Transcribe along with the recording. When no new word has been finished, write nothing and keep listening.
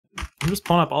just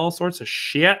pulling up all sorts of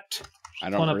shit. I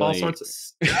Pulling don't up all really.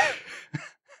 sorts of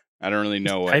I don't really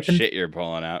know what typing- shit you're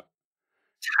pulling up.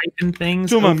 typing things.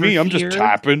 Don't mind over me. I'm here. just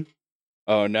tapping.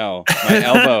 Oh no, my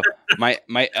elbow.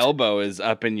 my elbow is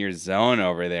up in your zone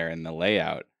over there in the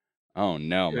layout. Oh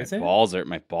no, Is it?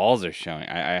 my balls are showing.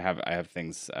 I have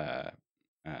things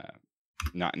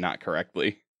not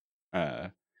correctly.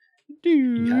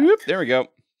 Doop. There we go.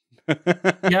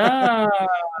 Yeah.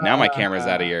 Now my camera's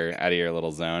out of your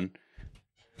little zone.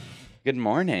 Good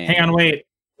morning. Hang on, wait.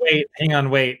 Hang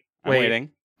on, wait. I'm waiting.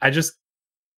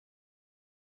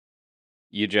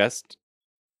 You just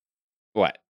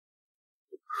what?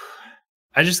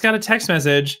 I just got a text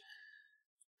message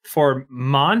for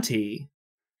Monty.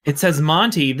 It says,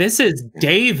 Monty, this is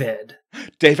David.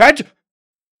 David?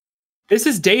 This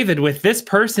is David with this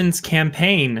person's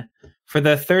campaign for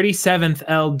the 37th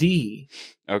LD.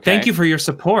 Okay. Thank you for your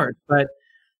support, but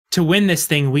to win this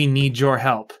thing, we need your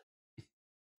help.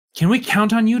 Can we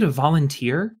count on you to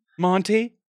volunteer?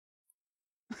 Monty?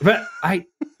 But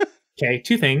okay,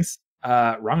 two things.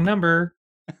 Wrong number.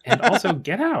 And also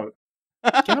get out.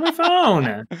 Get on my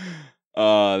phone.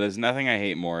 There's nothing I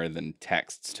hate more than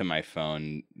texts to my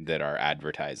phone that are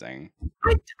advertising.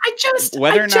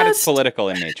 Whether or not it's political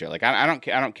in nature. Like I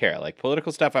don't care. Like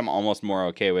political stuff I'm almost more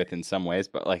okay with in some ways,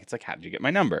 but like it's like, how did you get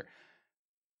my number?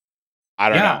 I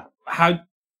don't know. How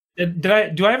have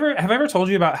I ever told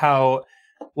you about how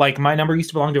like my number used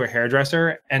to belong to a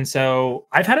hairdresser, and so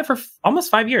I've had it for almost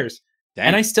 5 years. Dang.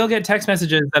 And I still get text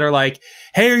messages that are like,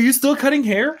 "Hey, are you still cutting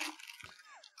hair?"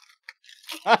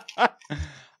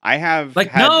 I have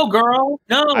like, no, girl,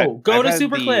 no, go to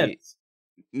Super Clips.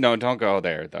 No, don't go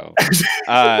there though.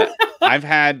 I've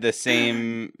had the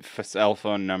same cell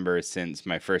phone number since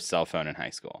my first cell phone in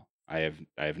high school. I've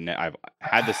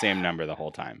had the same number the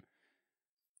whole time.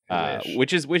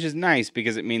 Which is nice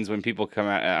because it means when people come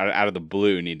out of the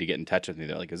blue need to get in touch with me,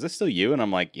 they're like, "Is this still you?" And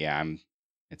I'm like, "Yeah,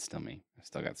 it's still me. I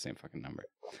still got the same fucking number."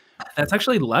 That's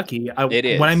actually lucky. It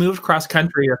is. When I moved cross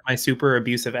country with my super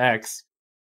abusive ex,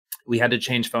 we had to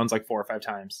change phones like 4 or 5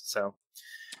 times. So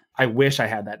I wish I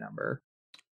had that number.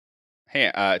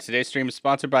 Hey, today's stream is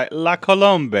sponsored by La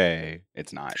Colombe.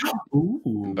 It's not,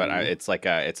 Ooh. but it's like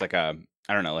a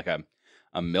I don't know, like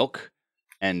a milk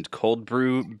and cold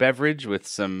brew beverage with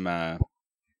some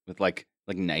with like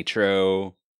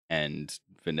nitro and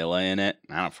vanilla in it.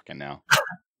 I don't fucking know.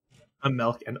 A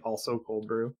milk and also cold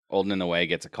brew. Olden in the Way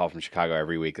gets a call from Chicago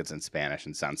every week that's in Spanish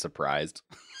and sounds surprised.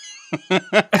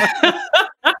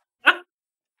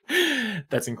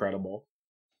 That's incredible.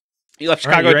 You left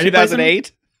Chicago in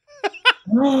 2008?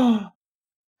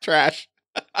 Trash.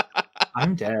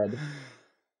 I'm dead.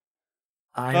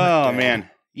 Man.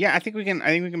 Yeah, I think we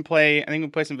can play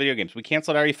some video games. We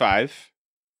canceled RE5.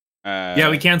 Yeah,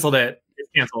 we canceled it. It's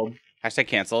canceled. #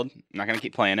 canceled. I'm not gonna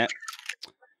keep playing it.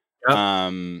 Yep.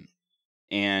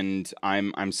 And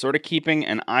I'm sort of keeping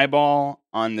an eyeball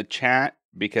on the chat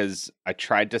because I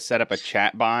tried to set up a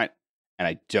chat bot and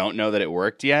I don't know that it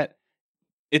worked yet.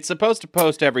 It's supposed to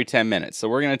post every 10 minutes, so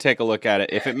we're gonna take a look at it.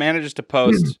 If it manages to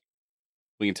post,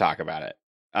 we can talk about it.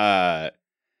 But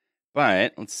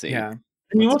let's see. Yeah, I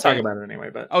mean, we'll talk about it anyway.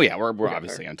 But we're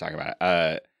obviously gonna talk about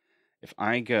it. If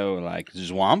I go like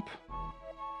Zwamp.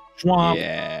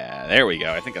 Yeah, there we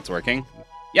go. I think that's working.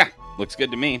 Yeah, looks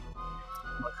good to me.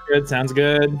 Looks good. Sounds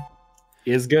good.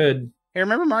 Is good. Hey,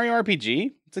 remember Mario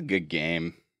RPG? It's a good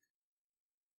game.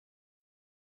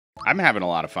 I'm having a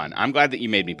lot of fun. I'm glad that you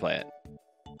made me play it.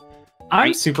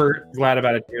 I'm super glad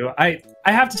about it too. I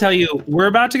have to tell you, we're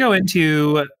about to go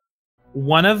into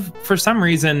one of, for some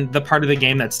reason, the part of the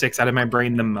game that sticks out of my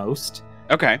brain the most.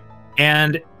 Okay.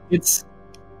 And it's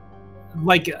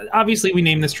like, obviously we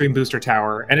named the stream Booster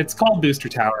Tower, and it's called Booster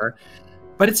Tower,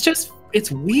 but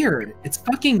it's weird. It's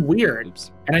fucking weird.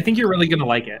 Oops. And I think you're really gonna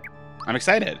like it. I'm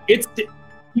excited. You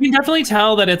can definitely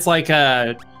tell that it's like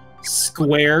a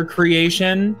Square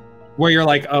creation where you're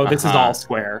like, oh, this is all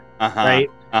Square, right?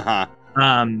 So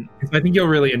I think you'll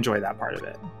really enjoy that part of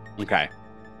it. Okay.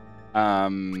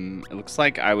 It looks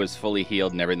like I was fully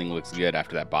healed and everything looks good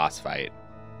after that boss fight.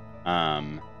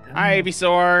 Hi,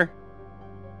 Ivysaur.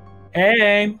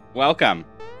 Hey. Welcome.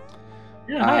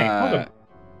 Yeah, hi. Welcome.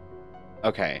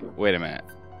 Okay, wait a minute.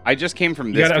 I just came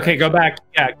from this. Okay, go back.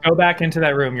 Yeah, go back into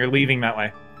that room. You're leaving that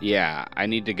way. Yeah, I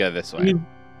need to go this way. You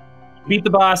beat the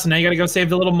boss, and now you gotta go save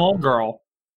the little mole girl.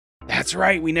 That's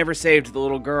right. We never saved the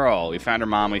little girl. We found her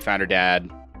mom. We found her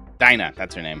dad. Dinah.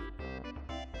 That's her name.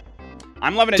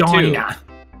 I'm loving it Dinah.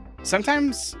 too.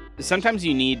 Sometimes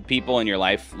you need people in your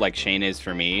life, like Shane is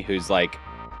for me, who's like,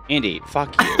 Andy,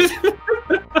 fuck you.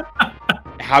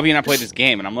 How have you not played this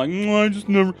game? And I'm like, I just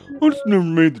never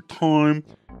made the time.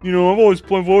 You know, I've always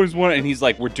wanted. And he's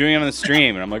like, we're doing it on the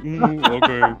stream. And I'm like,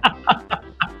 okay.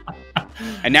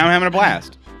 And now I'm having a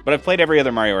blast. But I've played every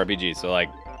other Mario RPG, so like,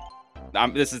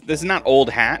 this is not old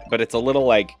hat, but it's a little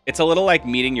like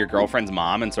meeting your girlfriend's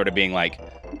mom and sort of being like,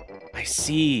 I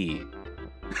see.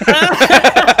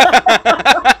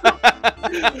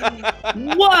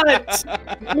 What?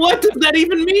 What does that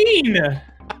even mean?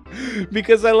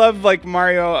 Because I love like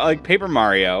Mario, like Paper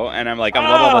Mario, and I'm like, I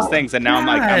love all those things, and now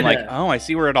I'm like, oh, I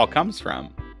see where it all comes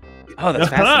from. Oh, that's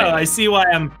fascinating. I see why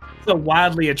I'm so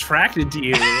wildly attracted to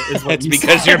you. Is what it's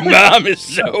because your mom is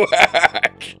so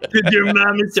hot. Your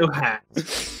mom is so hot.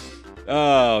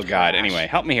 Oh God. Anyway,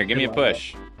 help me here. Give me a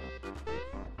push.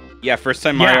 Yeah, first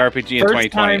time Mario RPG in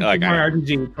 2020. Like, Mario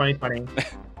RPG 2020.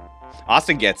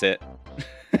 Austin gets it.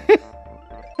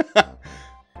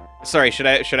 Sorry, should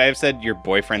I have said your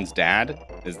boyfriend's dad?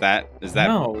 Does that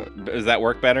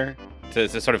work better to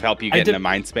sort of help you get in a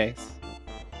mind space?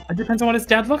 It depends on what his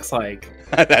dad looks like.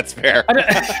 That's fair.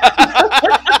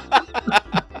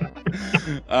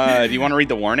 Do you want to read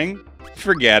the warning?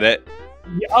 Forget it.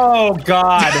 Oh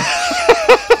God.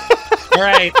 All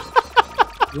right.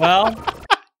 Well,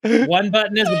 one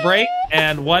button is a brake,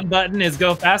 and one button is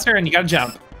go faster, and you gotta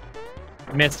jump.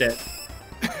 Missed it.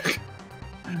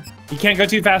 You can't go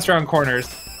too fast around corners.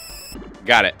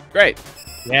 Got it. Great.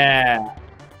 Yeah.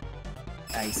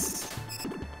 Nice.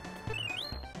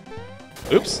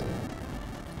 Oops.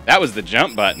 That was the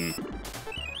jump button.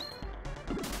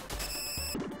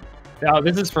 Oh,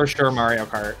 this is for sure Mario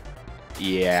Kart.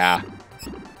 Yeah.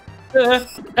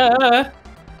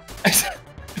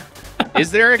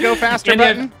 Is there a go faster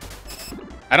button?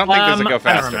 I don't think there's a go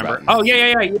faster button. Oh,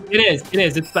 yeah. It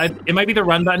is. It might be the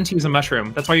run button to use a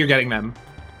mushroom. That's why you're getting them.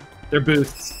 They're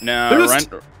boosts. No, Boost.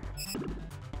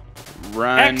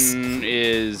 run X.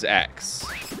 Is X.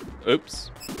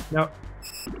 Oops. No.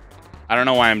 I don't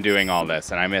know why I'm doing all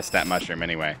this, and I missed that mushroom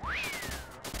anyway.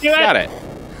 Got it.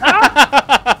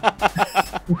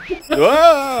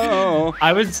 Whoa!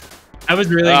 I was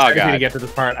really excited to get to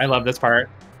this part. I love this part.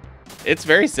 It's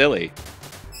very silly.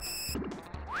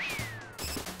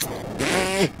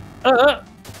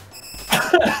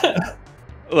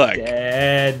 Look.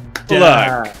 Dead.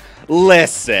 Look.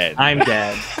 Listen. I'm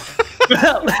dead.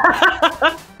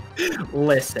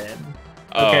 Listen.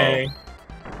 Okay. Oh.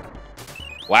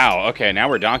 Wow, okay, now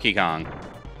we're Donkey Kong.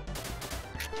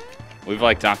 We've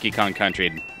like Donkey Kong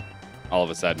Country all of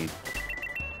a sudden.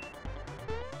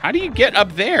 How do you get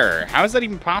up there? How is that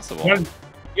even possible? You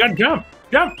gotta jump.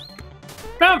 Jump.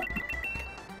 Jump.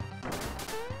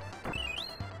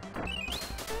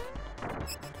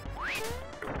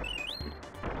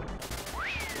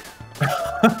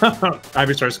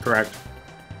 Ivysaur's correct.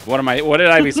 What did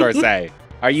Ivysaur say?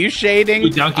 Are you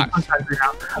shading?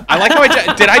 I like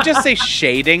how did I just say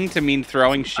shading to mean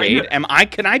throwing shade?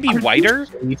 Can I be whiter?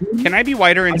 Can I be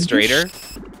whiter and straighter?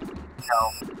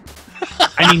 No.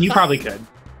 I mean, you probably could.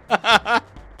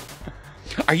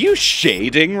 Are you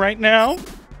shading right now?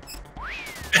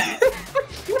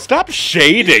 Stop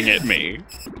shading at me.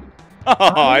 Oh,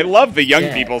 I love the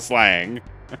young people slang.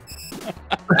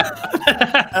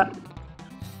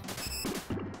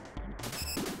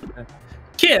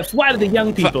 Kiff, why do the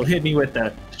young people hit me with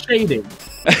the shading?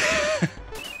 I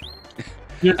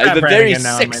have a very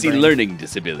sexy learning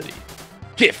disability.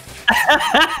 Kiff.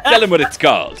 Tell him what it's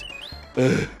called.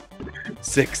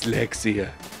 Sexlexia.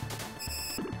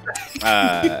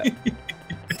 I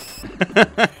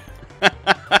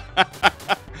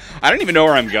don't even know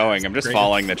where I'm going. I'm just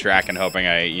following the track and hoping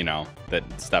that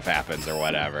stuff happens or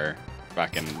whatever.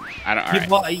 Fucking, I don't. All right.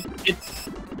 Well,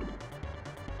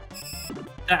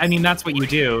 I mean, that's what you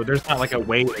do. There's not like a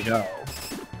way to go.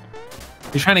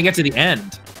 You're trying to get to the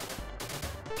end.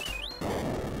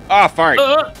 Oh, fart.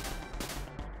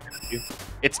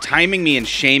 It's timing me and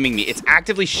shaming me. It's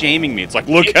actively shaming me. It's like,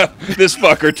 look how this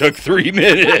fucker took 3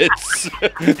 minutes.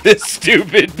 This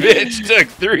stupid bitch took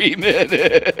 3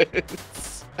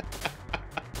 minutes.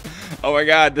 Oh my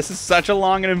god, this is such a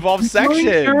long and involved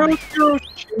section.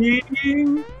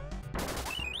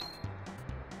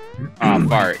 Oh,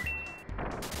 fart.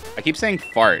 I keep saying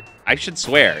fart. I should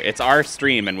swear. It's our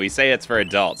stream and we say it's for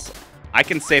adults. I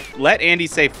can say, let Andy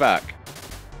say fuck.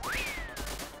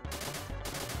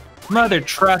 Mother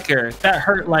trucker, that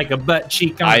hurt like a butt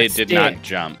cheek on a stick. I did not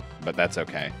jump, but that's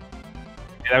okay.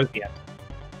 Yeah, that was the end.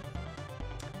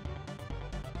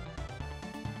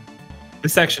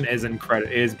 This section is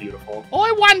incredible. It is beautiful.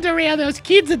 I wonder how those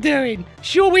kids are doing.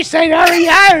 Sure wish they'd hurry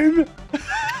home.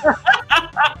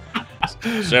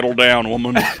 Settle down,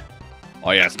 woman.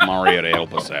 I asked Mario to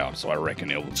help us out, so I reckon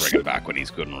he'll bring it back when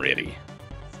he's good and ready.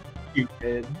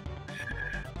 Stupid.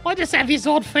 I just have this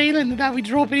odd feeling that they'll be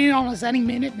dropping in on us any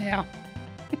minute now.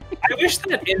 I wish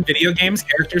that in video games,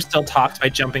 characters still talked by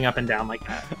jumping up and down like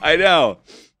that. I know.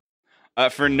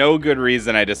 For no good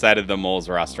reason, I decided the moles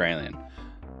were Australian.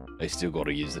 They still got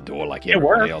to use the door like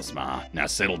everybody else, Ma. Now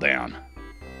settle down.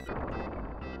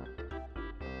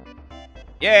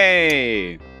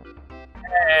 Yay!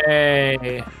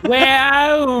 Hey,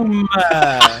 wow!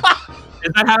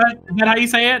 Is that how you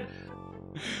say it?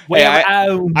 Hey,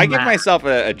 I give myself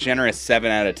a generous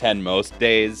 7 out of 10 most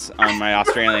days on my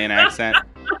Australian accent.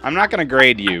 I'm not gonna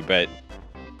grade you, but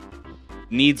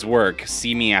needs work.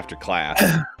 See me after class.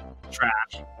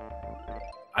 Trash.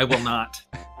 I will not.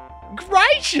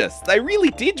 Gracious! They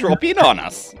really did drop in on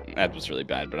us. That was really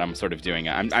bad, but I'm sort of doing.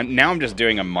 I'm just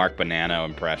doing a Mark Bonanno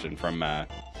impression from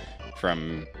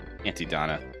Auntie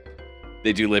Donna.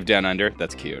 They do live down under.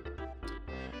 That's cute.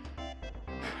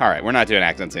 All right, we're not doing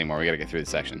accents anymore. We gotta get through this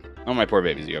section. Oh, my poor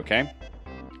babies, you okay?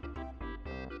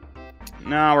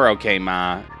 No, we're okay,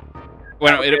 Ma.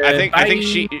 Well, I think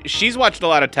she's watched a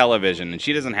lot of television and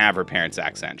she doesn't have her parents'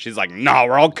 accent. She's like, no,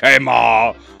 we're okay,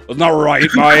 Ma. It's not right,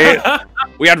 mate.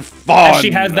 We had fun. And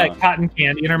she has that cotton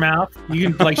candy in her mouth.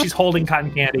 You can she's holding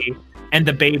cotton candy, and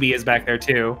the baby is back there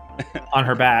too, on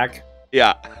her back.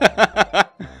 Yeah.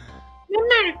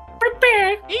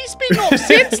 He's been all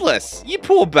senseless. You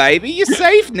poor baby. You're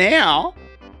safe now.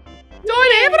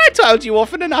 Haven't I told you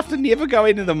often enough to never go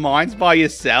into the mines by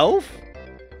yourself?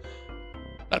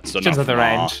 That's enough, at the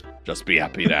Ma. range. Just be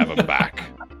happy to have him back.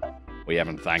 We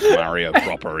haven't thanked Mario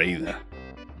proper either.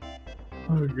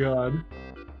 Oh, God.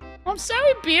 I'm so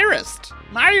embarrassed.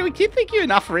 Mario, we can't thank you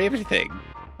enough for everything.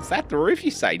 Is that the roof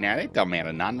you say now? That don't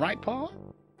matter none, right, Pa?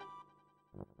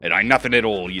 It ain't nothing at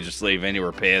all. You just leave any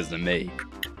repairs to me.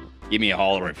 Give me a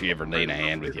holler if you ever need a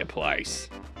hand with your place.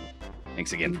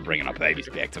 Thanks again for bringing our babies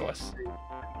back to us.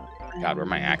 God, where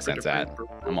my accent's at?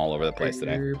 I'm all over the place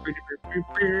today.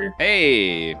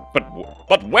 Hey,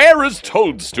 but where is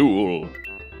Toadstool?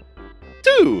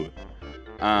 Cool.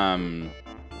 All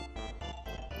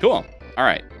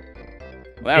right.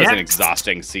 Well, that was an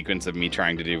exhausting sequence of me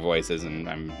trying to do voices, and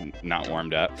I'm not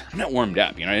warmed up. I'm not warmed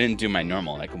up, you know. I didn't do my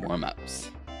normal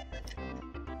warm-ups.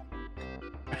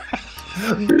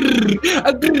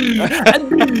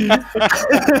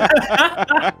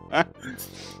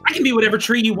 I can be whatever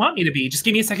tree you want me to be. Just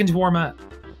give me a second to warm up.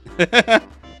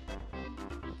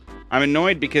 I'm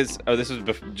annoyed because this was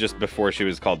just before she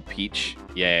was called Peach.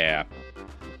 Yeah.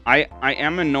 I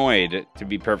am annoyed, to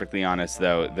be perfectly honest,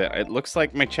 though, that it looks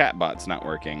like my chatbot's not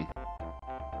working.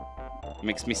 It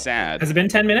makes me sad. Has it been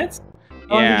 10 minutes?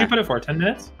 How long did you put it for? 10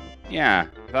 minutes? Yeah,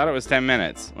 I thought it was 10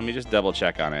 minutes. Let me just double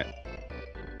check on it.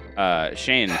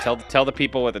 Shane, tell the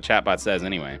people what the chatbot says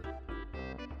anyway.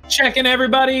 Checking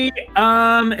everybody.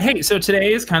 Hey, so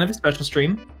today is kind of a special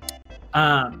stream.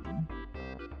 Oh,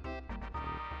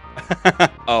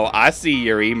 I see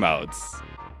your emotes.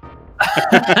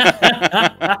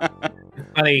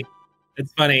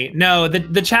 It's funny. No, the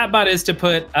chatbot is to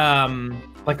put are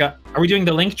we doing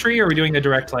the link tree or are we doing the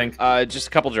direct link? Just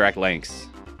a couple direct links.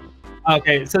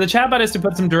 Okay, so the chatbot is to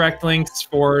put some direct links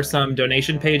for some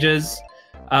donation pages.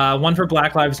 One for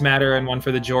Black Lives Matter and one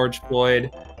for the George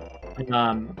Floyd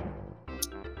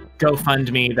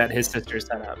GoFundMe that his sister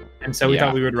set up. And so we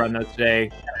thought we would run those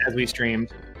today as we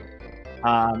streamed.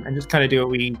 And just kind of do what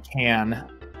we can.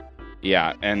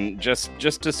 Yeah, and just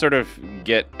to sort of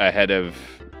get ahead of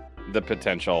the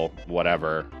potential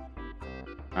whatever.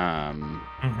 Wait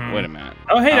a minute.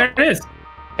 Oh, hey, there it is.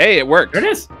 Hey, it worked. There it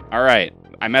is. All right,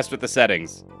 I messed with the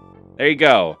settings. There you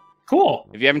go. Cool.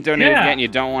 If you haven't donated yet and you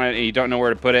don't know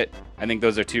where to put it, I think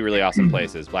those are two really awesome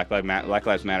places. Black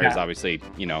Lives Matter is obviously,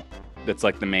 you know, it's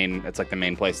like the main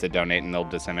place to donate, and they'll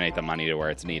disseminate the money to where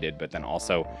it's needed. But then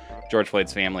also, George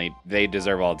Floyd's family, they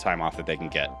deserve all the time off that they can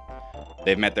get.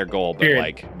 They've met their goal, but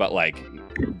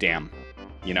damn,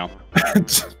 you know,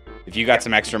 if you got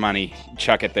some extra money,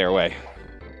 chuck it their way.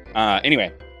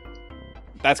 Anyway,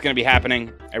 that's going to be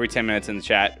happening every 10 minutes in the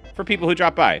chat for people who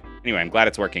drop by. Anyway, I'm glad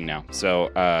it's working now. So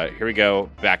here we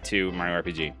go, back to Mario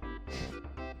RPG.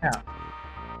 Yeah.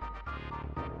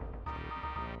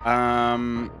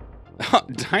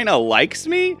 Dinah likes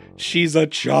me? She's a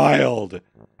child.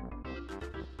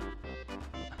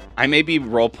 I may be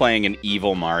role-playing an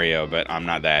evil Mario, but I'm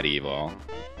not that evil.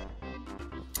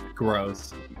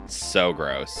 Gross. So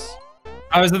gross.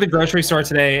 I was at the grocery store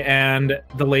today, and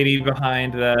the lady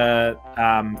behind the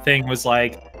thing was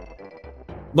like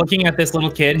looking at this little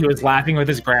kid who was laughing with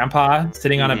his grandpa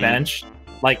sitting on a bench,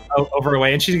 like over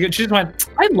away, and she just went,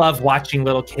 "I love watching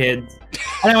little kids,"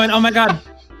 and I went, "Oh my god!"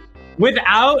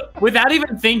 Without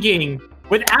even thinking,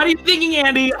 Without even thinking,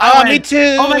 Andy. Oh, me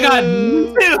too. Oh my god,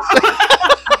 me too.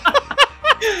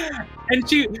 And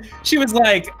she was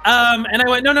like, and I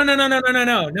went,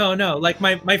 no. Like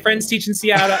my friends teach in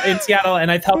Seattle,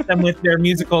 and I've helped them with their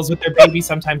musicals with their babies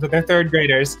sometimes with their third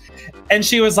graders. And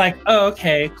she was like, oh,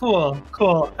 okay, cool.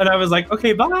 And I was like,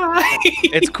 okay, bye.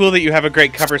 It's cool that you have a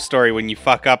great cover story when you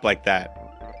fuck up like that.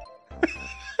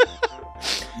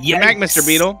 You're back, Mr.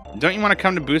 Beetle. Don't you want to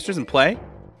come to Boosters and play?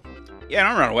 Yeah,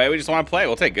 don't run away. We just want to play.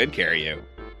 We'll take good care of you.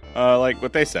 Like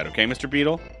what they said, okay, Mr.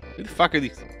 Beetle? Who the fuck are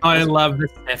these? Oh, I love the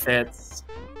snippets.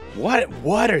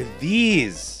 What are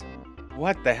these?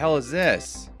 What the hell is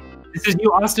this? This is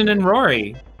you, Austin and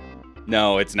Rory.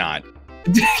 No, it's not.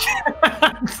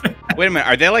 Wait a minute.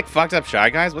 Are they like fucked up Shy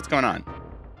Guys? What's going on?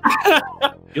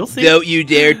 You'll see. Don't you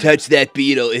dare touch that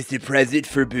beetle. It's a present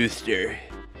for Booster.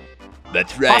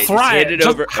 That's right. That's right. Hand it Just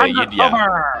over. hand it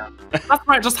over. That's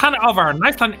right. Just hand it over.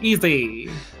 Nice and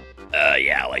easy.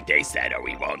 Yeah, like they said, or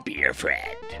we won't be your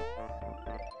friend.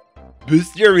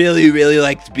 Booster really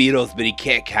likes beetles, but he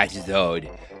can't catch his own.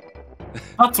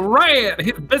 That's right.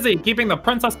 He's busy keeping the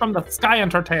princess from the sky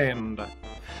entertained.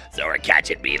 So we're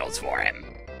catching beetles for him.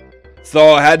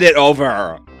 So hand it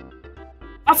over.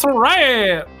 That's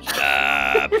right.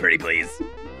 Pretty please.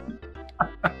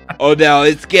 Oh no,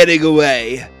 it's getting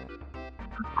away.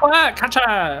 Quick, catch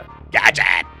it. Catch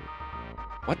it.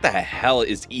 What the hell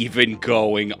is even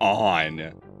going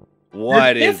on?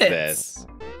 What is this?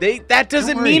 That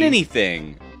doesn't mean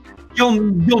anything.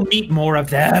 You'll meet more of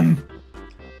them.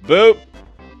 Boop.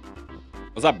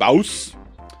 What's up, boss?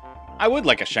 I would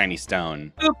like a shiny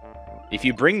stone. Boop. If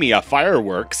you bring me a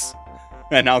fireworks,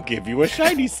 then I'll give you a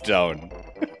shiny stone.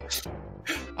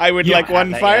 I would like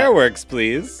one fireworks,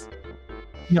 please.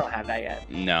 You don't have that yet.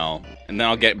 No. And then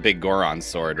I'll get Big Goron's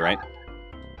sword, right?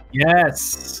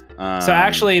 Yes. So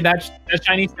actually, that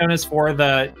shiny stone is for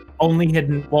the only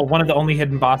hidden, well, one of the only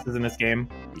hidden bosses in this game.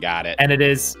 Got it. And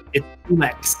it's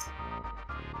Ulex.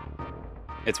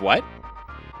 It's what?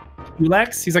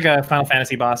 Ulex? He's like a Final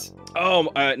Fantasy boss. Oh,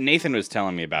 Nathan was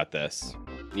telling me about this.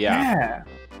 Yeah.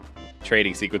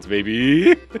 Trading sequence,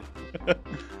 baby.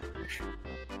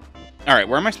 All right,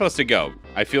 where am I supposed to go?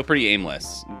 I feel pretty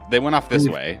aimless. They went off this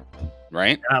way,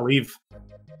 right? Yeah, leave.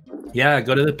 Yeah,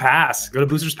 go to the pass. Go to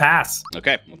Booster's Pass.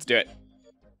 Okay, let's do it.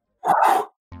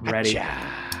 Ready.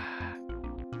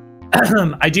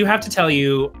 I do have to tell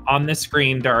you, on this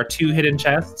screen, there are 2 hidden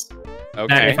chests.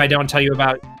 Okay. That if I don't tell you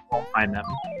about, you won't find them.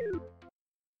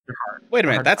 They're hard. Wait a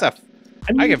minute, that's a...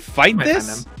 I can fight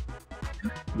this?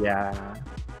 Yeah.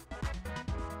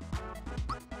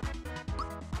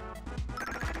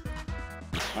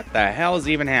 What the hell is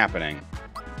even happening?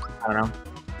 I don't know.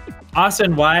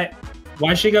 Austin, why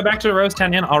should she go back to the Rose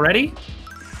Town Inn already?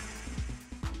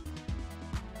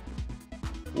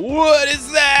 What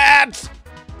is that?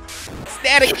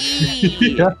 Static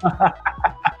E!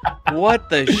 What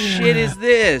the shit is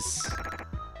this?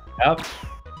 Yep.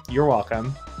 You're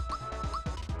welcome.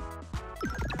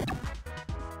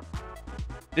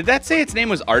 Did that say its name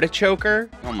was Artichoker?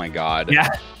 Oh my god. Yeah.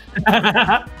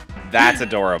 That's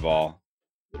adorable.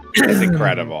 That's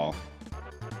incredible.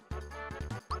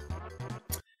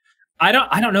 I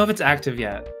don't know if it's active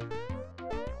yet.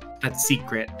 That's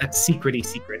secret. That's secrety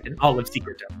secret in all of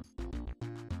secretdom.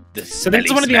 So this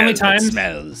is one of the only times.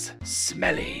 Smells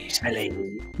smelly. This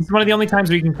is one of the only times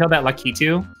we can kill that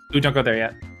Lakitu. Ooh, don't go there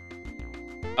yet.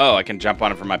 Oh, I can jump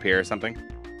on it from up here or something?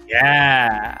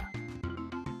 Yeah.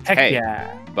 Heck Hey.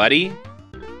 yeah. Buddy?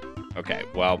 Okay,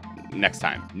 well, next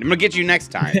time. I'm gonna get you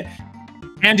next time.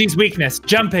 Andy's weakness,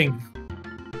 jumping.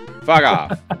 Fuck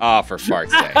off. Oh, for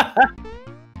fart's sake.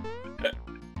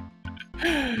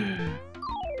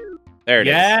 There it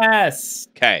is. Yes.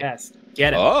 Okay. Yes.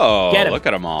 Get it. Oh, Get him. look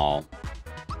at them all.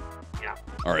 Yeah.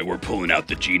 All right, we're pulling out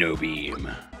the Geno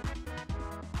beam.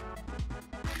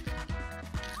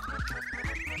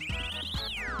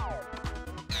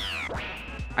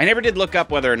 I never did look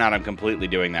up whether or not I'm completely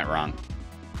doing that wrong.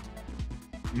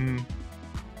 Mm.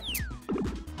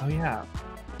 Oh, yeah.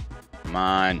 Come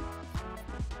on.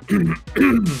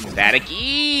 Static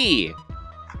E!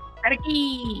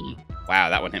 Staticky. Wow,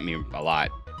 that one hit me a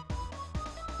lot.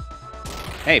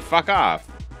 Hey, fuck off.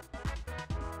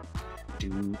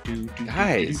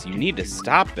 Guys, you need to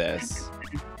stop this.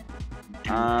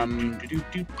 Are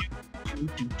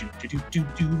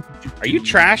you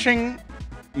trashing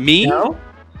me? No?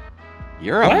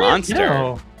 You're a What? monster.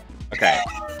 No. Okay.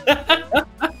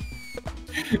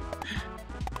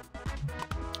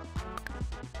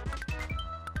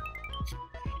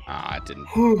 Ah, it didn't.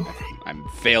 I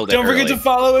failed it Don't forget early. to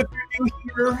follow if you're new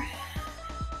here.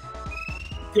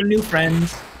 Your new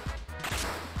friends.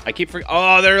 I keep forgetting.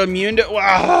 Oh, they're immune to.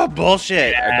 Wow,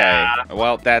 bullshit. Yeah. Okay.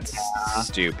 Well, that's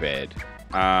stupid.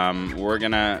 We're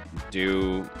gonna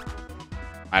do.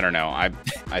 I don't know. I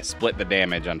split the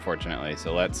damage, unfortunately.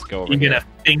 So let's go over You're here. gonna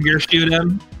finger shoot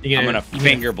him. I'm gonna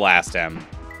finger blast him.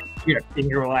 You're gonna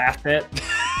finger blast it.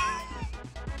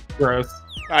 Gross.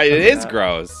 It is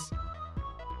gross.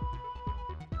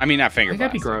 I mean, not finger It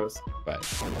gotta be blast, gross. but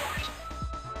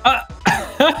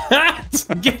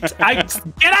Get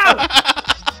out!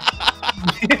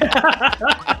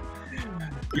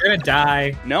 You're gonna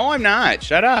die. no, I'm not.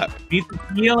 Shut up. Need some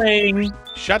healing.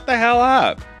 Shut the hell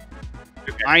up.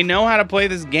 Okay. I know how to play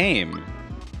this game.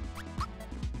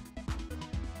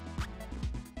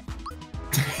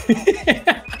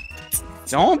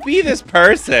 Don't be this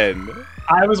person.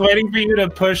 I was waiting for you to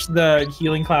push the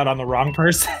healing cloud on the wrong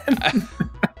person.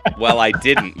 Well, I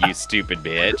didn't, you stupid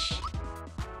bitch.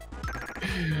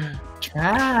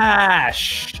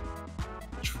 Trash.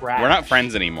 Trash. We're not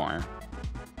friends anymore.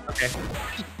 Okay.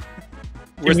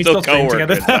 We're Can we still string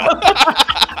coworkers. together?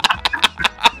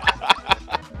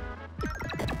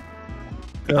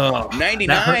 Oh, 99.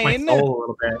 that hurt my soul a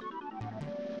little bit.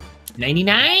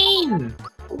 99.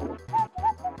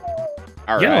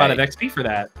 All You get a lot right. of XP for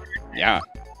that. Yeah.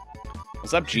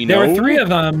 What's up, Gino? There were 3 of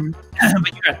them,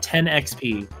 but you got 10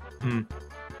 XP.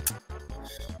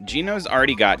 Gino's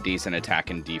already got decent attack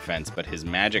and defense, but his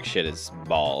magic shit is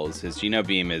balls. His Gino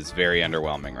beam is very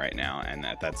underwhelming right now, and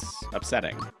that's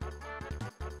upsetting.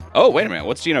 Oh, wait a minute.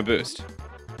 What's Gino boost?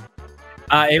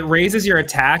 It raises your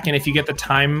attack, and if you get the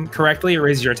time correctly, it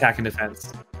raises your attack and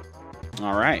defense.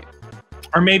 All right.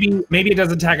 Or maybe it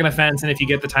does attack and defense, and if you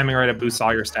get the timing right, it boosts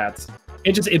all your stats.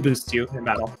 It boosts you in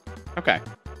battle. Okay.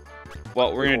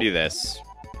 Well, we're going to do this.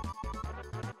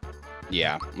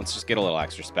 Yeah, let's just get a little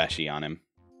extra speci on him.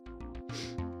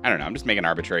 I don't know. I'm just making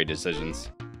arbitrary decisions.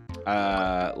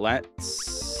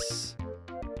 Let's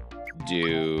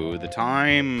do the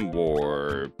time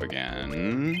warp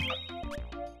again.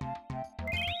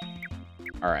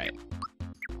 All right.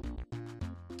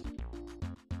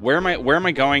 Where am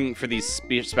I going for these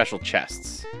special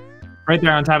chests? Right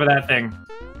there on top of that thing.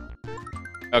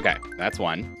 Okay, that's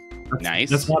one. Nice.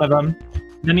 That's one of them.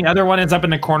 Then the other one is up in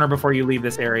the corner before you leave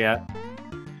this area.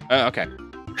 Oh, okay.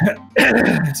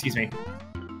 Excuse me.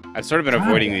 I've sort of been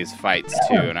avoiding these fights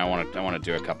too, and I want to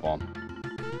do a couple.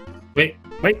 Wait.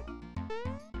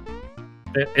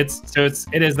 It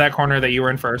is that corner that you were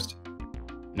in first.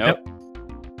 Nope.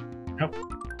 Nope.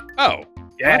 Oh,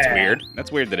 Yeah. that's weird.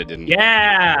 That's weird that it didn't.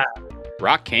 Yeah.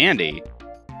 Rock candy.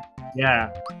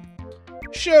 Yeah.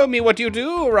 Show me what you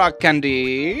do, Rock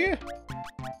Candy.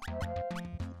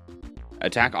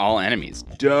 Attack all enemies.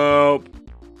 Dope.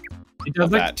 It does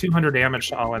Love like that. 200 damage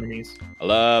to all enemies. I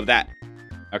love that.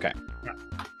 Okay.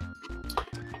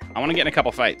 I want to get in a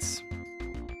couple fights.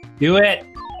 Do it.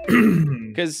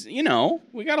 Because, you know,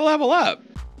 we got to level up.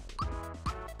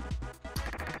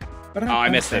 Oh, I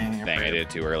missed that thing. I did it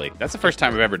too early. That's the first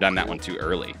time I've ever done that one too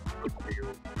early.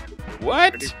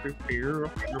 What?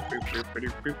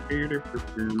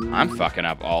 I'm fucking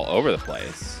up all over the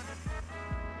place.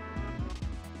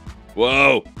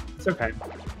 Whoa. It's okay.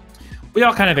 We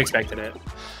all kind of expected it.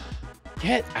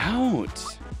 Get out.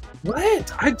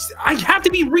 What? I have to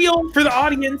be real for the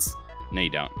audience. No, you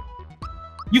don't.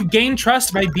 You gain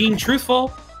trust by being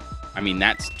truthful. I mean,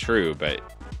 that's true, but,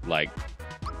 like,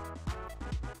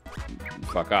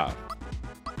 fuck off.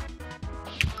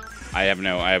 I have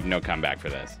no comeback for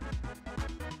this.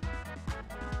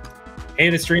 Hey,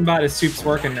 the streambot is soup's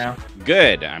working now.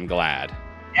 Good. I'm glad.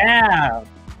 Yeah.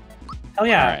 Hell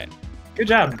yeah. All right. Good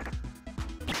job.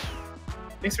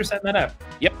 Thanks for setting that up.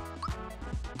 Yep.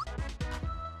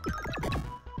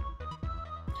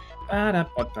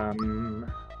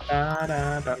 Ba-da-ba-dum.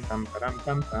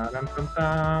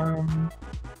 Ba-da-dum-dum-ba-dum-dum-ba-dum-dum-dum.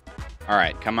 All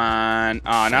right. Come on.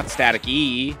 Oh, not Static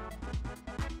E.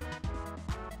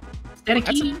 Static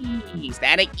That's E.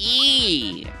 Static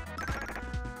E.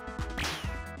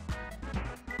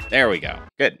 There we go.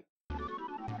 Good.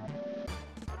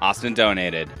 Austin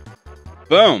donated.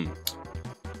 Boom.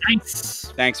 Nice.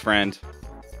 Thanks, friend.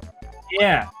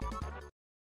 Yeah.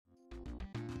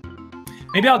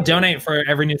 Maybe I'll donate for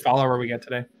every new follower we get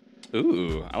today.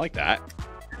 Ooh, I like that.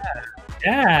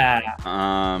 Yeah.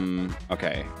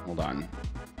 Okay, hold on.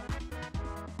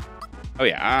 Oh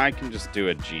yeah, I can just do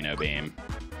a Geno beam.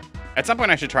 At some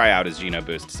point I should try out his Geno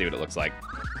boost to see what it looks like.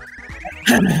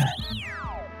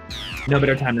 No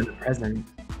better time than the present.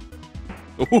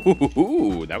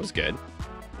 Ooh, that was good.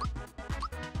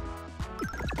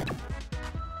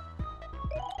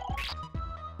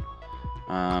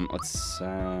 Let's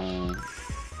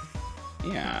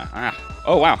Yeah. Ah.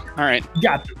 Oh, wow. All right.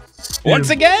 Got Once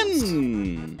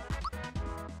again.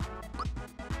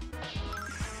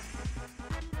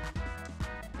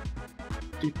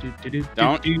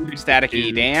 Don't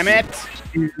staticky, damn it.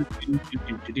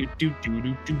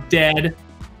 Dead.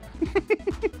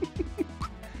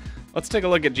 Let's take a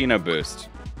look at Geno Boost.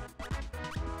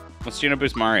 Let's Geno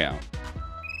Boost Mario.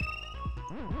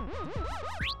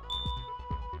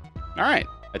 All right,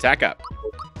 attack up.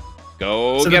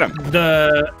 Go So get him.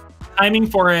 The timing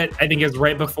for it, I think, is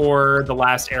right before the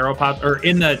last arrow pop, or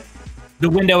in the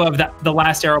window of the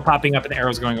last arrow popping up and the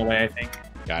arrows going away, I think.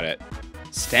 Got it.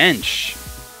 Stench.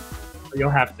 So you'll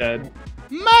have to.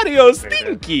 Mario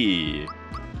Stinky.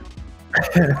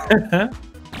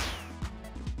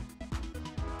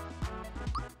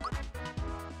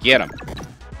 Get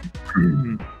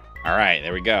him. All right,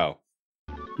 there we go.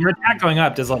 Your attack going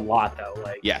up does a lot, though.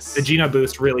 Like, Yes. the Geno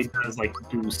boost really does like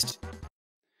boost.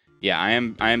 Yeah, I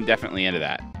am definitely into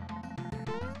that.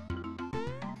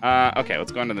 Okay,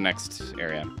 let's go into the next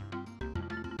area.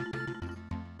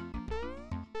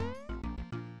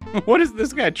 What is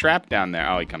this guy trapped down there?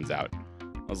 Oh, he comes out.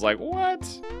 I was like, what?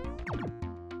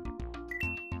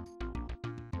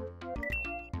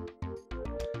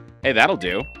 Hey, that'll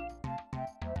do.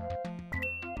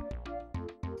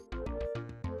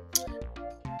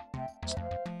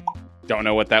 Don't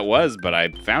know what that was, but I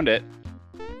found it.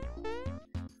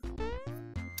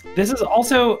 This is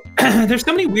also there's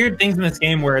so many weird things in this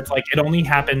game where it's like it only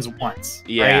happens once.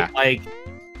 Yeah. Right? Like,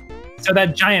 so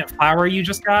that giant flower you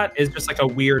just got is just like a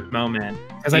weird moment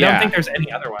because I Yeah. don't think there's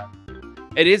any other one.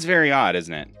 It is very odd,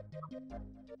 isn't it?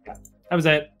 That was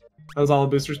it. That was all the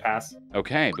boosters pass.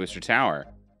 Okay, Booster Tower.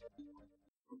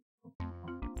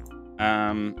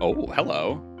 Oh,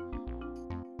 hello.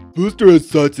 Booster is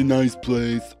such a nice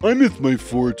place. I miss my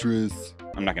fortress.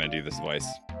 I'm not gonna do this voice.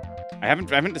 I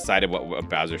haven't decided what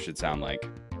Bowser should sound like.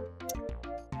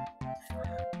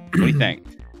 What do you think?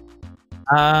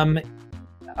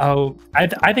 Oh,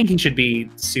 I think he should be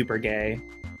super gay.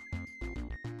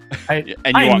 And you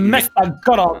I want me- missed a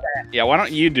good old day. Yeah, why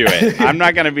don't you do it? I'm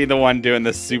not gonna be the one doing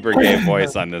the super gay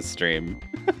voice on this stream.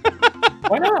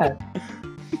 Why not?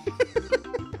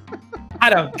 I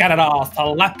don't get it all,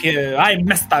 slap you. I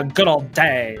missed a good old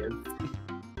day.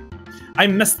 I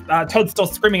missed Toadstool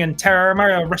screaming in terror,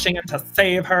 Mario rushing in to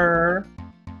save her.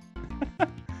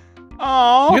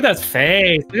 Oh, Look at that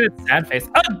face. Look at that sad face.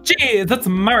 Oh, geez, that's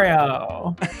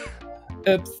Mario.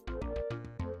 Oops.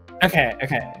 Okay.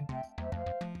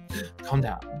 Calm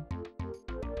down.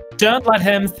 Don't let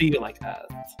him see you like that.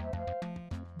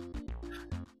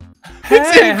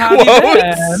 It's in how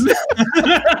you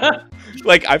been?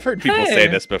 like I've heard people say Hey.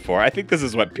 this before. I think this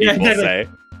is what Yeah, people exactly. say.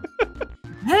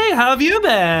 Hey, how have you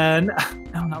been?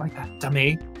 No, not like that,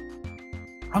 dummy.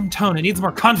 Wrong tone. It needs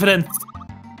more confidence.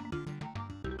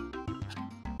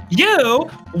 You?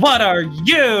 What are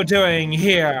you doing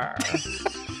here?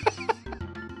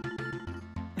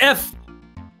 If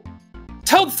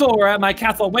Toadstool were at my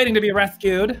castle waiting to be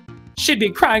rescued, she'd be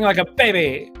crying like a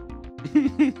baby.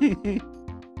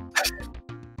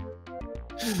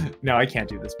 No, I can't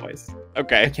do this voice. I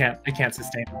Okay. can't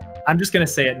sustain it. I'm just gonna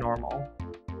say it normal.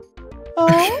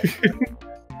 Oh?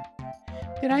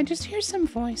 Did I just hear some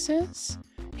voices?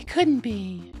 It couldn't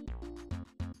be.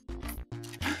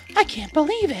 I can't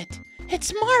believe it.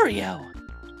 It's Mario.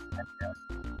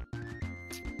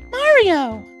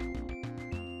 Mario.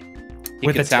 You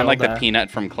With could a sound like the tilde.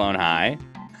 peanut from Clone High.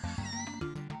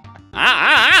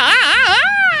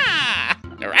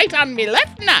 Right on me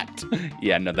left nut.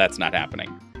 Yeah, no, that's not happening.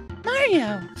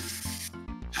 Mario.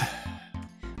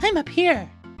 I'm up here.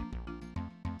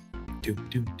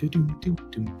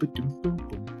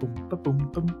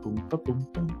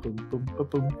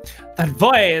 That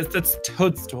voice, that's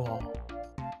Toadstool.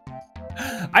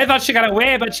 I thought she got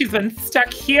away, but she's been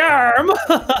stuck here.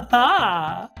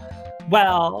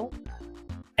 Well,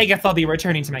 I guess I'll be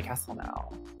returning to my castle now.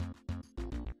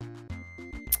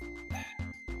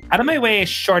 Out of my way,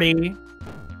 shorty.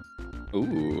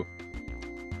 Ooh.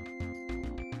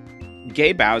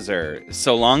 Gay Bowser,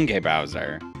 so long Gay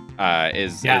Bowser,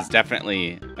 is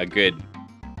definitely a good.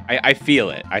 I feel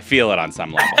it. I feel it on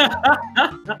some level.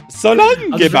 So long,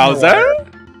 I'll Gay just Bowser.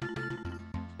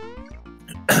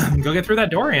 Go get through that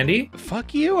door, Andy.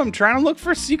 Fuck you. I'm trying to look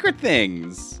for secret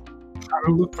things.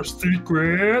 Gotta look for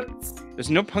secrets. There's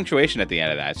no punctuation at the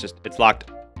end of that. It's locked.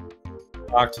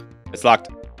 Locked. It's locked.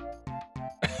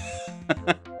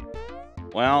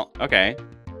 Well, okay.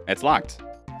 It's locked.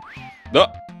 Oh.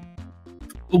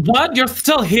 What? You're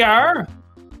still here?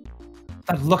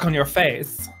 That look on your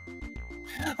face.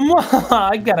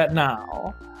 I get it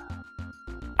now.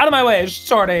 Out of my way,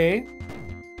 shorty.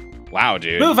 Wow,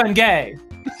 dude. Move, I'm gay.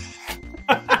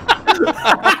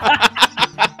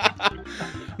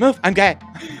 Move, I'm gay.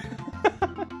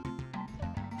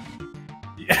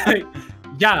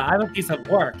 Yeah, I'm a piece of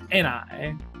work, ain't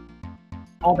I?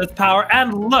 All this power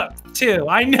and look, too.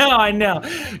 I know.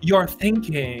 You're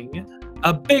thinking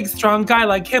a big, strong guy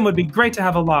like him would be great to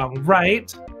have along,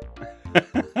 right? I'm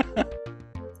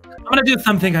gonna do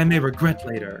something I may regret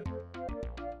later.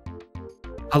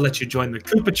 I'll let you join the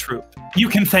Koopa Troop. You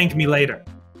can thank me later.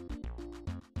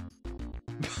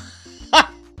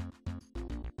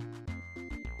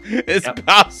 Is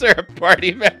Bowser a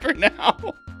party member now?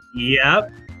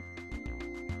 Yep.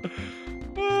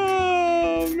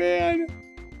 Oh, man.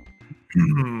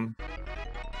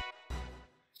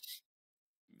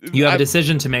 You have a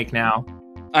decision to make now.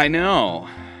 I know.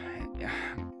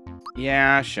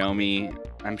 Yeah, show me.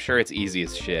 I'm sure it's easy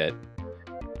as shit.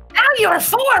 Now you're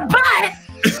 4, but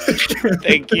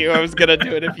Thank you. I was gonna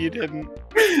do it if you didn't.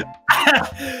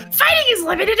 fighting is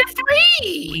limited to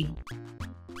 3.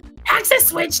 Access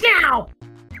switch now.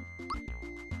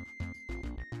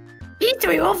 These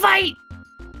 3 will fight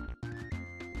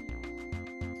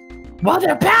while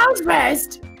their pals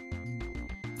rest.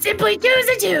 Simply choose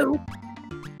a 2.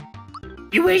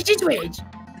 You wish to switch.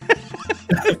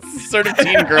 It's sort of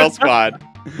Teen Girl Squad.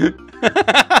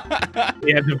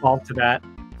 We have to evolve to that.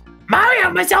 Mario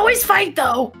must always fight,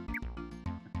 though.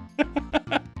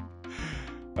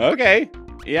 Okay.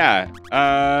 Yeah.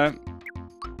 I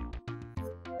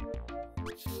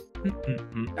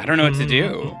don't know what to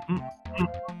do.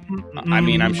 I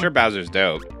mean, I'm sure Bowser's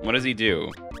dope. What does he do?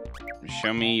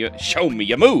 Show me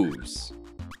your moves.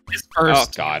 His first,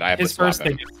 Oh God, I have to his swap first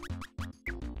him. thing.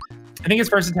 I think his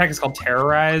first attack is called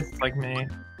Terrorize, like me.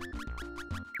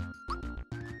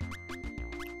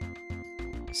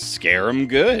 Scare him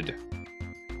good.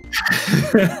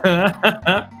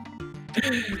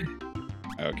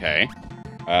 Okay.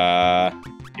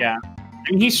 Yeah. I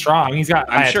mean, he's strong. He's got.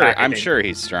 high attack, I I'm think. sure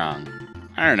he's strong.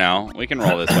 I don't know. We can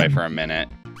roll this way for a minute.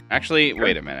 Actually,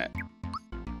 wait a minute.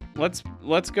 Let's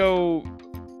go.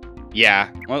 Yeah,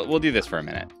 we'll do this for a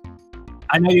minute.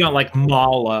 I know you don't like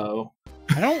Mallow.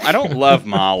 I don't love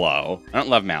Mallow. I don't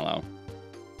love Mallow.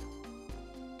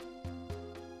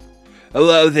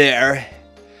 Hello there.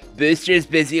 Booster's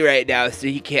busy right now, so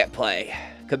he can't play.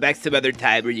 Come back some other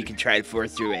time where you can try and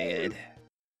force your way in.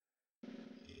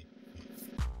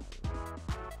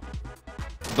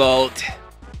 Bolt.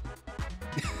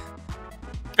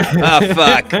 Oh,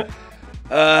 fuck.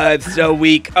 I'm so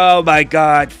weak. Oh my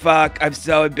god, fuck. I'm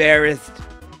so embarrassed.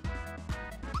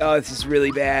 Oh, this is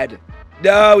really bad.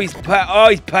 No, he's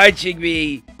punching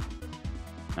me.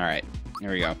 All right,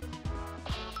 here we go.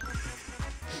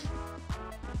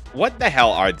 What the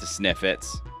hell are the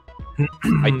Sniffits?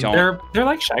 I don't. They're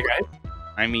like Shy Guys.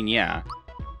 I mean, yeah.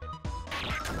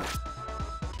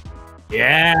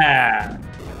 Yeah.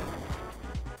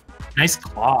 Nice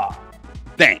claw.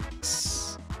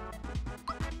 Thanks.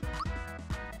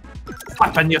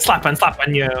 Slap on you, slap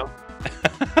on you.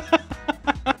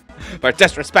 For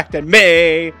disrespecting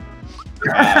me.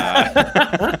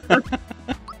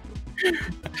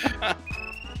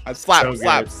 I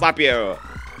slap you.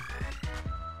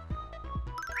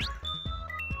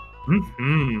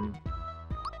 Mm-hmm.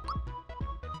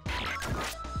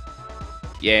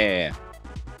 Yeah.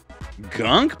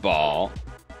 Gunk Ball?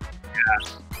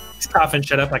 He's coughing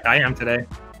shit up like I am today.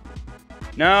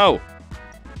 No.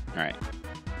 All right.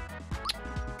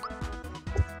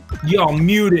 You're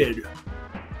muted.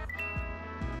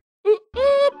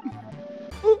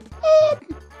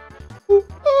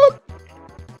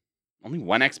 Only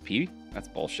 1 XP? That's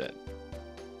bullshit.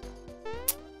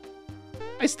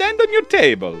 I stand on your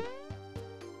table.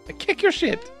 I kick your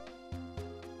shit.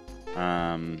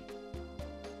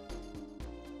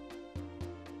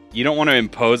 You don't want to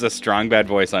impose a strong bad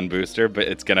voice on Booster, but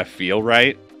it's gonna feel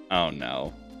right? Oh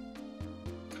no.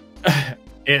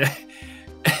 Yeah,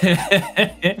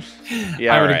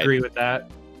 Yeah, I would right. agree with that.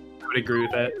 I would agree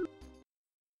with that.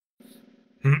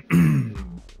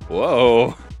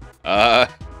 Whoa.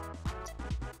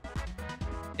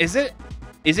 Is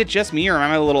it just me, or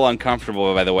am I a little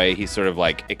uncomfortable by the way he sort of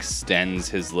like extends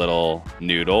his little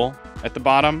noodle at the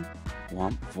bottom?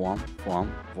 Womp, womp,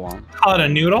 womp, womp. Call it a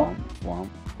noodle? Womp, womp,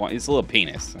 womp. It's a little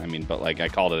penis. I mean, but like I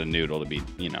called it a noodle to be,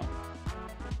 you know.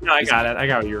 No, I got it. I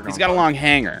got what you were going He's got a long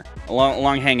hanger, a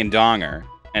long hanging donger,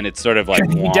 and it's sort of like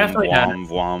He wom, definitely wom,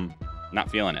 wom. Not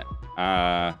feeling it.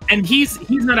 And he's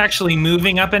not actually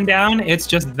moving up and down. It's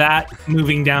just that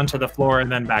moving down to the floor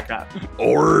and then back up.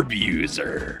 Orb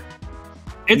user.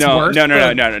 It's No. worse.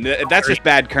 That's just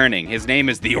bad kerning. His name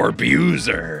is the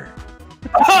Orbuser.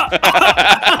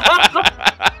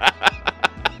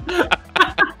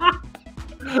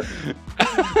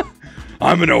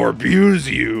 I'm gonna abuse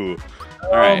you.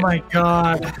 All right. Oh my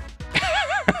god.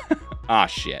 Ah,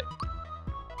 shit.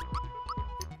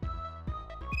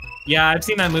 Yeah, I've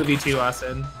seen that movie too,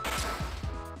 Austin.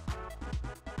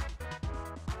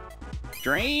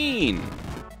 Drain.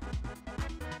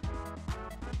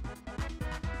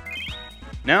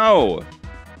 No.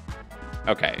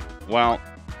 Okay. Well.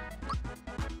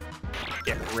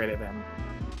 Get rid of him.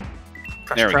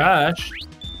 Crush, There we go. crush.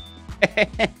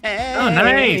 Oh,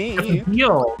 nice. Got some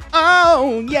heal.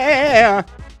 Oh yeah.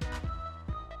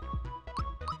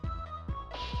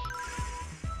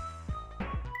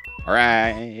 All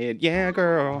right. Yeah,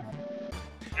 girl.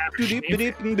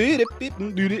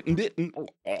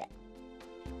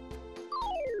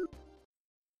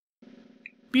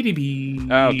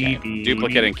 BDB. Okay,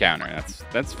 duplicate encounter.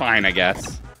 That's fine, I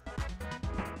guess.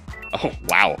 Oh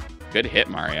wow, good hit,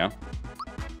 Mario.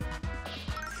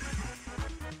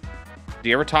 Do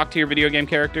you ever talk to your video game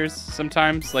characters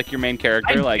sometimes, like your main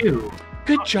character? I Like, do.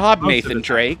 good job, Most of the Nathan time.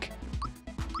 Drake.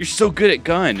 You're so good at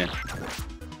gun.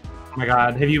 Oh my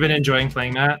god, have you been enjoying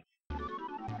playing that?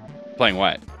 Playing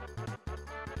what?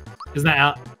 Isn't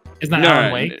that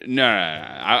Alan Wake? No.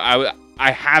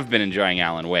 I have been enjoying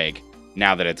Alan Wake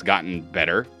now that it's gotten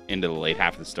better into the late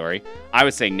half of the story. I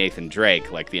was saying Nathan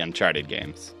Drake, like the Uncharted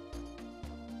games,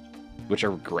 which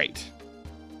are great.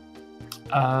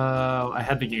 I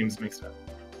had the games mixed up.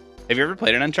 Have you ever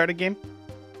played an Uncharted game?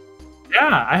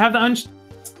 Yeah, I have the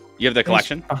You have the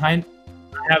collection? behind.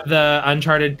 I have the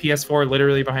Uncharted PS4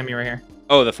 literally behind me right here.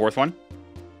 Oh, the fourth one?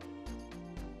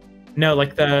 No,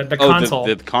 like the Oh, console.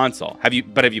 the console. Have you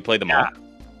played them Yeah.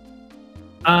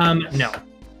 all? No.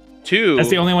 Two. That's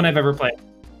the only one I've ever played.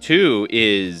 2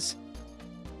 is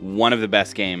one of the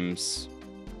best games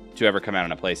to ever come out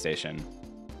on a PlayStation.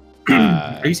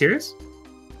 Are you serious?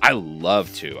 I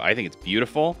love 2. I think it's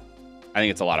beautiful. I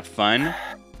think it's a lot of fun.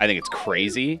 I think it's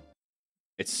crazy.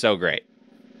 It's so great.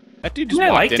 That dude just Yeah,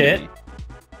 I walked liked into it. me.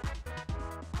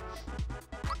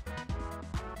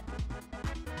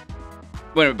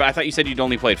 Wait, but I thought you said you'd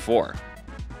only played 4.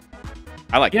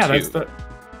 I like 2. That's the.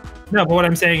 No, but what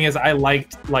I'm saying is I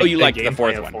liked Oh, you liked the gameplay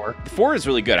fourth of one. 4. The 4 is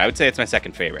really good. I would say it's my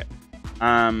second favorite.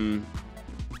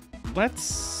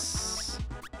 Let's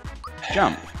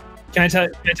jump. Can I tell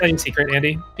you a secret,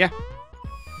 Andy? Yeah.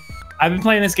 I've been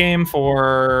playing this game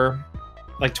for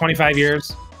like 25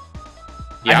 years.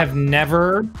 Yeah.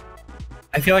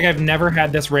 I feel like I've never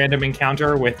had this random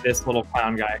encounter with this little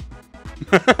clown guy.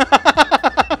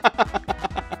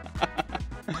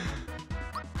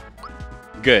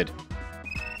 Good.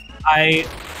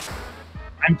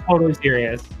 I'm totally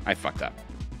serious. I fucked up.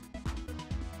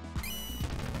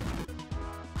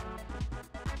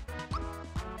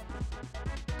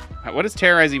 What does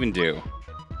Terrorize even do?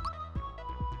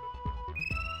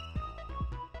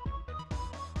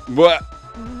 What?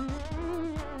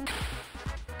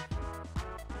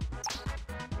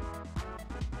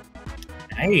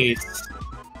 Nice.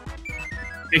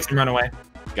 Makes him run away.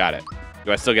 Got it.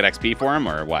 Do I still get XP for him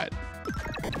or what?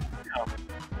 No.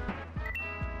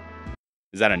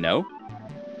 Is that a no?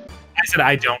 I said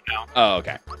I don't know. Oh,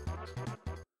 okay.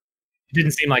 It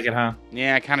didn't seem like it, huh?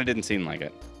 Yeah, it kind of didn't seem like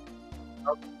it.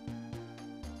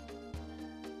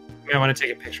 I want to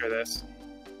take a picture of this.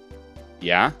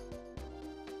 Yeah?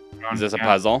 Is this a Yeah.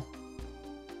 puzzle?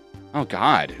 Oh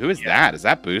God, who is Yeah. that? Is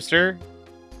that Booster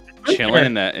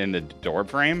chilling in the door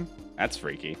frame? That's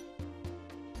freaky.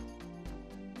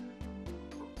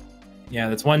 Yeah,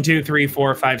 that's 1, 2, 3,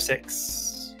 4, 5,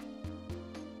 6.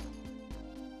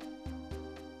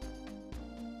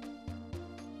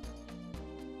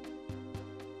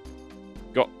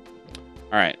 Go. All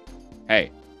right. Hey,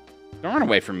 don't run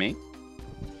away from me.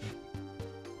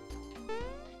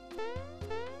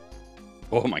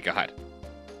 Oh my God.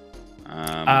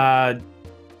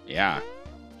 Yeah.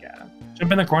 Yeah.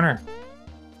 Jump in the corner.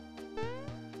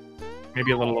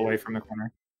 Maybe a little away from the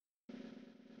corner.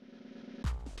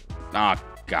 Oh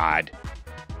God.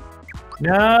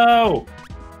 No!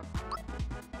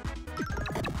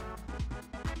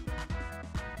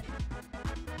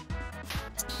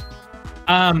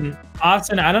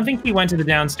 Austin, I don't think he went to the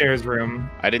downstairs room.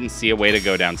 I didn't see a way to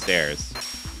go downstairs.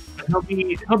 But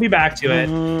he'll be back to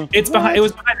it. It's behind. It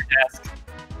was behind the desk.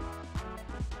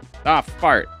 Ah,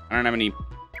 fart. I don't have any.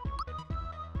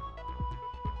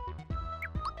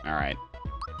 All right.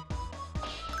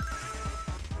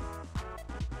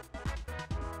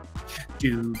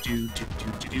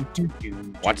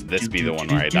 Watch this be the one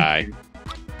where I die.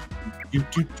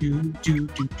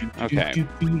 Okay.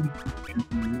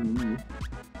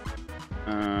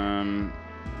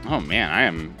 Oh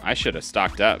man, I should have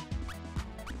stocked up.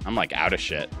 I'm like out of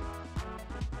shit.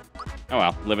 Oh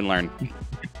well, live and learn. You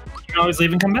can always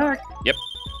leave and come back. Yep.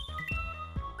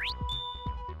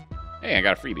 Hey, I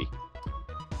got a freebie.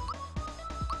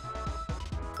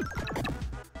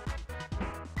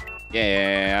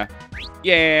 Yeah.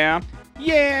 Yeah.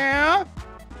 Yeah.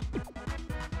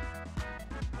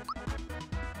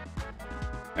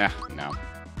 Ah, no.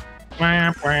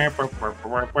 Let's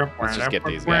just get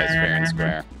these guys fair and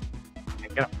square.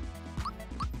 Get up.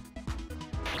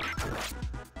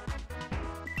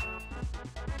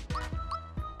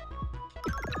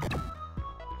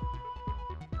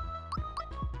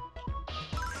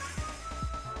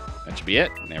 That should be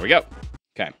it. There we go.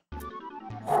 Okay.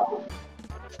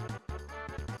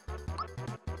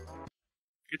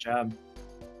 Good job.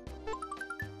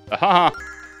 Aha!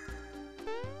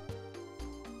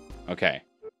 Okay.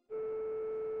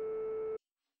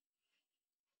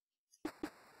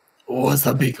 What's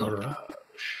a big rush?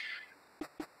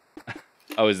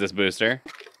 Oh, is this Booster?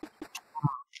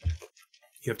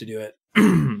 You have to do it.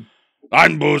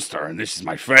 I'm Booster, and this is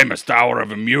my famous Tower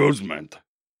of Amusement.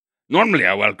 Normally,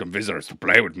 I welcome visitors to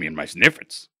play with me and my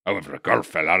sniffets. However, a girl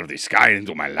fell out of the sky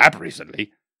into my lap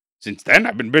recently. Since then,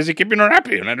 I've been busy keeping her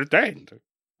happy and entertained.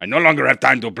 I no longer have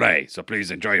time to play, so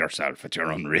please enjoy yourself at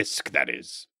your own risk, that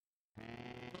is.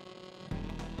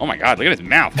 Oh my god, look at his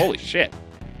mouth. Holy shit.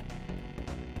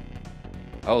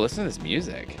 Oh, listen to this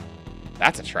music.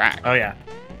 That's a track. Oh, yeah.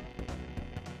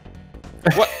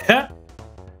 What?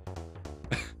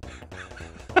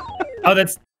 Oh,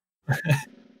 that's...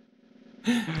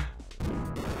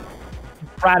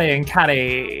 Friday and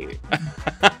Caddy.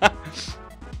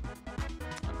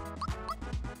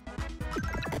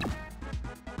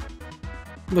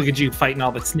 Look at you fighting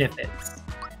all the sniffets.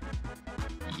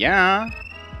 Yeah.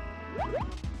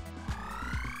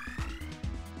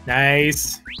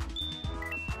 Nice.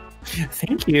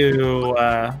 Thank you.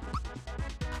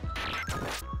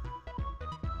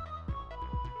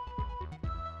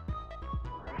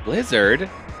 Blizzard?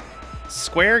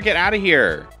 Square, get out of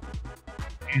here.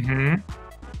 Mm-hmm.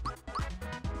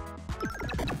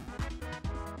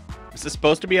 This is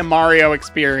supposed to be a Mario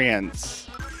experience.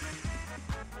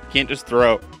 You can't just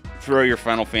throw your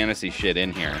Final Fantasy shit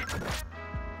in here.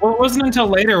 Well, it wasn't until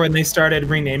later when they started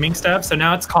renaming stuff, so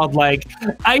now it's called, like,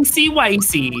 Icy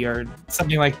Wicey or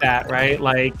something like that, right?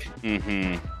 Like,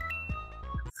 Mm-hmm.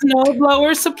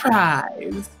 Snowblower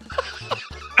Surprise.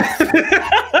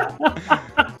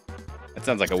 That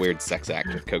sounds like a weird sex act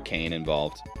with cocaine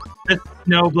involved. The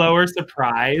Snowblower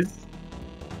Surprise.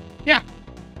 Yeah.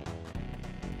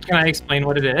 Can I explain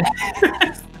what it is?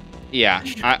 Yeah,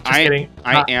 Just I kidding.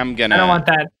 am gonna. I don't want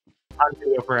that on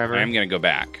video forever. I'm gonna go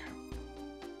back.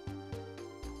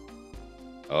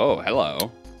 Oh,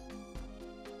 hello.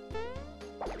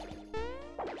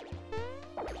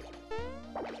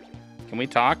 Can we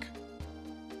talk?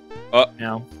 Oh,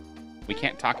 No. we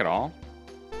can't talk at all?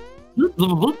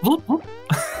 What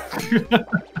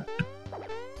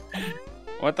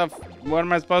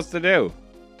am I supposed to do?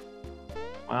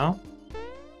 Well,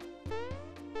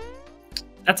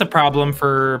 that's a problem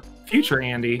for future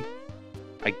Andy.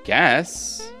 I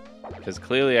guess. Because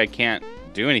clearly I can't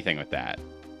do anything with that.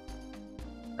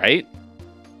 Right?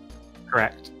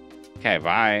 Correct. Okay,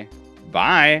 bye.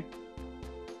 Bye.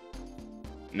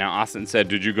 Now, Austin said,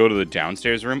 did you go to the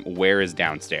downstairs room? Where is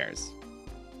downstairs?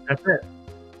 That's it.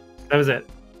 That was it.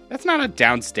 That's not a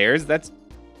downstairs. That's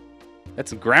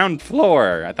ground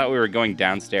floor. I thought we were going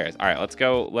downstairs. All right, let's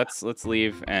go. Let's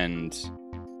leave and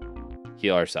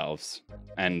heal ourselves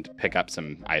and pick up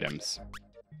some items.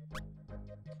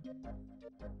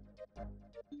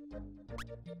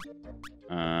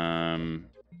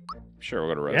 Sure,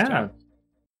 we'll go to Rose Yeah. Town.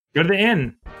 Go to the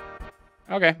inn.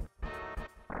 Okay.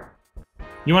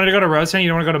 You wanted to go to Rosetown? You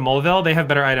don't want to go to Moleville? They have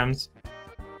better items.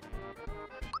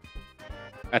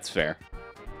 That's fair.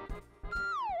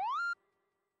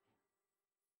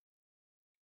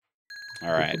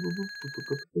 All right.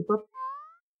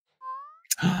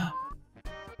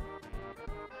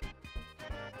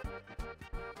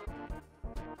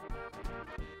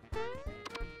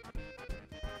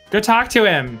 Go talk to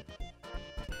him.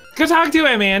 Go talk to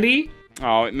him, Andy.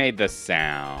 Oh, it made the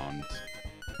sound.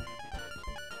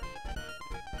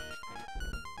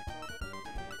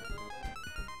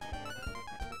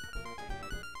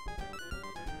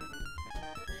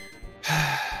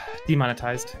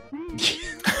 Demonetized.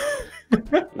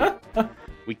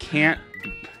 We can't.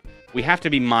 We have to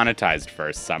be monetized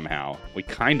first somehow. We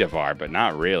kind of are, but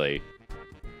not really.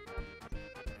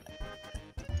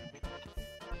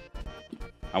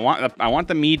 I want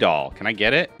the me doll. Can I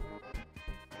get it?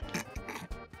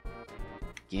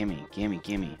 Gimme, gimme,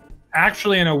 gimme.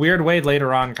 Actually, in a weird way,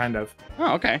 later on, kind of.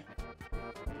 Oh, okay.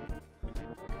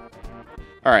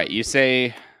 All right, you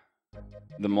say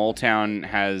the Mole Town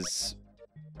has.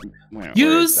 Where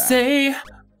You is that? say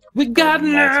we got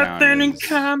Mole Town nothing in is-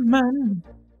 common.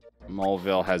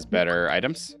 Moleville has better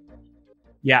items.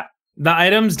 Yeah, the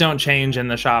items don't change in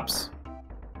the shops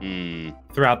Hmm.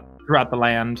 throughout the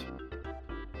land.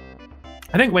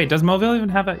 I think. Wait, does Moleville even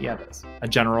have a? Yeah, it does. A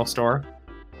general store.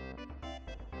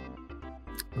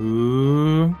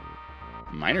 Ooh,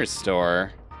 Miner's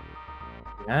store.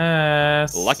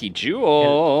 yes. Lucky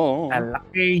Jewel. A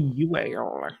lucky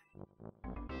jewel.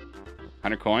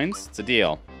 100 coins. It's a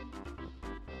deal.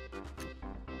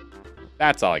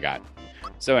 That's all I got.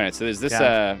 So anyway, so is this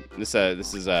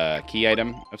this is a key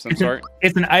item of some sort?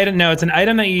 It's an item. No, it's an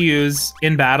item that you use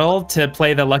in battle to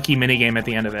play the lucky minigame at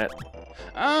the end of it.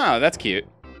 Oh, that's cute.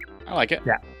 I like it.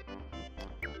 Yeah.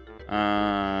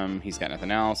 He's got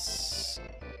nothing else.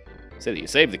 Say that you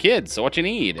saved the kids, so what you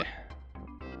need?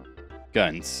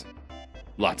 Guns.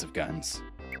 Lots of guns.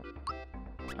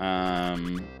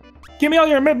 Give me all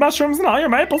your mushrooms and all your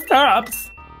maple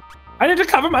syrups. I need to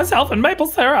cover myself in maple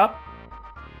syrup.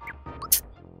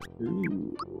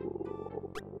 Ooh.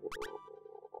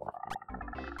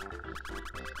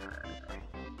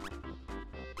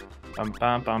 Bum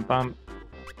bum bum bum.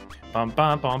 Bum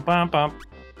bum bum bum bum.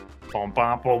 Bum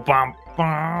bum bum bum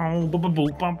bum. Bum bum bum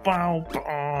bum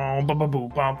bum. Bum bum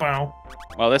bum bum.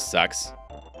 Well, this sucks.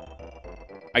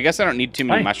 I guess I don't need too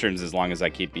many Hi. mushrooms as long as I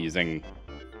keep using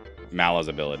Mallow's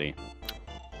ability.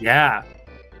 Yeah.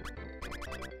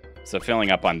 So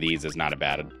filling up on these is not a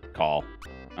bad call.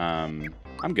 I'm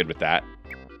good with that.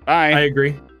 Bye. I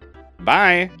agree.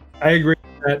 Bye. I agree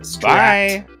with that. Strat.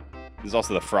 Bye. There's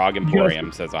also the Frog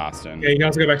Emporium, says Austin. Yeah, you can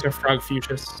also go back to Frog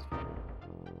Fuchsius.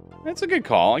 That's a good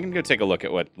call. I can go take a look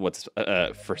at what's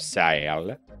for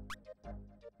sale.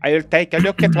 I'll take a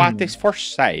look at what is for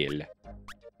sale.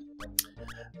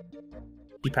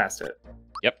 He passed it.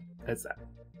 Yep. That's that.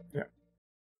 Yeah.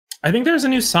 I think there's a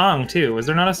new song too. Was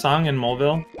there not a song in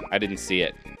Moleville? I didn't see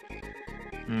it.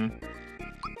 Hmm.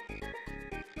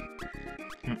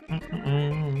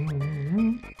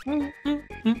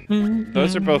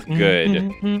 Those are both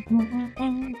good,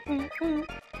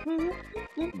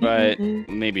 but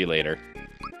maybe later.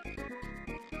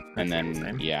 And That's the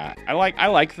then same. yeah, I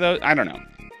like those. I don't know.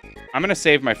 I'm gonna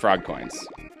save my frog coins.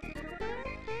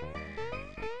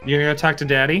 You're gonna talk to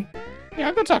Daddy? Yeah,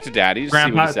 I'll go talk to Daddy. Just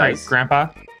see Grandpa? what he Sorry, says. Grandpa?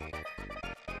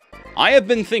 I have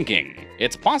been thinking.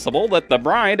 It's possible that the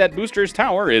bride at Booster's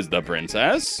Tower is the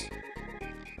princess.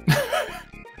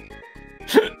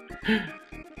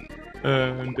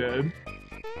 I'm dead.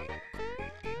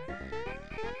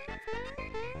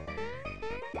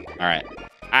 All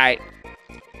right.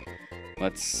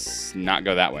 Let's not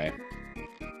go that way.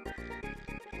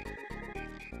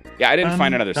 Yeah, I didn't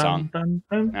find another song.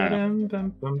 I don't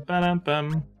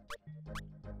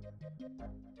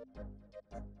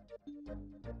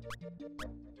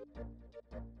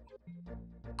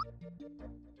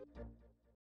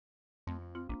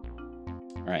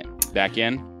All right, back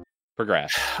in.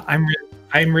 Progress.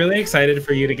 I'm really excited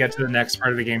for you to get to the next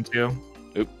part of the game too.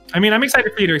 Oop. I mean, I'm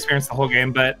excited for you to experience the whole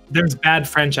game, but there's bad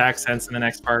French accents in the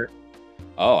next part.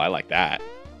 Oh, I like that.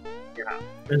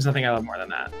 There's nothing I love more than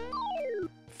that.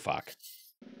 Fuck.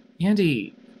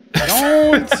 Andy.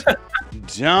 Don't.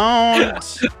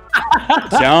 Don't.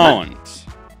 Don't.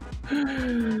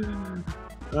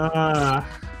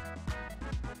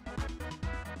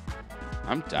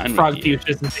 I'm done Frog with you. Fuchsius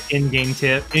is the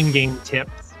in-game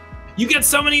tips. You get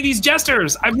so many of these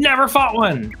jesters. I've never fought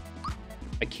one.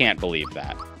 I can't believe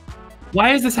that.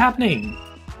 Why is this happening?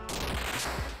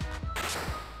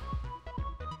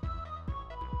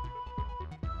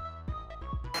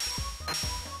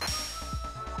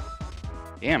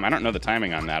 Damn, I don't know the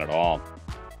timing on that at all.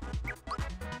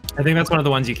 I think that's one of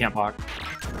the ones you can't block.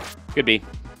 Could be.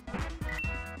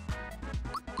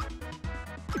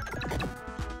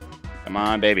 Come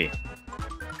on, baby.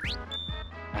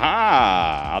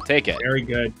 Ah, I'll take it. Very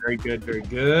good, very good, very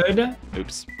good.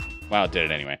 Oops. Well, it did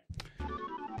it anyway.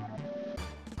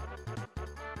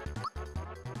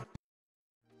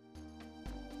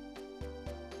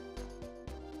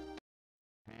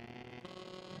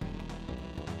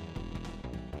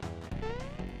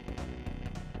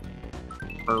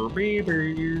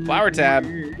 Flower tab.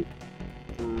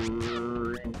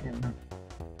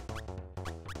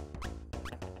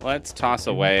 Let's toss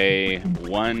away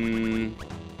one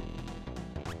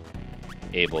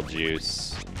Able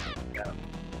Juice.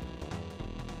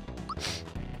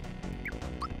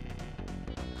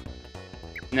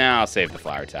 Now I'll save the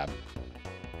flower tab.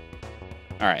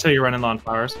 All right. So you're running low on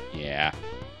flowers. Yeah.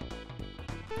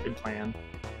 Good plan.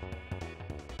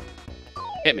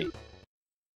 Hit me.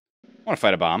 want to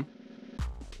fight a bomb.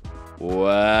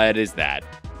 What is that?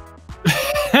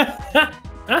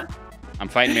 I'm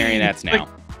fighting marionettes now.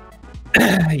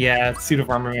 Yeah, it's suit of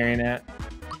armor marionette.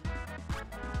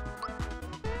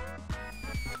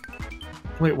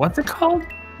 Wait, what's it called?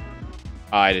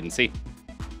 I didn't see.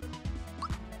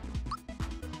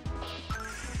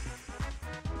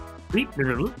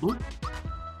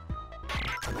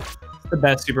 The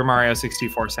best Super Mario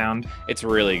 64 sound. It's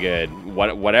really good.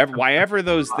 Whatever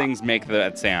those things make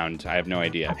that sound, I have no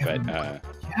idea. But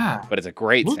Yeah. but it's a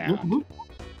great sound.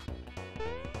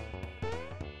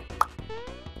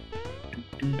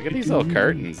 Look at these little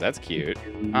curtains. That's cute.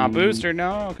 Booster,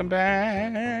 no, come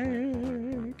back.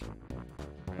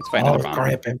 Let's find another bomb.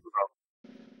 crap.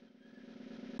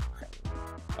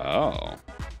 Oh.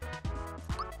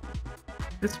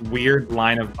 This weird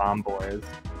line of bomb boys.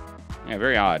 Yeah,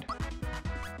 very odd.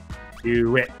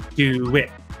 Do it. Do it.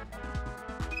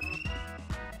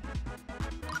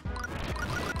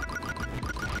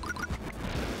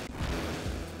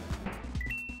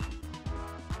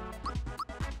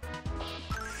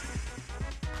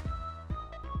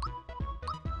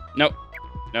 Nope.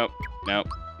 Nope. Nope.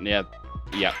 Yep.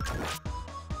 Yep.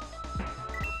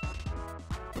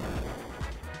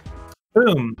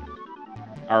 Boom.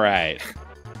 All right.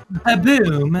 A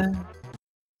boom.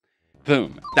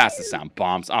 Boom. That's the sound.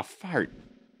 Bombs. Oh, fart.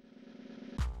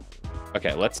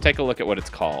 Okay, let's take a look at what it's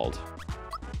called.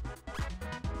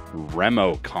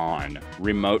 Remocon.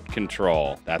 Remote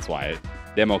control. That's why.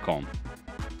 Democon.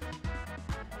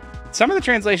 Some of the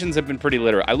translations have been pretty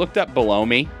literal. I looked up below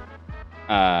me.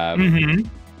 I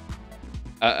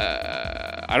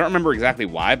don't remember exactly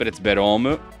why, but it's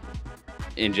beromu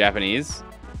in Japanese.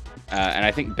 And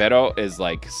I think bero is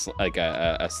like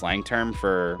a slang term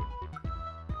for...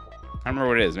 I don't remember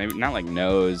what it is. Maybe not like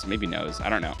nose, maybe nose. I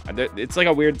don't know. It's like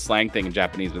a weird slang thing in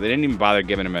Japanese, but they didn't even bother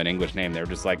giving him an English name. They were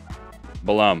just like,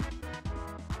 Balum.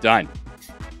 Done.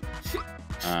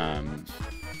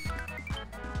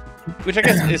 Which I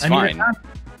guess is fine.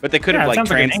 But they could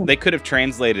have they could have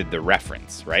translated the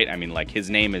reference, right? I mean, like his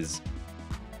name is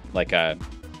like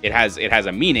it has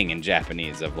a meaning in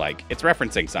Japanese of like it's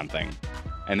referencing something,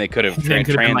 and they could have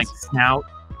been like snout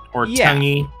or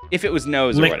tonguey. If it was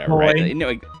nose or whatever, right?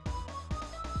 No,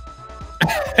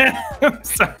 I'm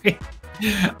sorry,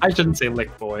 I shouldn't say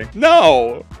lick boy.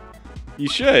 No, you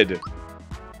should.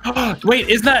 Wait,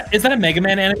 is that a Mega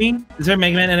Man enemy? Is there a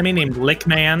Mega Man enemy named Lick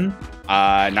Man?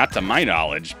 Not to my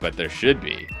knowledge, but there should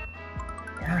be.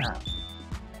 Yeah.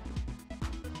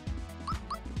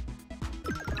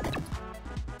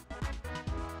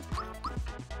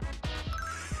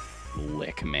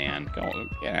 Lick Man.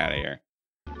 Get out of here.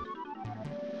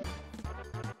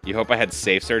 You hope I had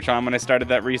safe search on when I started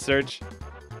that research?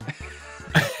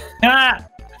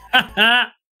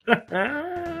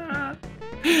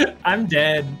 I'm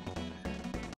dead.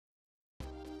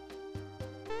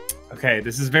 Okay,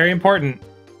 this is very important.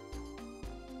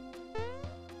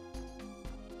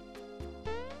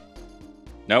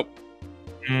 Nope.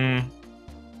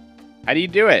 How do you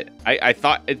do it? I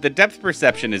thought the depth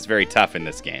perception is very tough in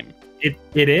this game.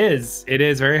 It is. It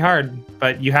is very hard,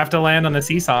 but you have to land on the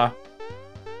seesaw.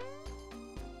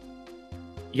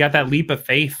 You got that leap of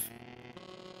faith.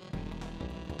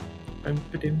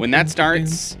 When that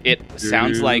starts, it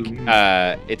sounds like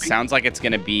it's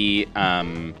gonna be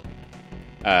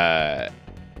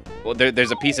well,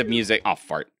 there's a piece of music. Oh,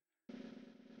 fart.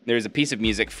 There's a piece of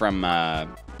music from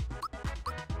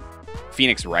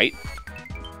Phoenix Wright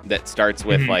that starts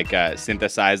with like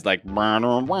synthesized like,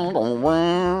 and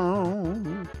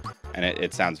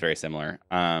it sounds very similar.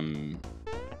 I'm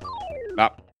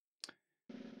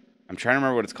trying to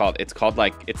remember what it's called. It's called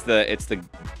like it's the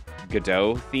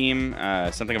Godot theme.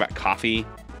 Something about coffee.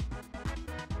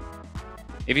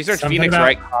 If you search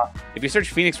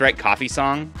Phoenix Wright coffee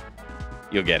song,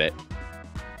 you'll get it.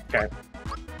 Okay.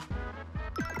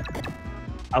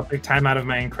 I'll take time out of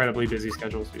my incredibly busy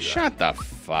schedule to do that. Shut the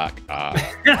fuck up.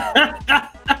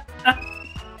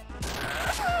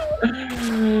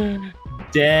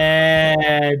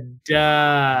 Dead.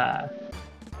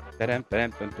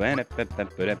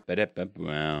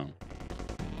 Wow.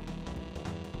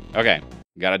 Okay,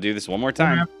 gotta do this one more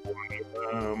time.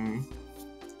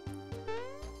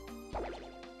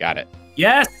 Got it.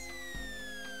 Yes.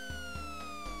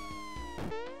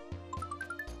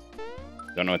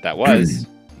 Don't know what that was.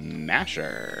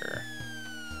 Masher.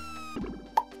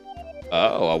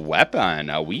 Oh, a weapon,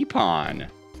 a weapon.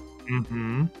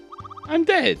 Mm-hmm. I'm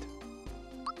dead.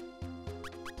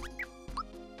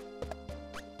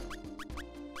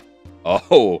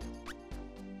 Oh.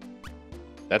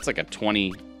 That's like a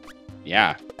 20.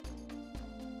 Yeah.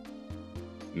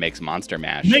 Makes Monster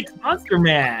Mash. Makes Monster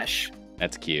Mash.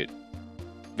 That's cute.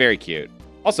 Very cute.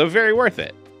 Also very worth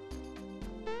it.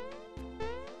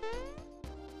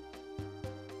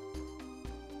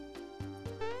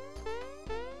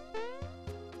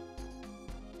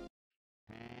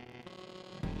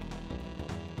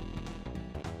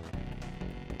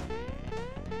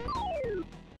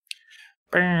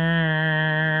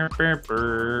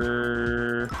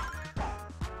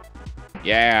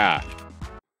 Yeah.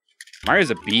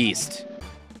 Mario's a beast.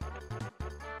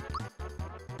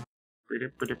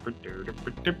 That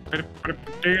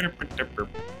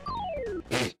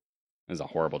was a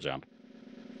horrible jump.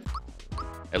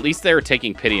 At least they were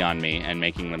taking pity on me and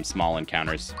making them small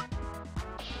encounters.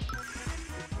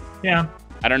 Yeah.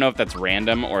 I don't know if that's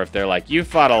random or if they're like, you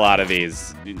fought a lot of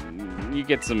these. You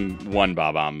get some one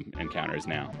Bob-omb encounters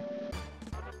now.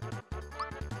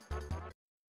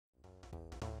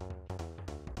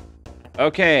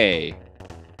 Okay.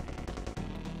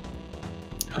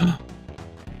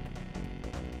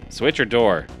 Switch or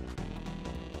door?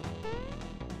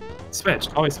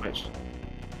 Switched. Always switched.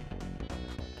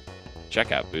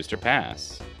 Check out Booster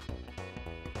Pass.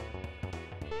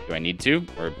 Do I need to,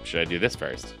 or should I do this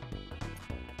first?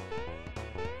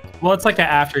 Well, it's like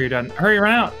after you're done. Hurry,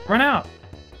 run out. Run out.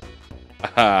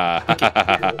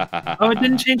 Oh, it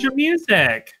didn't change your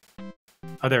music.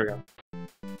 Oh, there we go.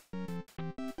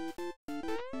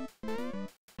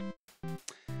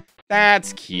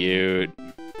 That's cute.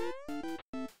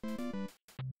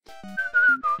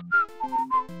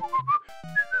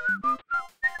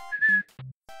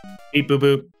 Beep boop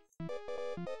boop.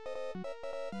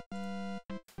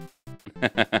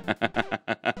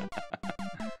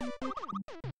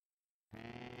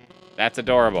 That's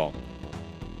adorable.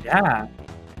 Yeah.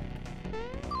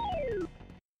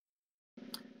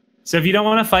 So if you don't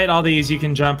want to fight all these, you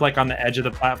can jump like on the edge of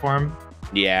the platform.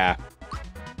 Yeah.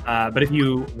 But if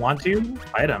you want to,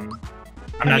 fight them.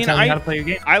 I'm not telling you how to play your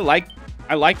game. I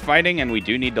like fighting, and we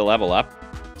do need to level up.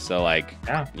 So like,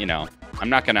 Yeah. you know, I'm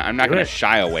not gonna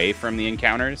shy away from the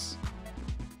encounters.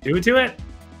 Do it to it.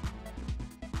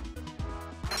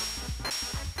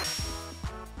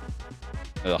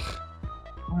 Ugh.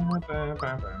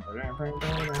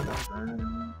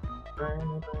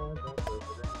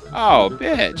 Oh,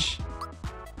 bitch.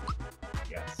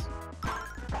 Yes.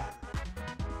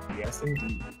 Yes,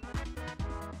 indeed.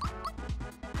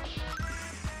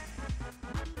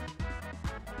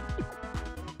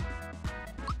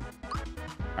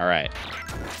 All right.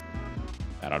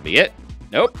 That'll be it.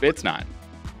 Nope, it's not.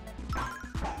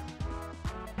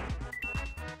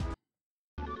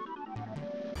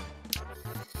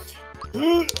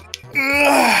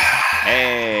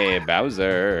 Hey,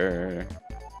 Bowser.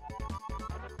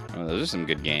 Oh, those are some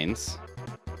good gains.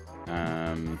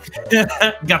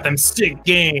 Got them sick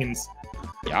games.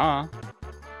 Yeah.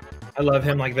 I love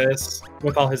him like this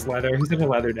with all his leather. He's like a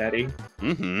leather daddy.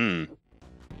 Mm-hmm.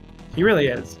 He really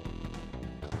is.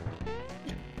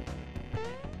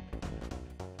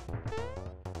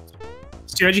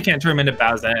 It's too bad you can't turn him into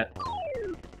Bowsette.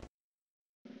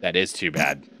 That is too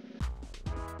bad.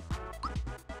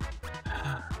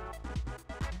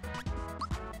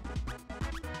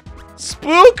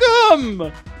 Spook 'em!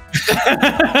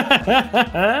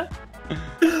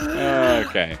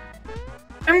 Okay.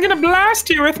 I'm gonna blast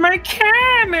you with my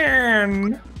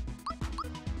cannon!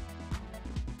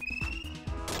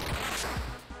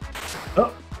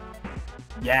 Oh.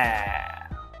 Yeah.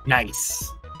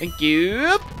 Nice. Thank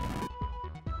you.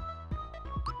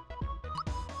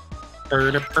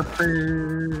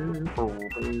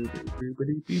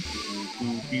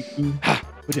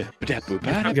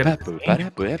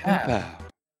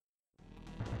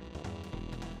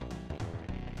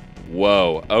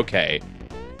 Whoa, okay.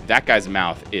 That guy's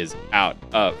mouth is out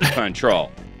of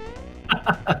control.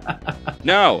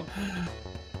 No.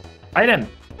 Fight him.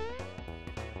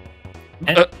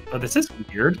 And, oh, this is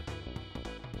weird.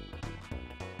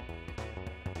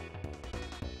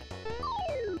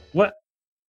 What?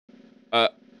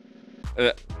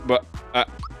 But,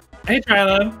 Hey,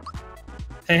 Trilo.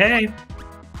 Hey, hey.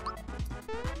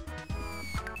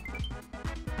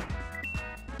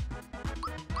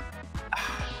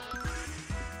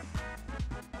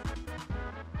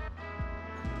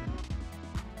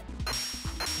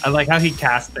 I like how he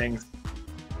casts things.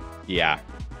 yeah.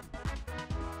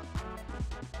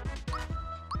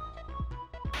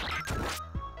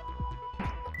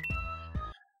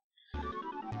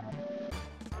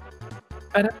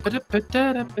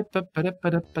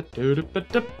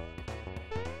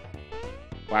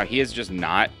 Wow, he is just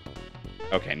not...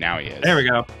 Okay, now he is. There we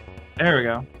go. There we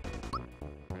go.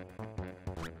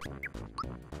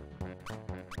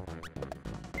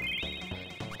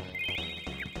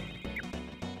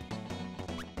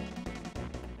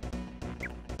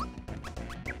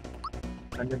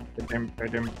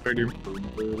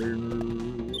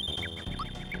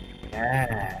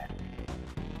 Yeah.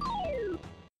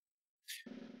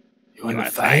 You want to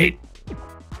fight?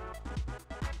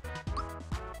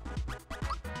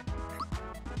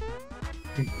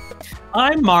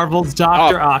 I'm Marvel's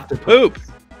Dr. Octopus. Poop.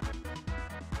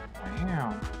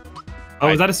 Wow. Oh,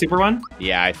 is that a super one?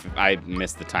 Yeah, I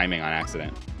missed the timing on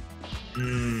accident.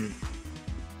 Mm.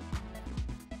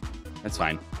 That's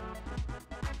fine.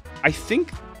 I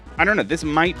think, I don't know, this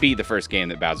might be the first game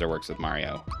that Bowser works with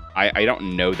Mario. I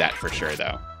don't know that for sure,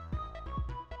 though.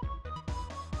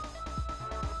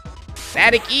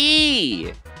 Static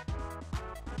E!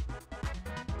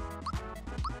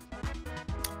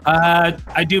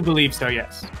 I do believe so,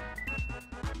 yes.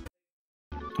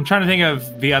 I'm trying to think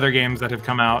of the other games that have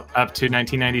come out up to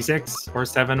 1996 or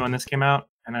 7 when this came out,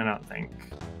 and I don't think.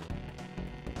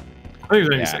 I think it was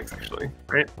 96, actually,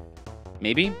 right?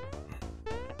 Maybe?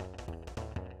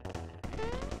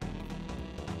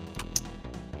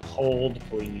 Hold,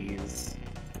 please.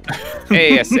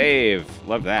 Hey, a save.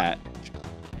 Love that.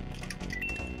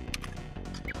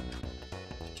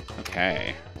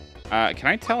 Okay. Can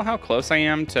I tell how close I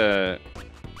am to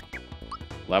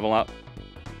level up?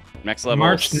 Next level.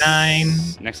 March 9.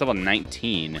 Next level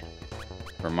 19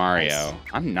 for Mario.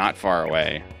 I'm not far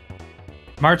away.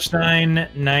 March 9,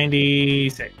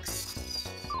 96.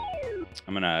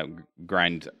 I'm gonna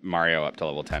grind Mario up to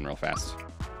level 10 real fast.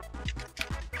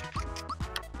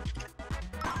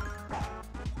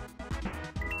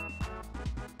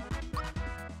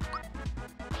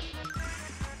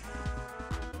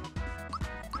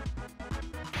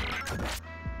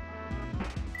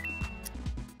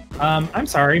 I'm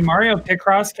sorry, Mario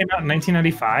Picross came out in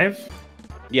 1995?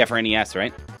 Yeah, for NES,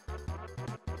 right?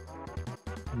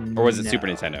 Or was it Super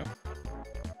No. Nintendo?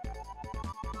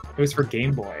 It was for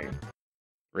Game Boy.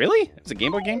 Really? It was a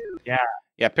Game Boy game? Yeah.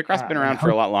 Yeah, Picross been around for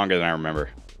a lot longer than I remember.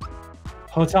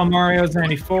 Hotel Mario was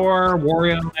 94,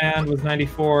 Wario Land was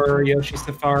 94, Yoshi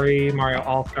Safari, Mario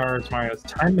All-Stars, Mario's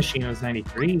Time Machine was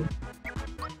 93.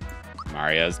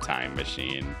 Mario's Time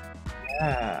Machine.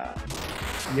 Yeah.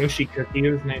 Yoshi Cookie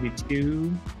was 92.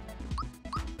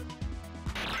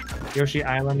 Yoshi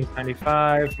Island was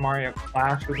 95. Mario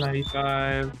Clash was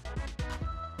 95.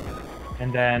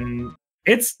 And then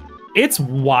it's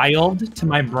wild to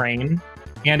my brain,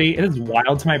 Andy. It is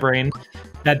wild to my brain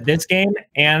that this game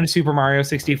and Super Mario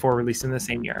 64 released in the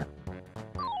same year.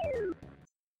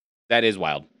 That is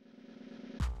wild.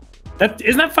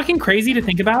 Isn't that fucking crazy to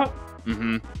think about?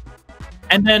 Mm-hmm.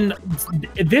 And then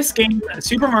this game,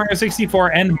 Super Mario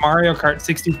 64 and Mario Kart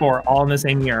 64, all in the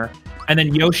same year. And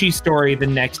then Yoshi's Story the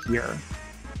next year.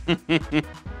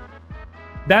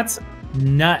 That's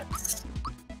nuts.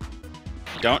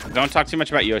 Don't talk too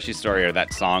much about Yoshi's Story, or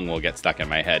that song will get stuck in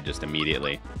my head just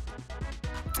immediately.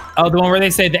 Oh, the one where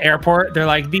they say the airport? They're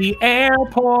like, the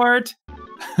airport.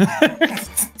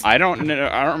 I don't know.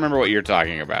 I don't remember what you're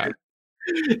talking about.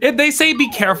 They say be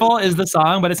careful is the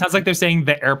song, but it sounds like they're saying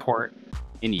the airport.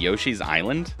 In Yoshi's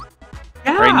Island?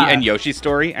 Yeah. Or in Yoshi's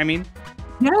Story, I mean?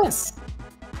 Yes.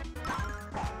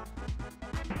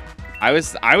 I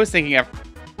was thinking of...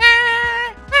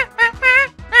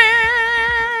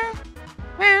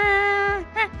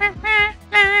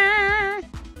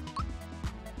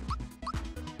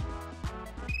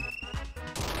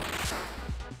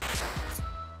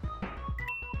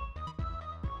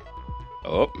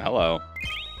 Oh, hello.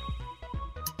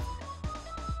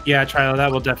 Yeah, Trilo,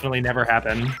 that will definitely never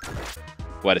happen.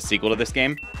 What, a sequel to this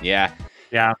game? Yeah.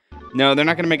 Yeah. No, they're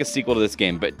not going to make a sequel to this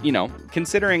game, but, you know,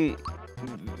 considering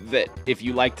that if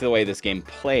you liked the way this game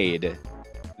played,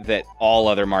 that all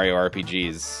other Mario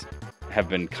RPGs have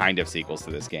been kind of sequels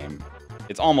to this game,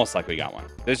 it's almost like we got one.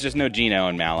 There's just no Geno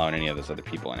and Mallow and any of those other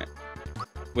people in it,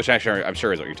 which I'm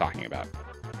sure is what you're talking about.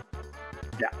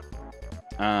 Yeah.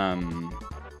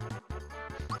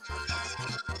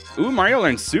 Ooh, Mario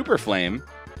learned Super Flame.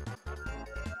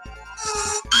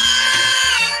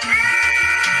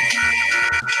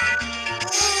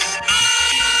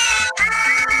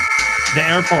 The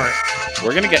airport.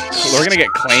 We're gonna get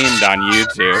claimed on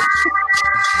YouTube.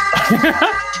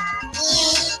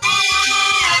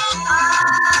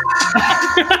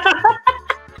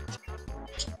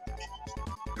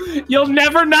 You'll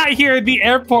never not hear the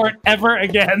airport ever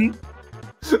again.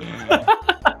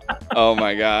 Oh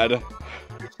my god.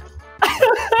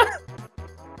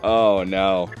 Oh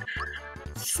no.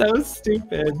 So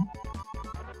stupid.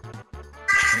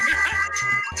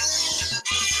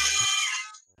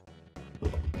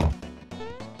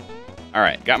 All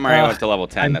right, got Mario up to level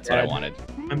 10. I'm That's dead. what I wanted.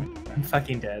 I'm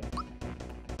fucking dead.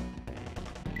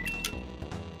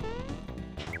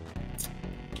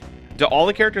 Do all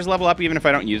the characters level up even if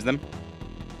I don't use them?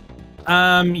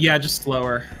 Yeah, just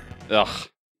slower. Ugh.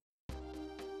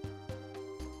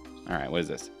 All right, what is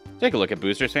this? Take a look at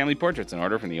Booster's family portraits in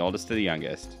order from the oldest to the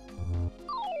youngest.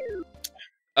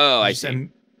 Oh, I see.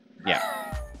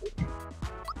 Yeah.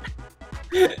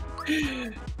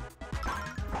 The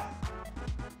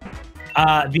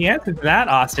answer to that,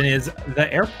 Austin, is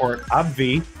the airport,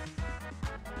 obvi.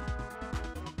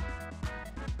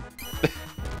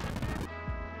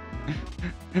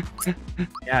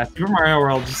 Yeah, Super Mario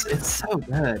World, it's so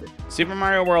good. Super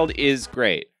Mario World is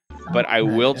great, but I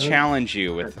will challenge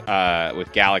you with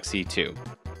Galaxy 2.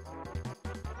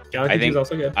 Galaxy 2 is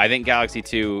also good. I think Galaxy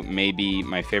 2 may be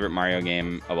my favorite Mario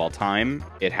game of all time.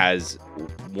 It has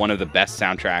one of the best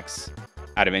soundtracks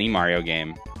out of any Mario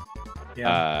game.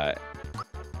 Yeah.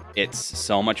 It's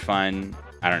so much fun.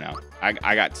 I don't know.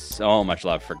 I got so much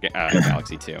love for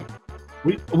Galaxy 2.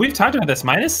 We've talked about this.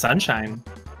 Mine is Sunshine.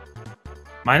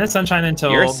 Mine is Sunshine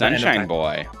until You're a Sunshine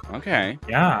boy. Okay.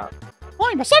 Yeah.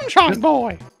 I'm a Sunshine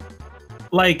boy.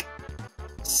 Like,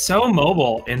 so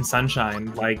mobile in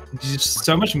Sunshine. Like, just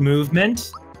so much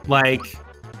movement. Like,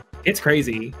 it's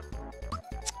crazy.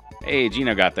 Hey,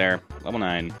 Gino got there. Level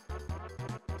 9.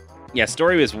 Yeah,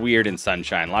 story was weird in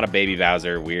Sunshine. A lot of Baby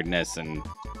Bowser weirdness, and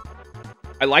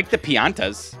I like the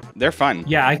Piantas. They're fun.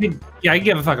 Yeah, I could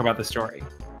give a fuck about the story.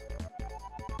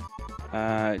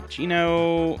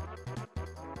 Gino.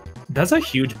 That's a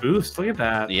huge boost. Look at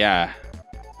that. Yeah.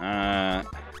 All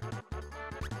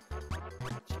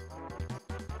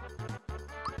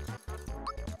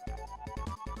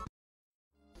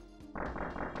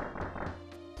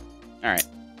right.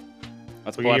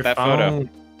 Let's pull out that photo.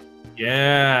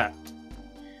 Yeah.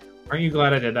 Aren't you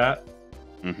glad I did that?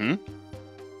 Mm-hmm.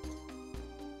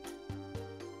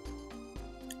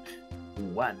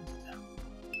 1.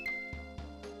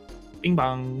 Bing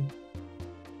bong.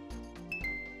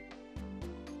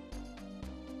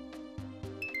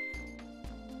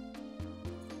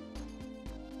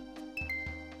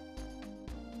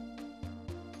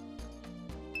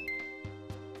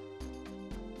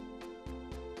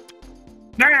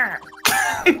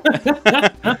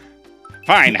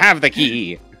 Fine, have the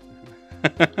key.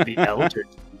 The elder.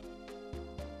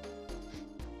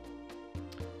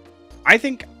 I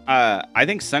think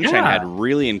Sunshine had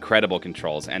really incredible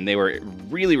controls, and they were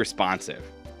really responsive.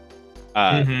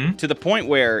 To the point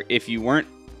where if you weren't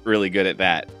really good at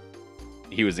that,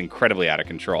 he was incredibly out of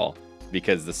control,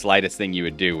 because the slightest thing you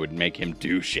would do would make him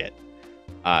do shit.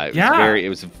 It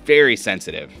was very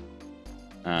sensitive.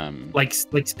 Like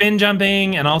spin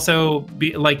jumping, and also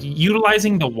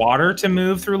utilizing the water to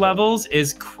move through levels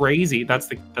is crazy. That's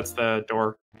the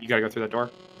door. You gotta go through that door.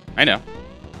 I know,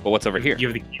 but what's over here? You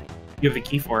have the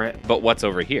key for it. But what's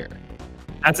over here?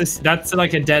 That's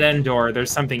like a dead end door.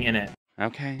 There's something in it.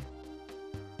 Okay.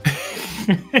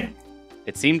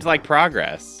 It seemed like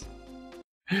progress.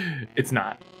 It's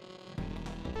not.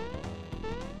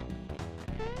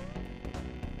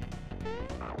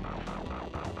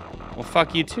 Well,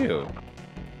 fuck you too.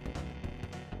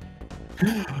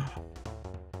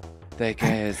 They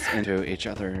gaze into each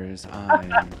other's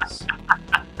eyes.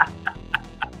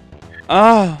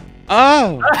 Oh,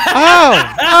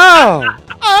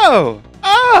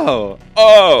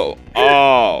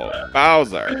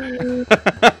 Bowser.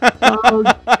 Oh,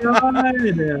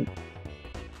 God.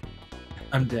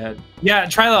 I'm dead. Yeah,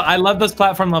 Trilo, I love those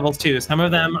platform levels too. Some of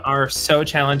them are so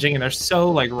challenging, and they're so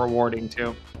like rewarding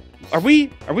too. Are we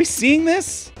seeing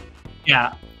this?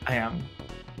 Yeah, I am.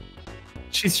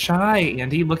 She's shy,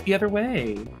 Andy. Look the other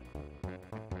way.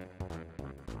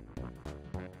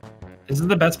 This is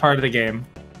the best part of the game.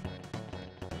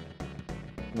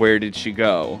 Where did she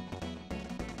go?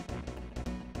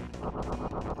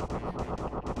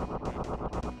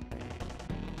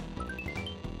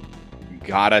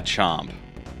 Gotta chomp.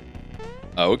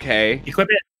 Okay. Equip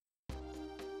it.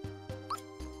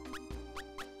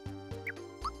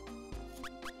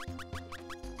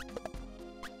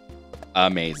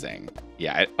 Amazing.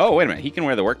 Yeah. Oh, wait a minute. He can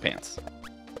wear the work pants.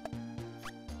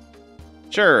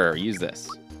 Sure. Use this.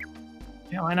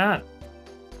 Yeah, why not?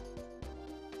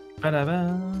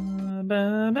 Ba-da-ba-ba-ba-ba.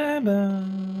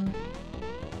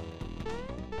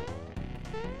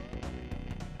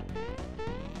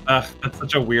 Ugh, that's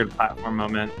such a weird platform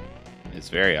moment. It's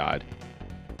very odd.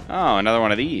 Oh, another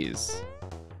one of these.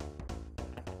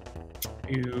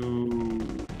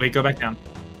 Wait, go back down.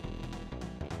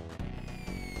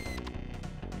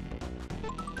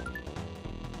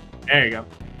 There you go.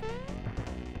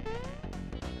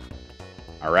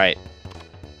 All right.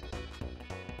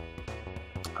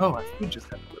 Oh, our food just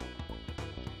got food.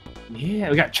 Yeah,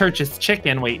 we got Church's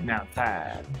chicken waiting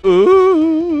outside.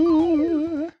 Ooh.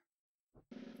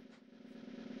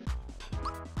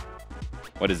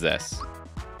 What is this?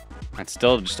 It's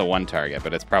still just a 1 target,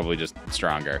 but it's probably just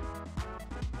stronger.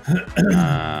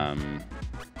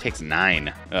 Takes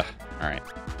 9. Ugh. All right.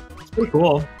 It's pretty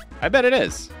cool. I bet it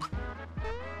is.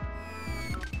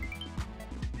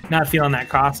 Not feeling that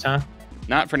cost, huh?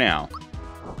 Not for now.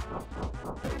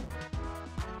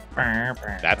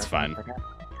 That's fun.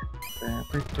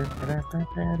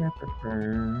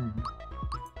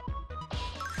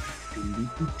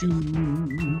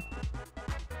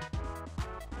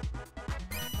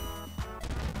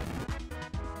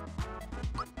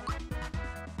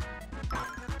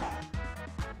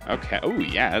 Okay. Oh,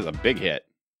 yeah, that's a big hit.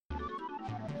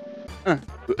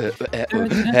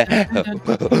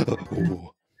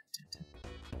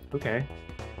 Okay.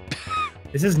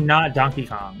 This is not Donkey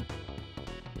Kong.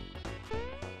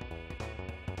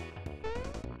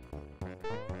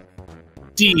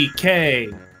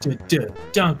 DK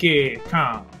Donkey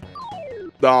Kong.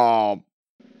 Oh.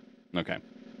 Okay.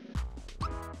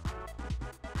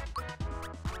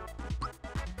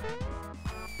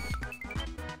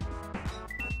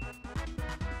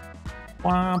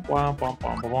 Womp, womp, womp,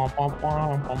 womp, womp, womp,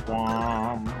 womp, womp,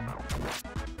 womp.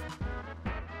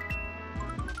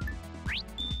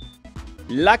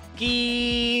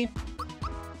 Lucky.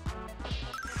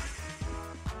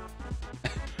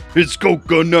 It's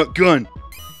coconut gun.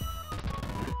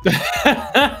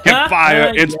 Can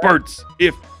fire in spurts.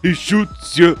 If he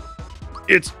shoots you,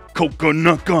 it's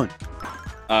coconut gun.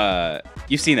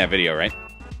 You've seen that video, right?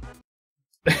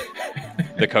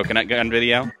 The coconut gun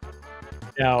video?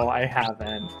 No, I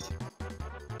haven't.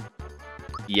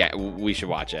 Yeah, we should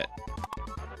watch it.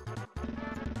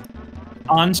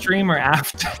 On stream or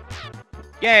after?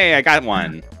 Yay, I got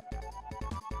one.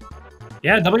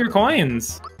 Yeah, double your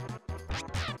coins.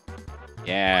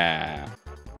 Yeah.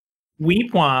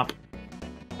 Weep womp.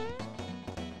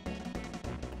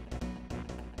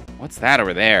 What's that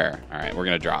over there? All right, we're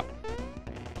gonna drop.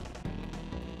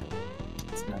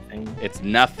 It's nothing. It's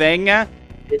nothing.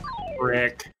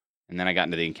 Brick. And then I got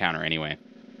into the encounter anyway.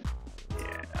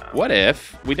 Yeah. What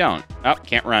if we don't? Oh,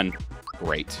 can't run.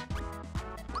 Great.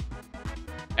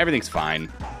 Everything's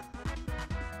fine.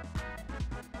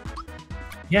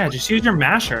 Yeah, just use your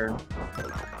masher.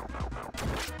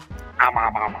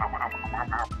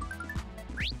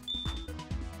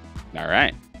 All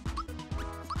right.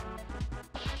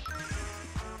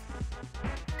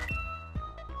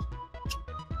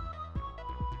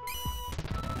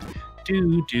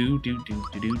 Do do do do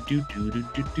do do do do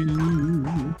do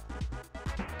do.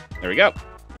 There we go.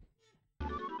 You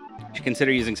should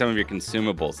consider using some of your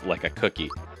consumables, like a cookie.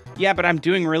 Yeah, but I'm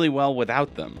doing really well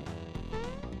without them.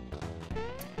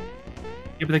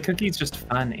 Yeah, but the cookie's just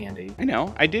fun, Andy. I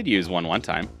know. I did use one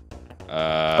time.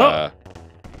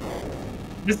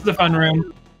 This is a fun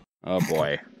room. Oh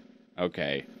boy.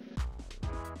 Okay.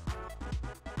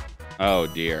 Oh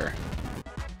dear.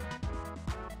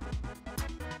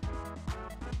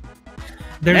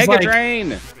 There's Mega like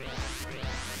Drain!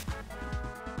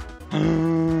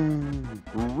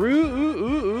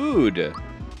 Rude.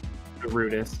 the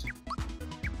rudest.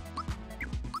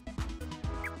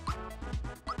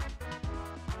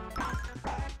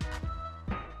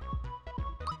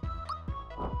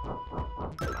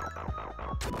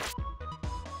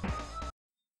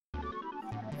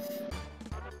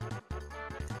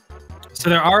 So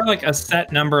there are like a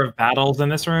set number of battles in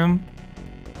this room.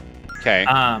 Okay.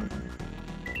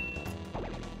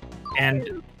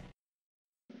 And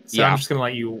so Yeah. I'm just gonna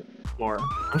let you explore.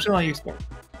 I'm just gonna let you explore.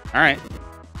 All right.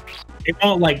 It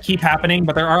won't like keep happening,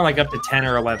 but there are like up to 10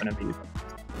 or 11 of these.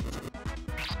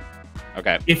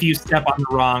 Okay. If you step on the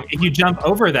wrong, if you jump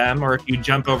over them, or if you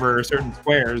jump over certain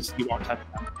squares, you won't touch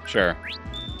them. Sure.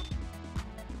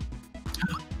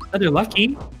 But they're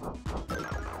lucky.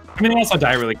 I mean, they also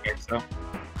die really quick, so.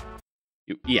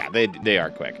 Yeah, they are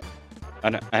quick.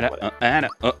 Nope, I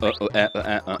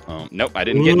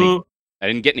didn't get any. Ooh, I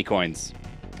didn't get any coins.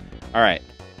 All right.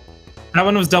 that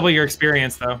one was double your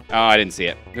experience, though. Oh, I didn't see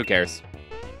it. Who cares?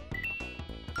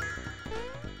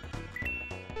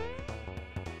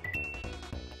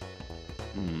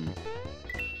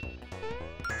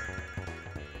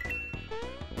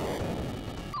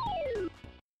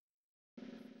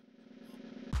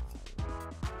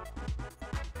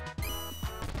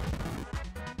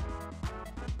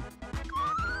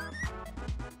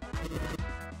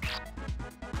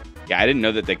 Yeah, I didn't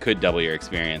know that they could double your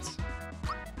experience.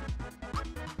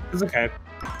 It's okay.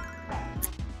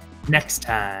 Next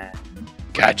time.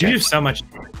 Gotcha. You do so much,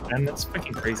 and that's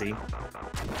freaking crazy.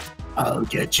 I'll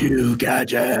get you,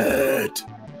 Gadget.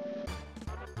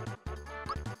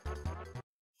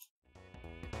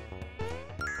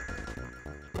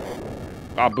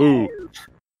 Babu.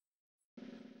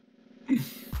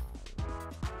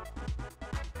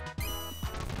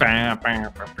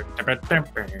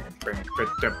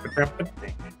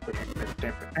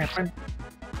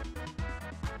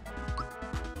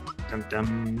 Dum dum.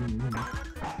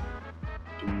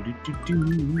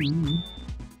 Do-do-do-do.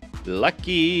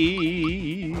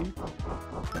 Lucky.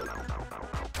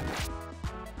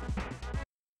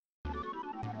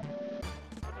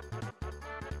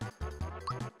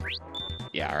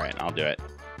 Yeah, all right, I'll do it.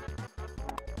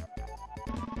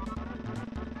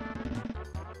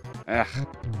 Ugh.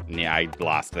 Yeah, I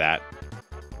lost that.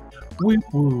 Weep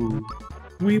woo.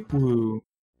 Weep woo.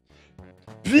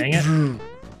 Dang it.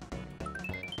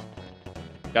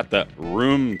 Got the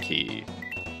room key.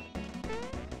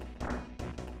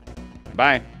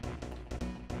 Bye.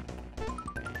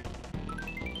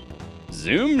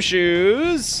 Zoom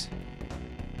shoes.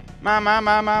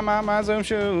 My Zoom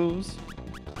shoes.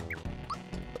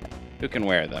 Who can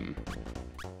wear them?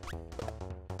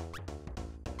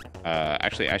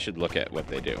 Actually, I should look at what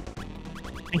they do. I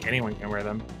think anyone can wear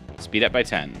them. Speed up by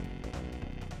 10.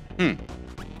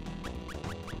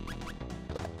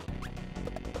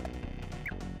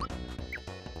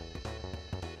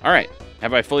 All right.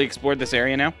 Have I fully explored this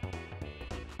area now?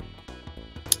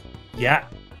 Yeah.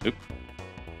 Oop.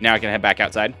 Now I can head back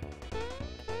outside?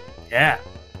 Yeah.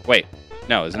 Wait.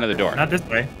 No, there's another door. Not this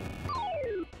way.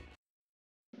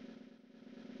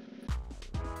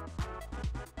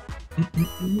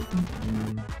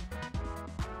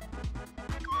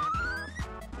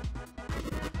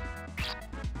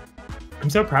 I'm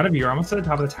so proud of you. You're almost at the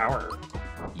top of the tower.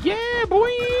 Yeah,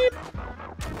 boy!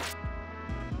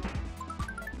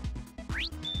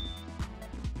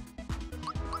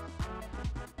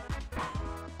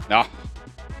 No.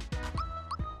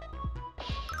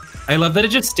 I love that it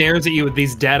just stares at you with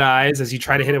these dead eyes as you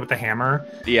try to hit it with the hammer.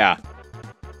 Yeah.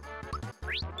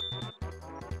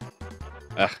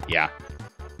 Ugh, yeah.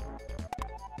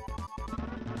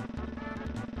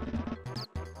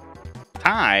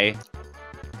 Hi.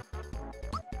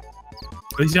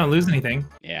 At least you don't lose anything.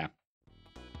 Yeah.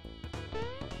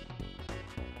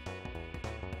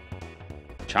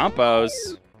 Chompos.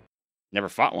 Never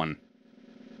fought one.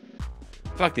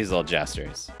 Fuck these little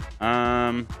jesters.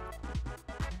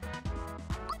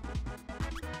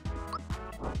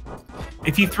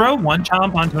 If you throw one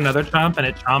chomp onto another chomp and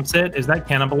it chomps it, is that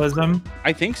cannibalism?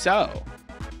 I think so.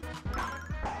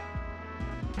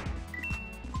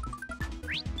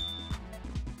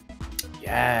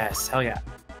 Yes, hell yeah.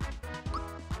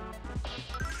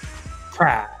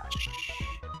 Crash.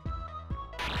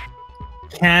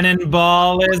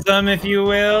 Cannonballism, if you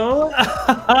will.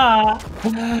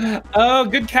 Oh,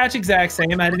 good catch, Exact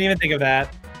Same. I didn't even think of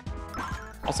that.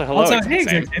 Also, hello. Also, Exact hey,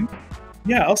 Same. Exact Same.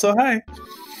 Yeah, also, hi.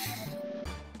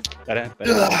 What am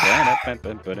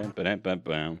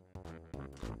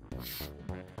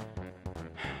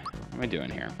I doing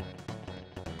here?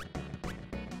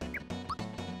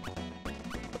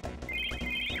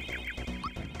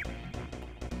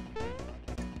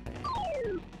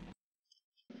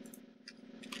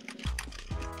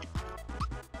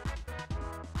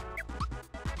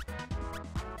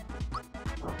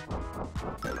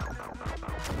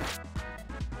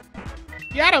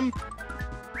 Got him!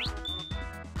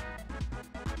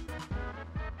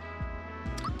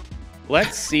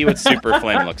 Let's see what Super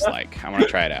Flame looks like. I want to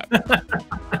try it out.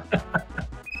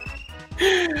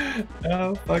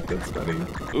 Oh, fuck, that's funny.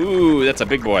 Ooh, that's a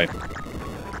big boy.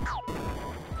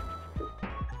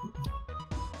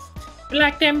 You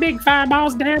like them big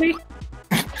fireballs, Daddy?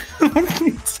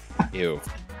 Ew.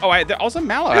 Oh, also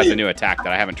Mallow has a new attack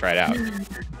that I haven't tried out.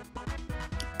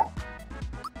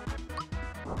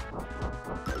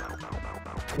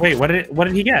 Wait, what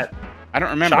did he get? I don't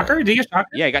remember. Shocker? Did he get Shocker?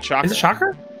 Yeah, he got Shocker. Is it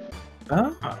Shocker?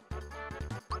 Oh.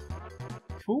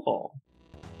 Cool.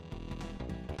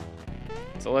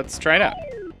 So let's try it out.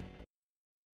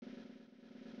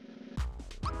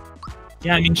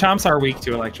 Yeah, I mean, chomps are weak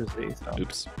to electricity, so.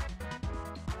 Oops.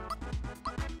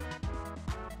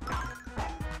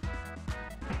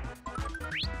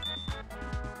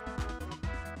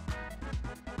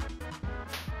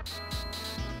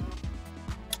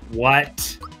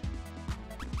 What?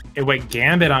 It went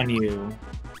Gambit on you.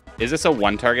 Is this a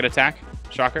one-target attack,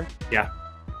 Shocker? Yeah.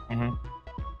 Mm-hmm.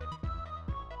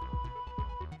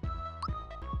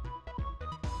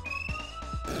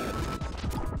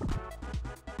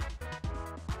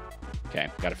 Okay,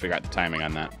 gotta figure out the timing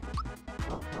on that.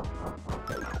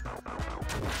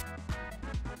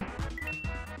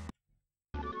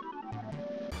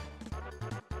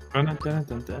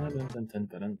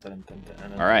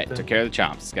 Alright, took care of the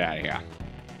chomps. Let's get out of here.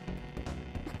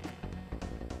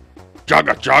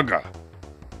 Jaga, Jaga.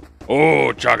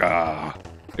 Oh, Jaga.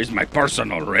 It's my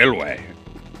personal railway.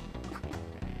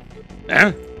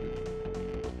 Huh?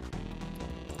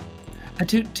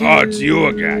 Oh, it's you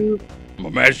again. I'm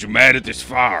amazed you made it this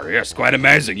far. Yes, quite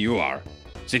amazing you are.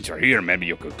 Since you're here, maybe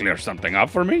you could clear something up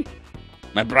for me?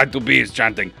 My bride-to-be is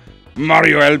chanting,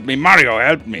 Mario help me, Mario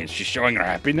help me. Is she showing her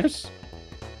happiness?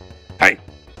 Hey,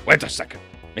 wait a second.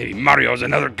 Maybe Mario's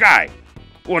another guy.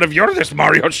 What if you're this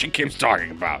Mario she keeps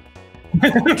talking about?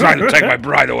 I'm trying to take my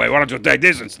bride away. Why don't you take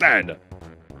this instead?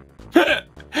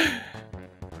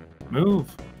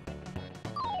 Move.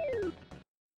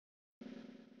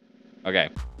 Okay.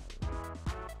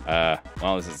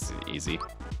 Well, this is easy.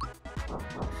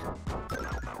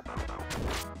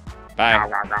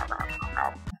 Bye.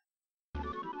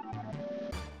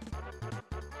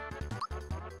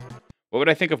 What would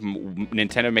I think of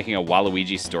Nintendo making a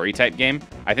Waluigi story type game?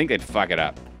 I think they'd fuck it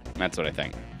up. That's what I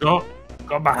think. Go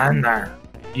behind there.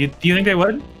 Do you think they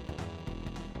would?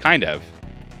 Kind of.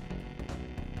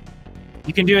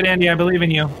 You can do it, Andy. I believe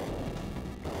in you.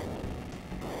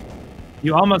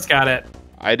 You almost got it.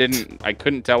 I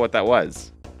couldn't tell what that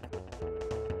was.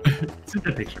 It's just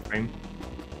a picture frame.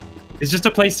 It's just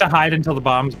a place to hide until the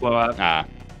bombs blow up. Ah.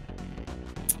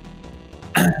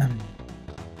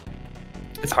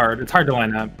 It's hard. It's hard to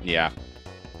line up. Yeah.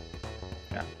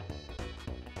 Yeah.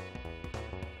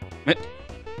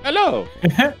 Hello.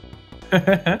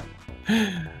 No,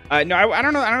 I don't know. I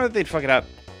don't know if they'd fuck it up.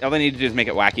 All they need to do is make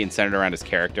it wacky and center it around his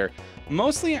character.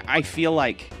 Mostly, I feel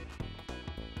like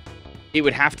it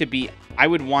would have to be. I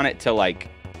would want it to like.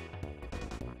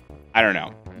 I don't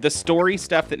know. The story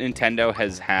stuff that Nintendo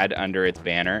has had under its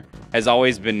banner has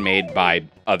always been made by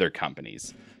other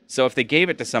companies. So if they gave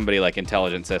it to somebody like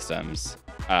Intelligent Systems,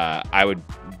 I would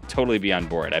totally be on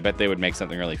board. I bet they would make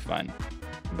something really fun.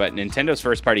 But Nintendo's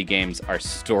first-party games are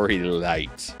story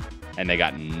light, and they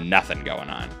got nothing going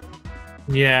on.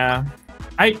 Yeah.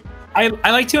 I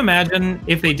like to imagine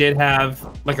if they did have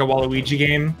like a Waluigi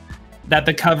game, that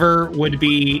the cover would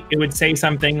be, it would say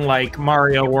something like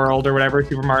Mario World or whatever,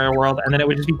 Super Mario World, and then it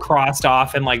would just be crossed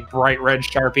off in like bright red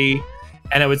Sharpie,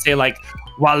 and it would say like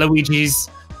Waluigi's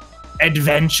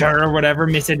Adventure or whatever,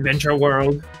 Misadventure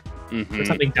World, or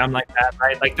something dumb like that,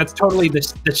 right? Like that's totally the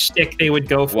shtick they would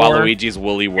go for. Waluigi's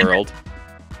Woolly World.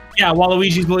 Yeah,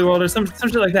 Waluigi's Woolly World or some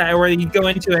shit like that, where you go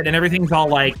into it and everything's all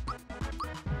like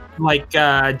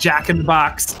Jack in the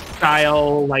Box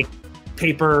style, like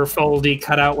paper foldy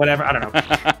cutout, whatever. I don't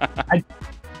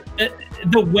know.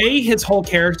 The way his whole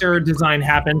character design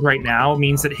happens right now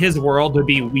means that his world would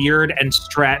be weird and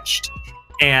stretched,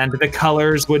 and the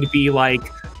colors would be like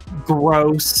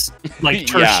gross, like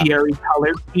tertiary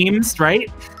color schemes,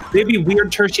 right? They'd be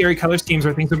weird tertiary color schemes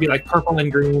where things would be like purple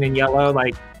and green and yellow.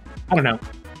 Like, I don't know.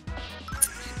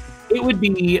 It would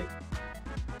be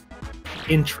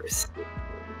interesting.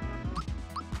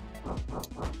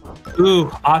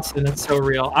 Ooh, Austin, that's so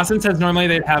real. Austin says normally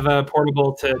they'd have a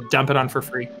portable to dump it on for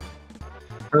free.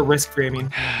 Or risk-free, I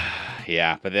mean.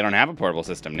 Yeah, but they don't have a portable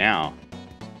system now.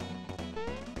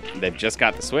 They've just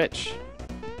got the Switch,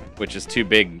 which is too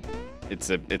big. It's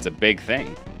a big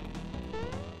thing.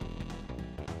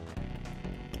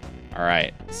 All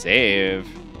right, save.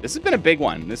 This has been a big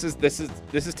one. This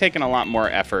is taken a lot more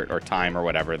effort or time or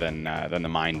whatever than the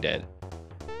mine did.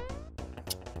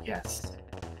 Yes.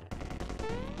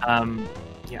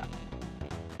 Yeah.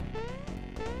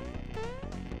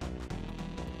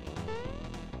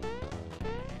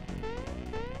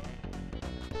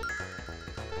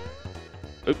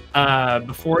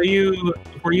 Before you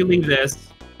leave this,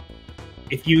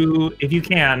 if you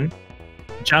can,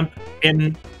 jump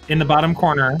in the bottom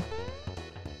corner.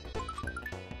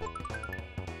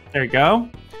 There you go.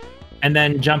 And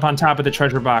then jump on top of the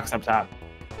treasure box up top.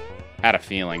 Had a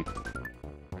feeling.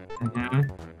 Mm-hmm.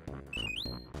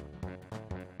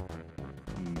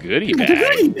 Goodie bag.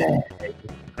 I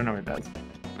don't know what it does.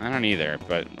 I don't either,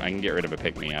 but I can get rid of a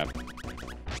pick-me-up.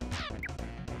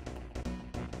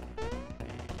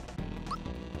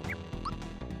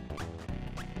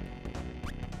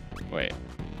 Wait.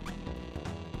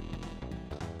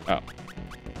 Oh.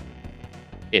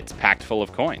 It's packed full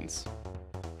of coins.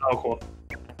 Oh, cool.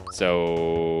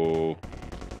 So...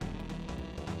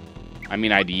 I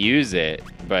mean, I'd use it,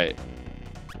 but...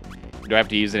 Do I have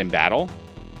to use it in battle?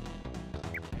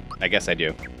 I guess I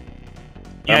do.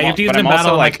 Yeah, you have to use it in I'm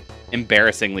battle, also, like,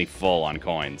 embarrassingly full on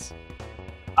coins.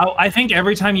 Oh, I think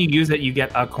every time you use it, you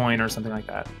get a coin or something like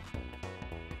that.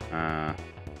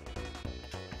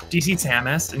 Do you see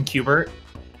Samus and Cubert?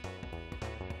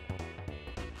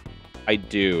 I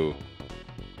do.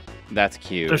 That's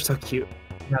cute. They're so cute.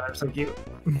 Yeah, they're so cute.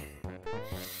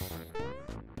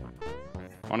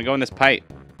 I want to go in this pipe.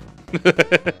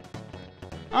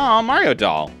 Oh, Mario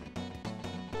doll.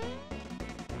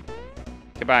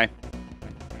 Goodbye.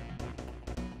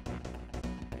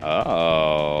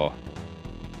 Oh.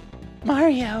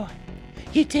 Mario,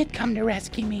 you did come to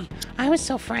rescue me. I was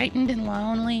so frightened and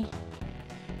lonely.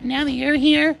 Now that you're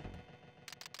here...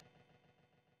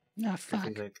 Oh,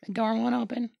 fuck. The door won't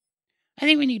open. I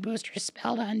think we need Booster's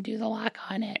spell to undo the lock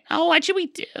on it. Oh, what should we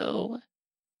do?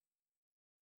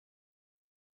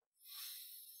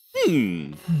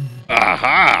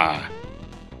 Aha!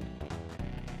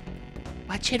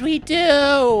 What should we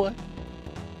do?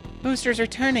 Booster's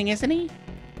returning, isn't he?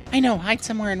 I know, hide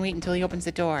somewhere and wait until he opens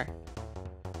the door.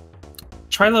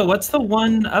 Trilo, what's the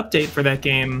one update for that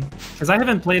game? Because I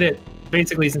haven't played it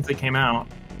basically since it came out.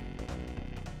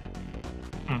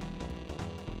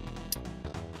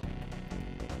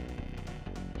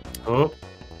 Oh.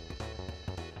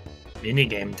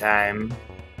 Minigame time.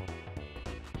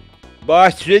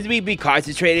 Boss, should we be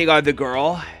concentrating on the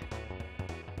girl?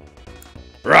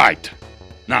 Right.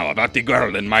 Now about the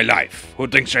girl in my life. Who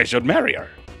thinks I should marry her?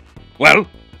 Well,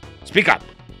 speak up.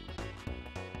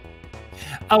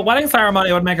 A wedding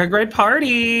ceremony would make a great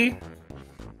party.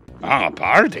 Ah, a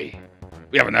party?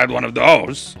 We haven't had one of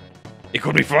those. It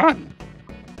could be fun.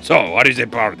 So, what is a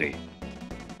party?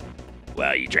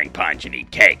 Well, you drink punch and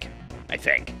eat cake, I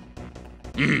think.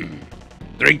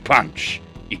 Drink punch,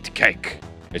 eat cake.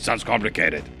 It sounds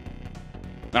complicated.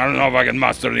 I don't know if I can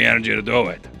muster the energy to do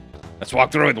it. Let's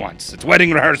walk through it once. It's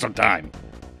wedding rehearsal time.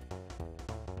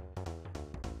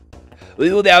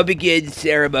 We will now begin the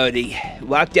ceremony.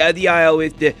 Walk down the aisle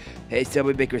with the... Hey,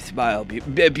 someone make her smile.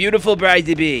 Beautiful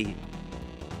bride-to-be.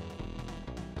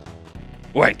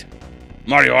 Wait.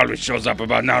 Mario always shows up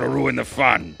about now to ruin the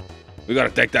fun. We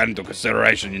gotta take that into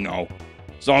consideration, you know.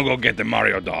 So I'll go get the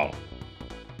Mario doll.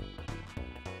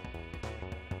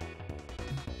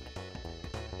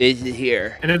 Is it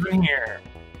here? It isn't here.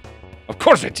 Of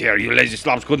course it's here. You lazy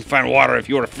slobs couldn't find water if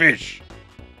you were a fish.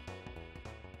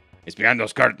 It's behind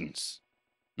those curtains.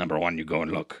 Number one, you go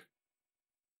and look.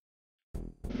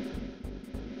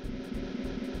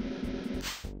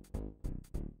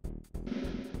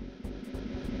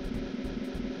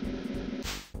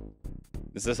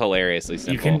 This is hilariously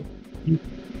simple.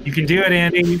 You can do it,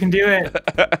 Andy. You can do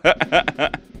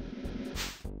it.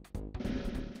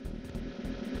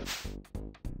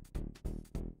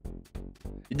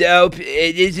 Nope,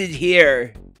 it isn't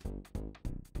here.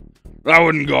 I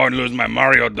wouldn't go and lose my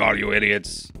Mario doll, you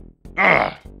idiots.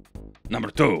 Ah. Number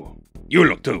two, you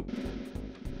look too.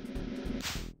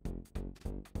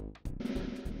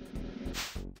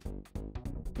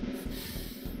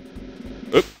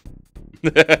 Oop.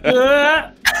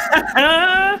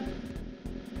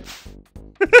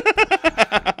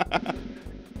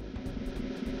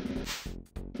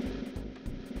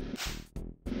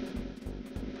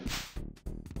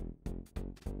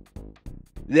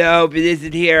 Nope, it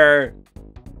isn't here.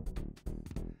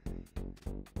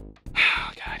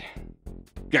 Oh, God.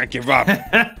 Can't give up.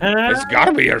 It's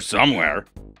gotta be here somewhere.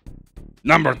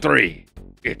 Number three,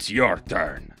 it's your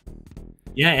turn.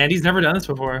 Yeah, Andy's never done this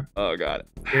before. Oh, God.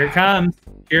 Here it comes.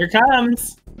 Here it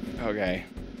comes. Okay.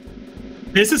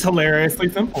 This is hilariously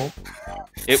simple.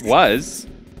 It was.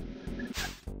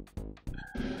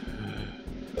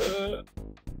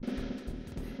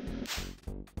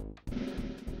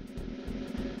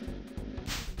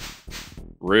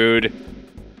 Rude.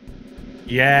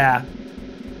 Yeah.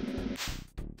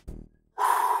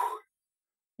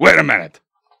 Wait a minute.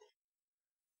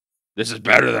 This is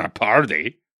better than a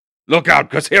party. Look out,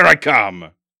 because here I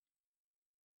come.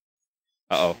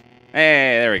 Uh-oh.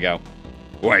 Hey, there we go.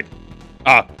 Wait.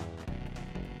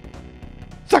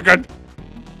 Second.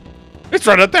 It's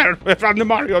right up there. It's on the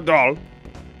Mario doll.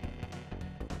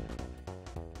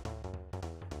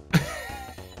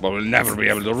 But we'll never be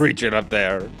able to reach it up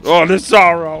there. Oh, the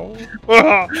sorrow. What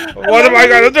am I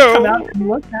going to do?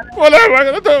 What am I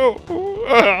going to do?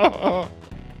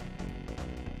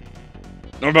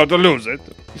 I'm about to lose it.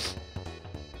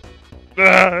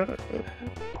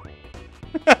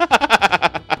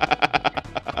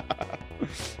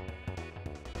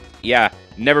 Yeah,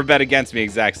 never bet against me,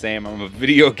 Exact Same. I'm a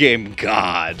video game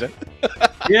god.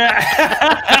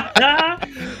 Yeah.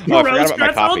 Oh, I forgot about my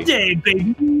all coffee. day,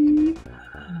 baby.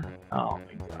 Oh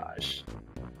my gosh.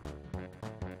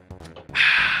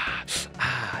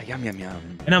 Yum, yum,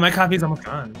 yum. I know, my coffee's almost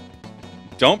gone.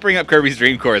 Don't bring up Kirby's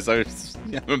Dream Course. I'm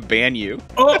gonna ban you.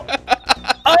 Oh!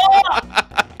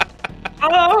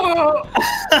 Oh!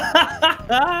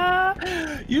 Oh!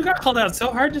 You got called out so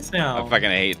hard just now. I fucking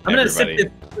hate I'm gonna everybody.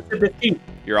 sip this tea.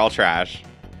 You're all trash.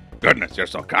 Goodness, you're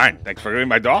so kind. Thanks for giving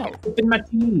my doll. Sipping my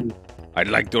tea. I'd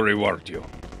like to reward you.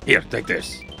 Here, take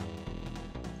this.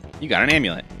 You got an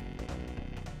amulet.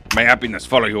 May happiness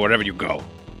follow you wherever you go.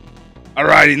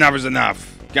 Alright, enough is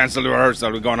enough. Cancel the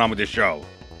rehearsal. We're going on with this show.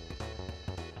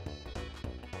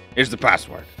 Here's the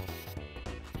password.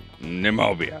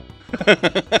 Nemobia.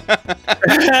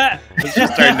 It's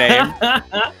just her name.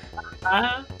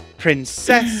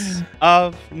 Princess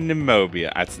of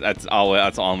Nemobia. That's all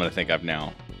I'm gonna think of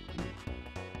now.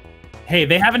 Hey,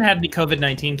 they haven't had any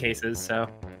COVID-19 cases, so.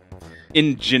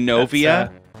 In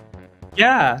Genovia?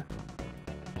 Yeah.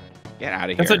 Get out of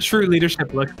here. That's what true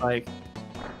leadership looks like.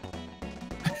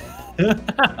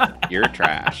 You're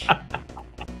trash.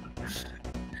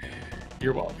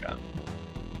 You're welcome.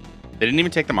 They didn't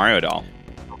even take the Mario doll.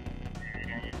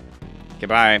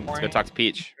 Goodbye. Let's go talk to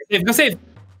Peach. Go save.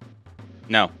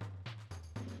 No.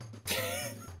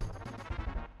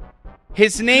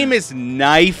 His name is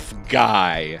Knife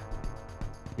Guy.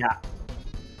 Yeah.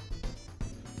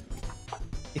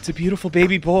 It's a beautiful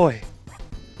baby boy.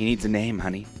 He needs a name,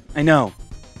 honey. I know.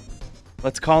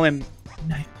 Let's call him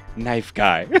Knife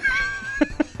Guy.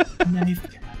 Knife.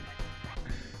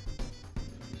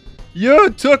 You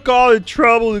took all the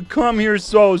trouble to come here,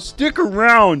 so stick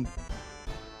around.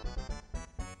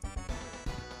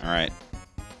 All right.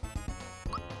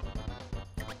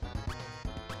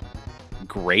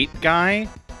 Great guy?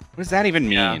 What does that even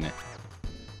mean? Yeah.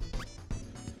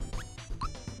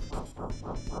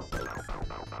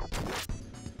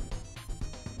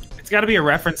 It's got to be a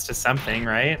reference to something,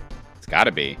 right? It's got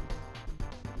to be.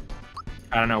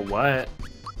 I don't know what.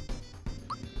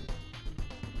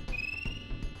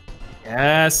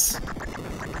 Yes.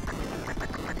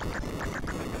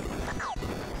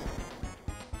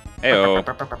 Heyo.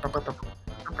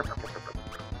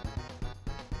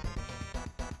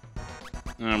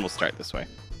 And we'll start this way,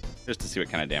 just to see what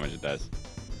kind of damage it does.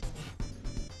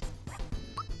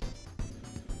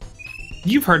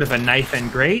 You've heard of a knife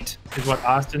and grate, is what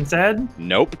Austin said.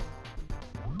 Nope.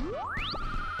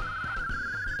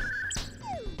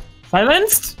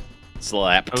 Silenced?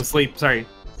 Slapped. Oh, sleep. Sorry.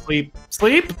 Sleep.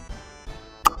 Sleep?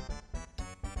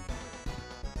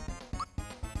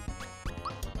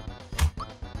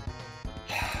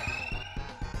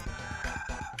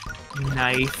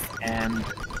 Knife and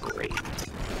grate.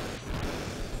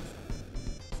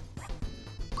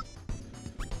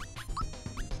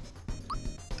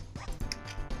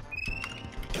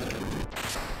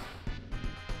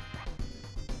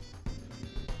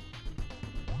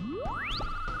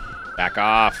 Back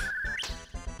off.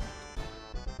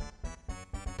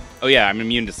 Oh yeah, I'm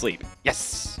immune to sleep.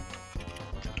 Yes.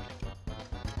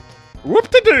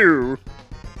 Whoop-de-doo.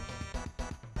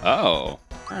 Oh. All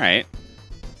right.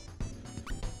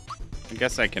 I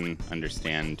guess I can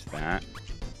understand that.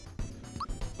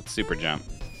 Let's super jump.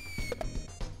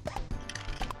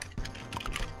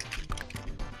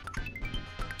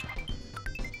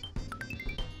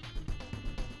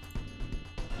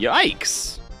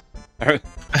 Yikes.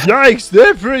 Yikes,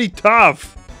 they're pretty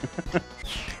tough.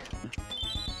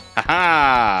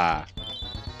 Haha.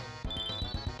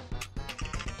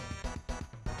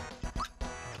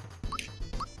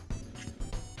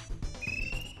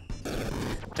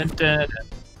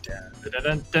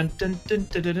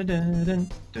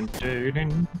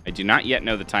 I do not yet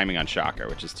know the timing on Shocker,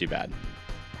 which is too bad.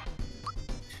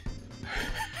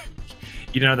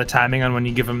 You know the timing on when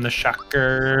you give him the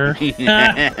shocker. I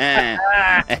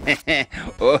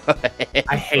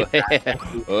hate that.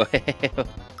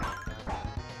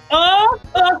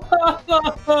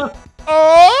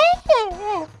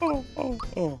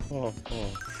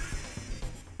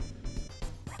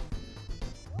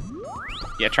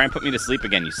 Yeah, try and put me to sleep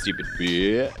again, you stupid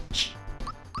bitch.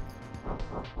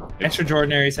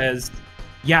 Extraordinary says,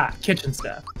 yeah, kitchen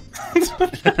stuff.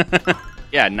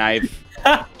 Yeah, knife,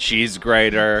 cheese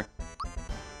grater.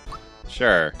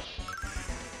 Sure.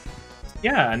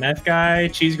 Yeah, knife guy,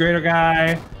 cheese grater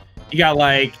guy. You got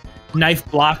like knife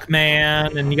block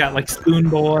man, and you got like spoon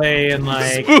boy, and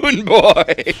like Spoon boy.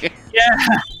 yeah,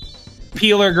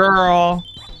 peeler girl.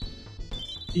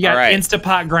 You got All right.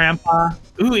 Instapot grandpa.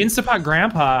 Ooh, Instapot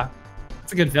grandpa.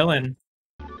 That's a good villain.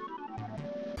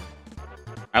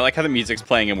 I like how the music's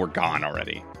playing and we're gone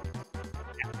already.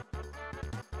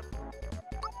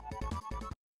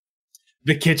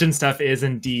 The kitchen stuff is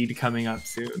indeed coming up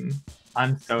soon.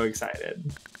 I'm so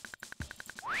excited.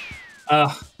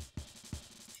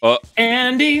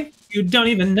 Andy, you don't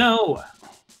even know.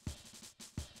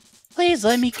 Please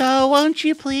let me go, won't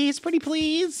you please? Pretty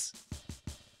please.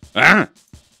 Huh?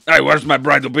 Hey, where's my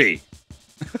bridal be?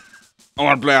 I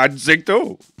want to play hide and seek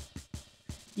too.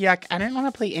 Yuck, I don't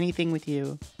want to play anything with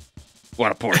you.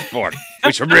 What a poor sport.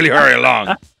 We should really hurry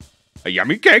along. A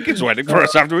yummy cake is waiting for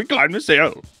us after we climb this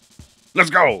hill. Let's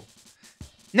go.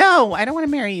 No, I don't want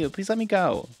to marry you. Please let me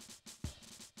go.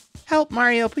 Help,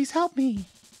 Mario. Please help me.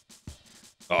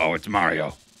 Oh, it's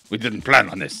Mario. We didn't plan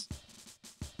on this.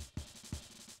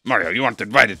 Mario, you weren't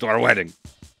invited to our wedding.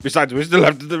 Besides, we still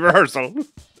have the rehearsal.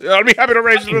 I'll be happy to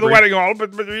race you to the wedding hall,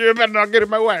 but you better not get in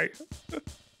my way.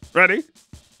 Ready?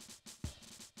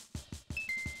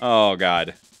 Oh,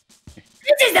 God.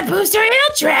 This is the Booster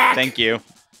Hill track. Thank you.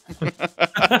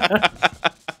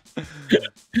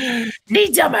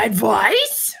 Need some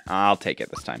advice? I'll take it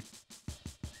this time.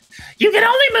 You can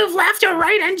only move left or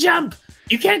right and jump.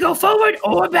 You can't go forward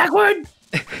or backward.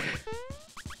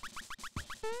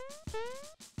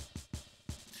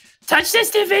 Touch the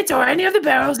sniffets or any of the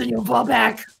barrels and you'll fall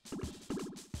back.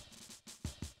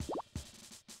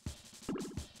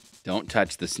 Don't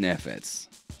touch the sniffets.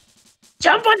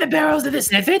 Jump on the barrels of the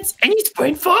sniffets and you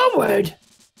sprint forward.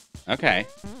 Okay.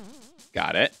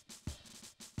 Got it.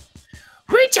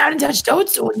 Reach out and touch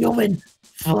toads and you'll win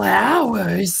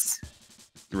flowers.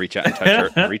 Reach out and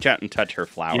touch her. Reach out and touch her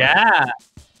flower. Yeah.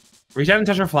 Reach out and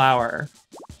touch her flower.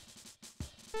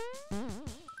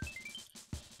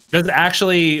 Does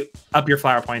actually up your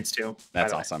flower points too.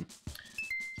 That's awesome.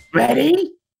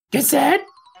 Ready, get set,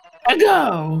 and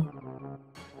go.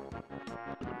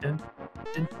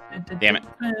 Damn it.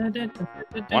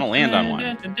 Want to land on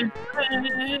one.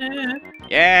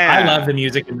 Yeah. I love the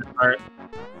music in this part.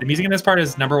 The music in this part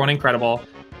is number one, incredible.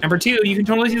 Number two, you can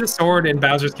totally see the sword in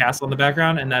Bowser's castle in the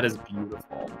background, and that is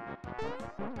beautiful.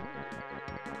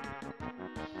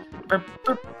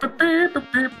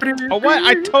 Oh, what?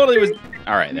 I totally was.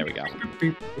 All right, there we go.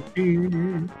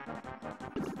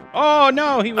 Oh,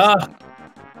 no, he was.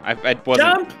 I wasn't.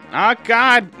 Jump! Oh,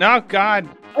 God. Oh, God.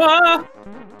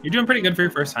 You're doing pretty good for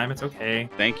your first time. It's okay.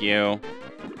 Thank you.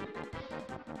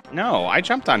 No, I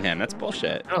jumped on him. That's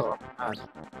bullshit. Oh, God.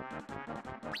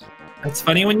 It's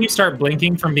funny when you start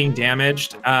blinking from being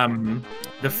damaged,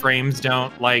 the frames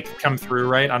don't, like, come through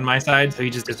right on my side, so he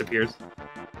just disappears.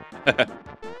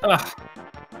 Ugh.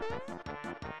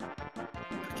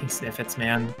 Fucking sniffets,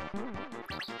 man.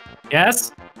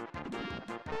 Yes?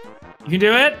 You can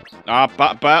do it?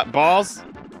 Balls?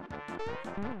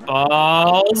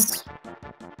 Balls.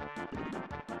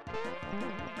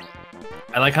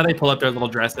 I like how they pull up their little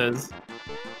dresses.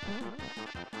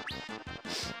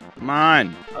 Come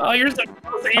on. Oh, you're so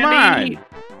close, Andy. Come on.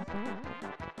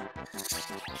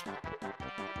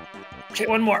 Okay,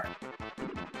 one more.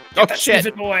 Oh, That shit.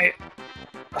 sniffet boy.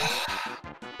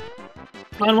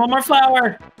 Come on, one more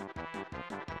flower.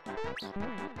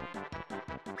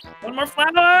 One more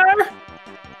flower.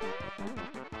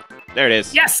 There it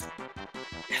is. Yes.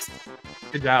 Yes.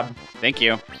 Good job. Thank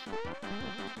you.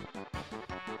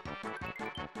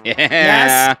 Yeah.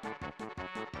 Yes.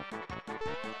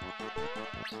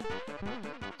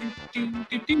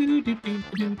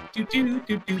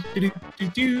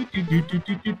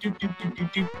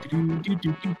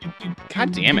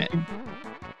 God damn it.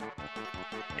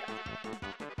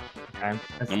 Okay,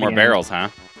 that's No the more end. barrels, huh?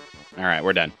 All right,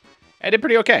 we're done. I did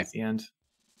pretty okay. That's the end.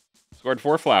 Scored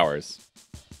 4 flowers.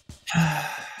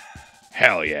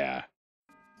 Hell yeah.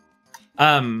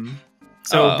 So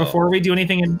Oh. before we do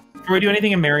anything in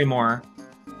Marrymore,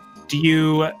 do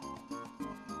you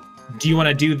want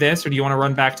to do this, or do you want to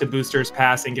run back to Booster's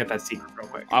Pass and get that secret real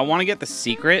quick? I want to get the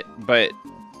secret, but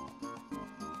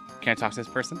can I talk to this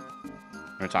person?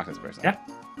 I'm gonna talk to this person. Yeah.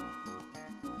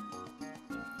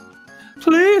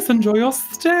 Please enjoy your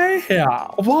stay here.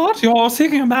 What? You're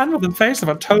seeking a man with the face of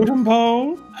a totem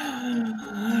pole?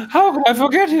 How could I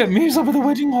forget him? He's up at the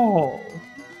wedding hall.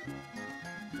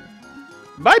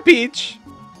 Bye, Peach.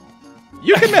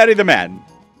 You can marry the man.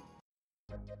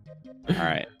 All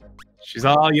right. She's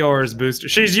all yours, Booster.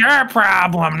 She's your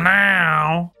problem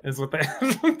now. Is what they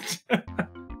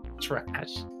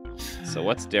trash. So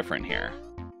what's different here?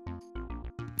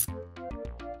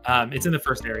 It's in the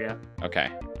first area,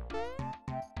 Okay.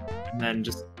 and then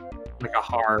just like a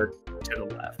hard to the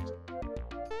left.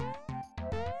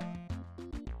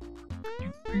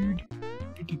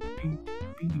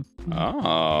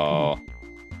 Oh.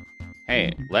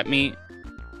 Hey, let me.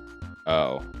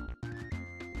 Oh.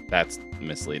 That's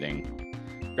misleading.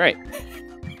 Great.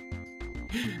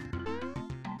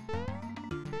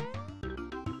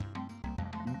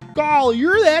 Golly,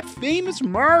 you're that famous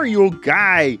Mario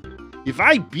guy. If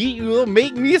I beat you, it'll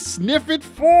make me a Sniffet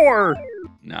 4.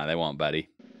 No, they won't, buddy.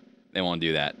 They won't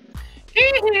do that.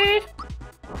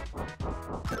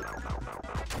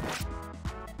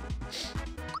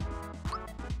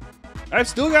 I've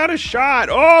still got a shot.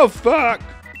 Oh, fuck.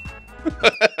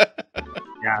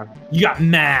 Yeah, you got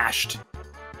mashed.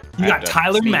 You I got have to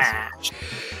Tyler sneeze. mashed.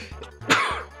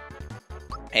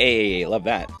 Hey, love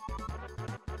that.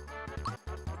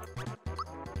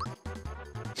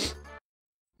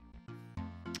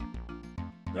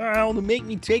 Oh, to make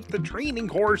me take the training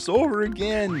course over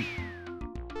again.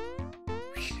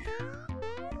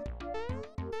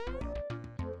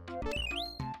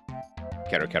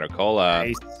 Cola.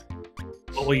 Nice.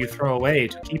 What will you throw away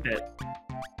to keep it?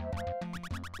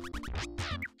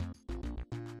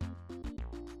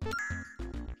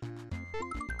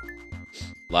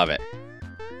 Love it.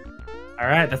 All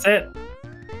right, that's it.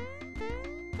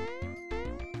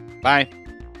 Bye.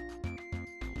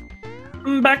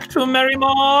 Back to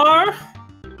Marymore.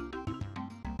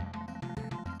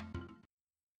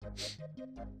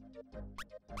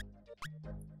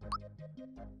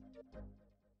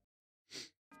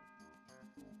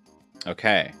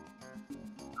 Okay.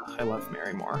 I love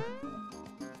Marymore.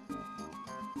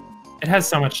 It has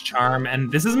so much charm,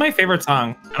 and this is my favorite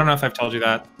song. I don't know if I've told you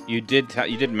that. You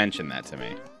did mention that to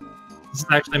me. This is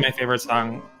actually my favorite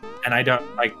song, and I don't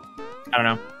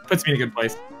know. Puts me in a good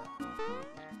place.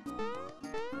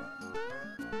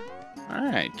 All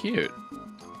right, cute.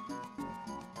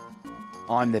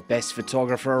 I'm the best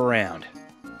photographer around.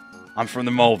 I'm from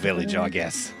the Mole Village, I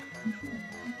guess.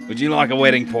 Would you like a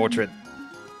wedding portrait?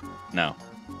 No.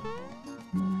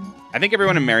 I think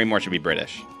everyone in Marymore should be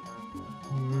British.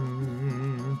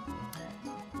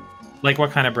 Like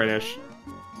what kind of British?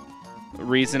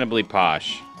 Reasonably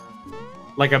posh.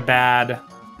 Like a bad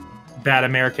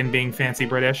American being fancy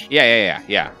British?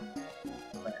 Yeah.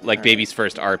 Like baby's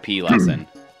first RP lesson.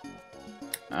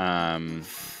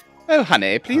 Oh,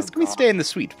 honey, please can we stay in the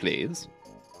suite, please?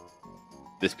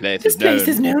 This place This place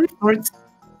is known for its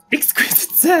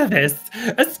exquisite service,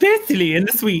 especially in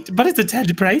the suite, but it's a tad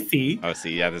pricey. Oh,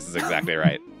 see, yeah, this is exactly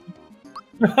right.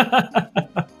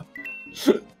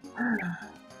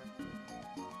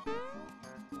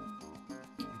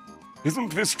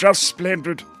 Isn't this just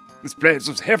splendid? This place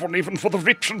is heaven even for the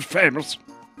rich and famous.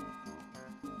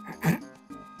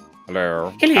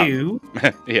 Hello. Hello.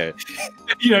 Yeah.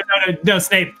 No,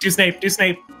 Snape. Do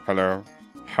Snape. Hello.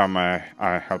 How may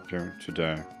I help you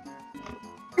today?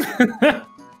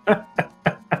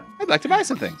 I'd like to buy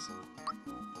some things.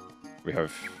 We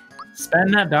have...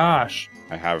 Spend that dosh.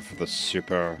 I have the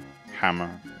super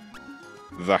hammer,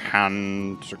 the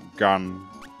hand gun,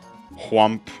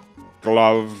 whomp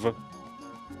glove.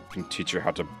 Can teach you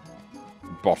how to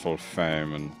bottle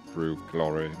fame and brew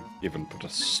glory, even put a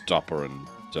stopper in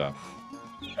death.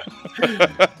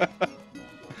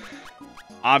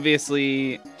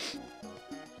 Obviously,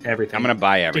 Everything. I'm gonna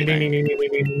buy Ding, everything. ding, ding, ding,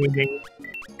 ding, ding, ding, ding.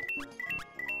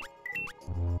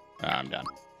 I'm done.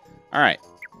 All right.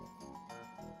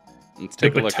 Let's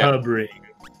take a look at. Tub ring.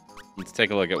 Let's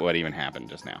take a look at what even happened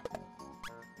just now.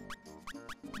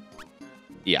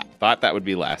 Yeah, thought that would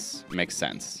be less. Makes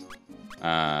sense.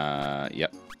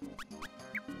 Yep.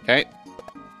 Okay.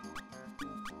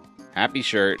 Happy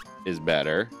shirt is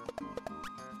better.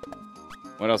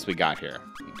 What else we got here?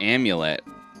 Amulet.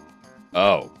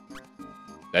 Oh.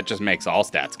 That just makes all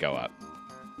stats go up.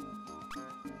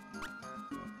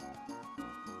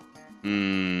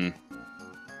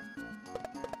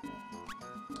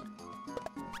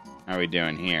 How are we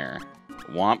doing here?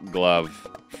 Womp glove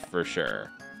for sure.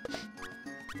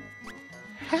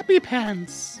 Happy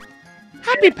pants.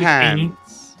 Happy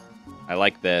pants. I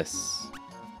like this.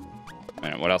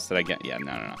 Wait, what else did I get? Yeah,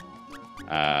 no.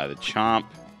 The chomp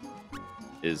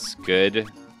is good.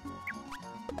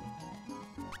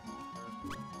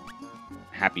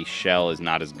 Happy shell is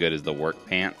not as good as the work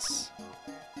pants.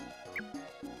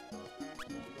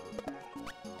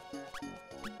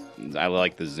 I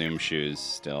like the zoom shoes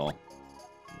still.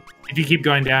 If you keep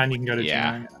going down, you can go to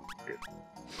Yeah. 2.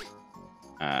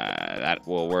 That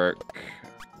will work.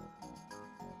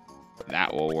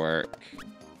 That will work.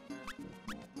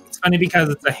 It's funny because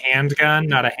it's a handgun,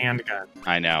 not a handgun.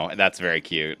 I know. That's very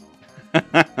cute.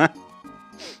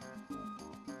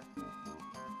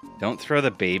 Don't throw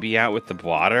the baby out with the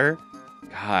water.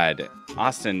 God,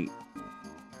 Austin,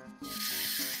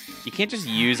 you can't just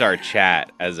use our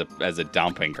chat as a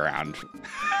dumping ground.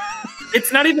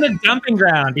 It's not even a dumping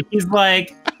ground. He's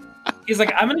like,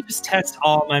 I'm gonna just test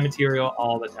all my material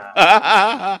all the time.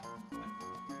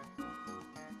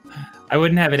 I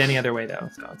wouldn't have it any other way though.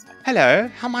 So it's fine. Hello,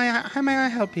 how may I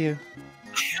help you?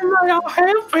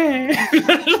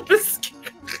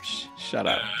 Shut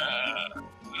up.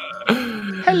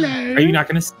 Hello. Are you not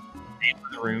gonna stay in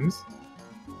the rooms?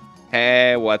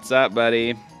 Hey, what's up,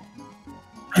 buddy?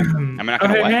 I'm not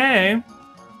gonna what? Hey.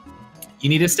 You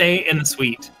need to stay in the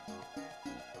suite.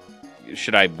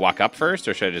 Should I walk up first,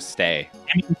 or should I just stay?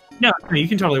 I mean, no, you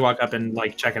can totally walk up and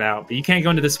like check it out, but you can't go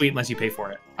into the suite unless you pay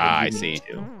for it. I You see. need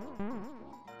to.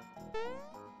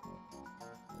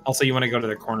 Also, you want to go to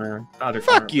the other Fuck corner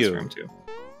of this you. room too.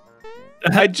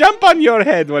 I jump on your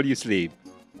head while you sleep.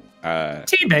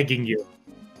 Teabagging you.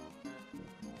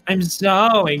 I'm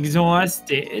so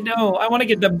exhausted. Oh, I want to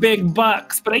get the big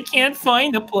bucks, but I can't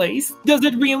find the place. Does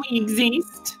it really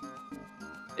exist?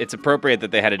 It's appropriate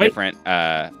that they had a Wait. different.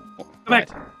 Come back.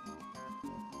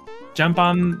 Jump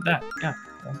on that. Yeah.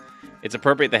 It's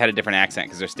appropriate they had a different accent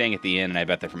because they're staying at the inn, and I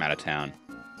bet they're from out of town.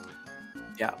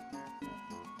 Yeah.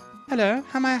 Hello,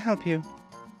 how may I help you?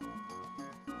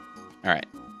 All right,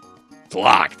 it's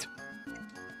locked.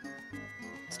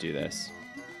 Let's do this.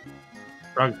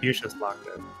 Frog Fuchsia's locked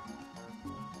it.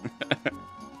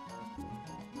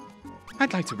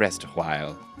 I'd like to rest a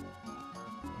while.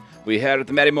 We here at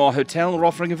the Merrymore Hotel are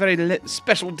offering a very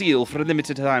special deal for a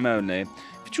limited time only. If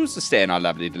you choose to stay in our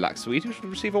lovely deluxe suite, you shall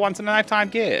receive a once-in-a-lifetime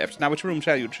gift. Now, which room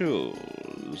shall you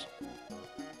choose?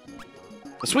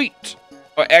 The suite.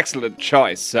 Oh, excellent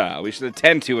choice, sir. We shall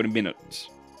attend to you in a minute.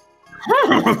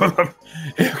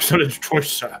 Excellent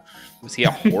choice, sir. Was he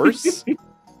a horse?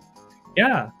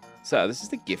 Yeah. So, this is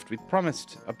the gift we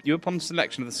promised you upon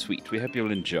selection of the suite. We hope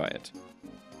you'll enjoy it.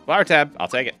 Flower tab. I'll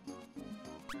take it.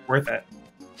 Worth it.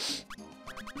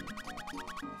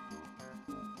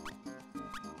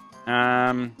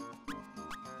 Man.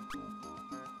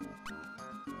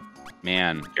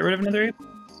 Get rid of another ape?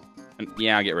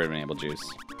 Yeah, I'll get rid of enable juice.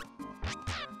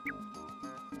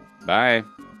 Bye.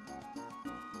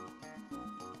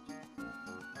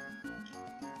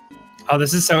 Oh,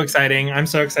 this is so exciting. I'm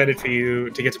so excited for you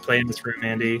to get to play in this room,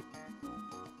 Andy.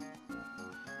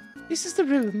 This is the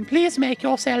room. Please make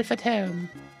yourself at home.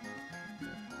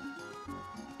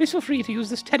 Please feel free to use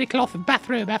this terry cloth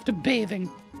bathrobe after bathing.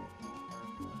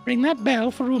 Ring that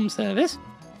bell for room service,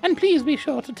 and please be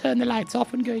sure to turn the lights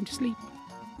off when going to sleep.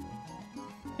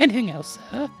 Anything else,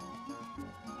 sir?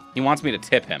 He wants me to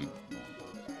tip him.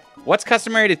 What's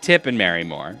customary to tip in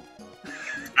Merrymore?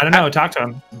 I don't know. Talk to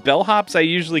him. Bellhops, I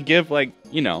usually give, like,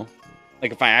 you know,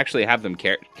 like if I actually have them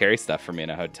carry stuff for me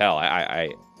in a hotel,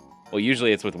 well,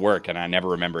 usually it's with work, and I never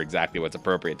remember exactly what's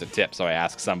appropriate to tip, so I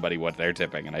ask somebody what they're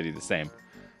tipping, and I do the same.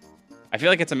 I feel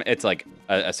like it's like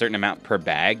a certain amount per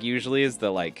bag, usually, is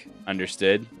the, like,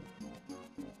 understood.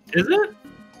 Is it?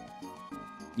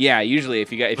 Yeah, usually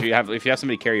if you have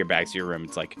somebody carry your bags to your room,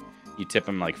 it's like you tip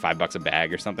them like $5 a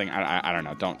bag or something. I don't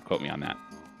know. Don't quote me on that.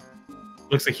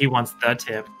 Looks like he wants the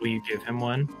tip. Will you give him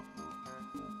one?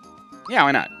 Yeah,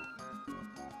 why not?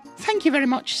 Thank you very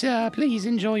much, sir. Please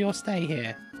enjoy your stay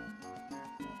here.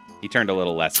 He turned a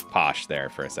little less posh there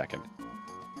for a second.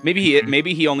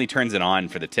 Maybe he only turns it on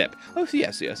for the tip. Oh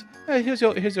yes. Here's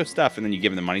your stuff, and then you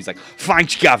give him the money. He's like,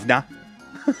 "Thanks, governor."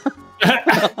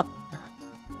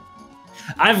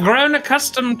 I've grown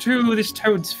accustomed to this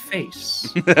toad's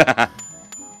face.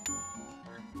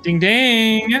 Ding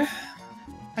ding.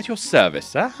 At your service,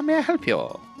 sir. How may I help you?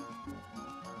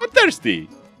 I'm thirsty.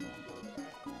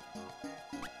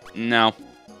 No.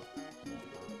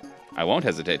 I won't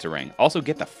hesitate to ring. Also,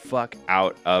 get the fuck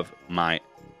out of my...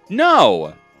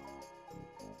 No!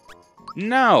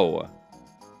 No!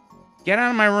 Get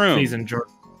out of my room. Please enjoy.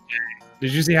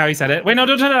 Did you see how he said it? Wait, no,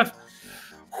 don't turn it off.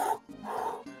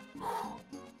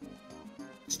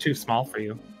 It's too small for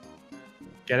you.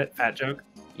 Get it? Fat joke?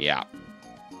 Yeah.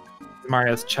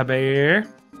 Mario's chubby.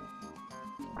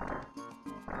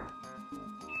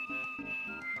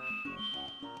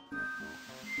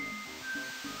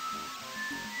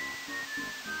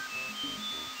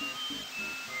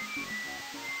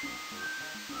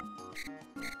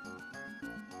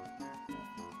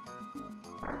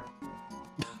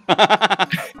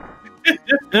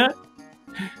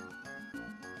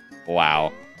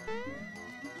 Wow.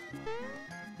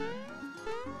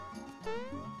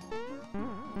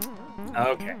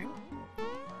 Okay.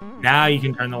 Now you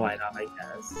can turn the light off, I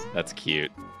guess. That's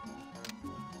cute.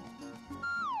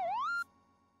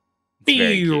 It's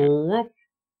very cute.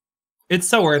 It's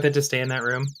so worth it to stay in that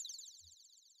room.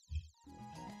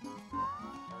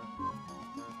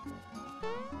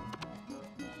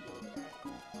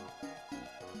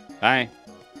 Bye.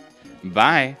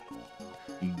 Bye.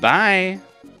 Bye.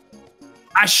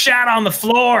 I shat on the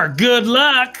floor. Good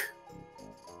luck.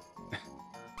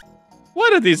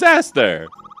 What a disaster.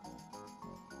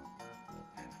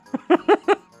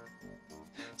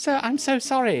 Sir, I'm so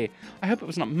sorry. I hope it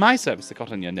was not my service that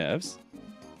got on your nerves.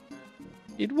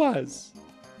 It was.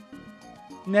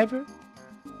 Never.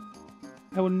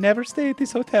 I will never stay at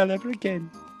this hotel ever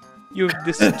again. You have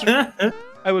destroyed.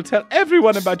 I will tell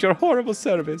everyone about your horrible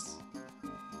service.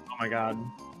 Oh my god.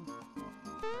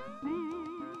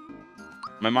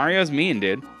 My Mario's mean,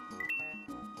 dude.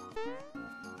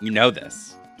 You know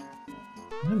this.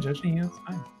 I'm not judging you. It's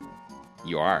fine.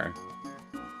 You are.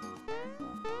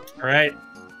 All right.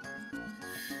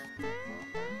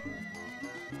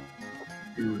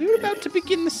 We were about to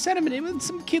begin the ceremony when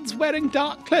some kids wearing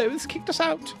dark clothes kicked us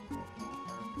out.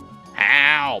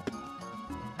 Help!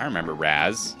 I remember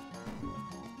Raz.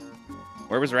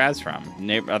 Where was Raz from?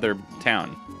 Other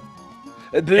town.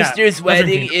 Booster's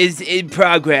wedding Kingdom. is in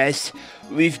progress.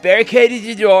 We've barricaded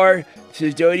the door,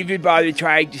 so don't even bother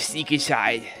trying to sneak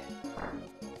inside.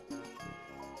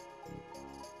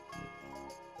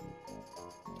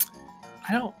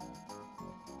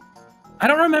 I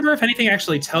don't remember if anything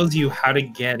actually tells you how to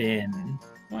get in.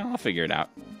 Well, I'll figure it out.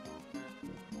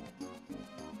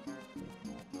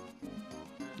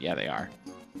 Yeah, they are.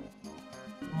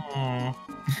 Oh.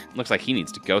 Looks like he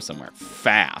needs to go somewhere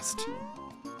fast.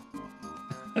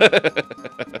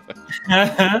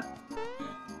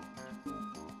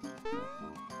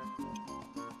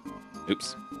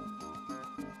 Oops.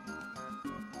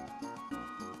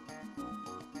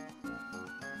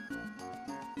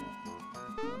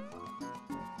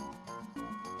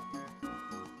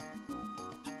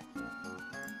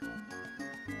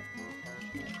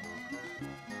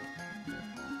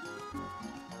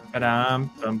 Ba-dum,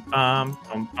 bum, bum,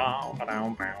 bum, bum,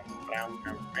 ba-dum, bum, bum,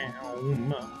 bum,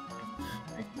 bum.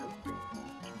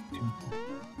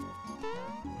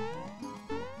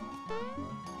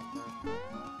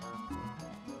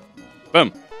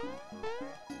 Boom.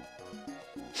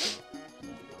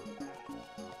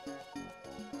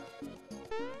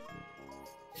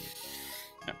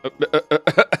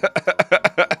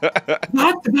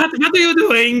 What are you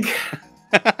doing?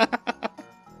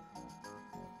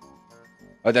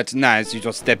 Oh, that's nice. You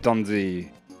just stepped on the...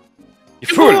 You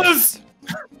Fools!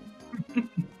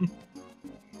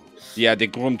 Yeah, the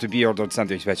groom to be ordered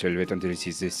something special. Wait until he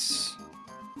sees this.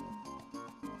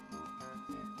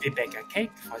 We bake a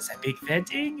cake for the big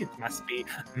wedding. It must be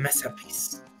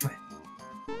masterpiece.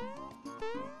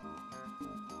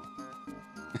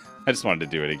 I just wanted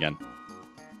to do it again.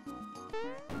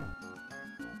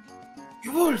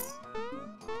 You wolf!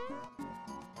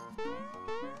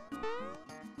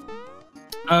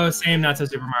 Oh, same, not so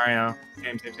Super Mario.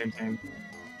 Same.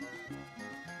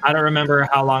 I don't remember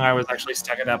how long I was actually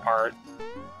stuck at that part.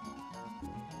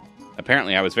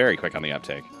 Apparently, I was very quick on the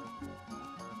uptake.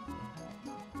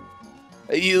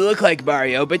 You look like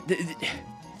Mario, but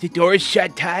the door's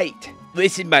shut tight.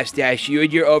 Listen, Mustache, you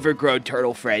and your overgrown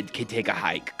turtle friend can take a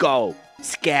hike. Go.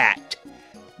 Scat.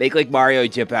 Make like Mario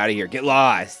and jump out of here. Get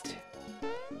lost.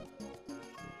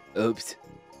 Oops.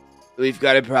 We've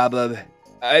got a problem.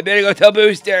 I better go tell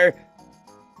Booster.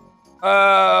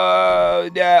 Oh,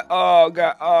 no. Oh,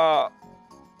 God. Oh,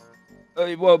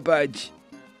 it won't budge.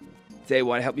 Say,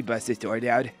 want to help me bust this door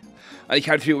down? On the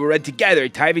count of three, we'll run together.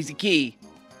 Timing's the key.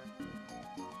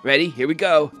 Ready? Here we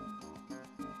go.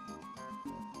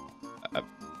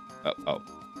 Oh.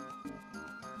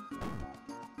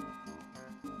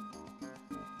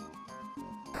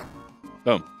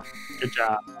 Boom. Good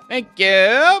job. Thank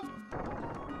you.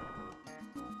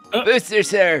 Booster,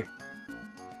 sir.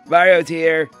 Mario's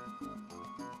here.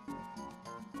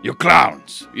 You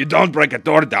clowns! You don't break a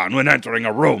door down when entering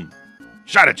a room.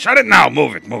 Shut it now!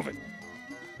 Move it!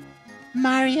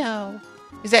 Mario.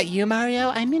 Is that you, Mario?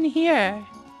 I'm in here.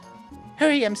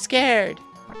 Hurry, I'm scared.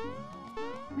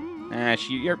 Ash,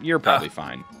 you're probably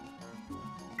fine.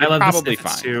 I love probably the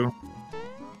snippets fine. too.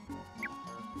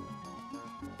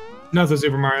 No, so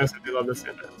Super Mario said they love the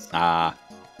snippets. Ah,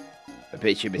 I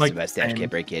bet you Mr. Like, Mustache same.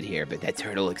 can't break in here, but that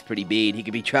turtle looks pretty mean. He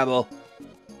could be trouble.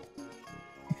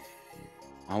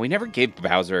 oh, we never gave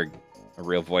Bowser a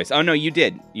real voice. Oh no, you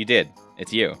did.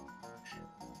 It's you.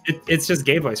 It's just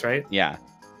gay voice, right? Yeah.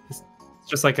 It's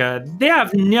just like they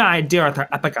have no idea what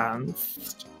they're up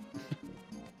against.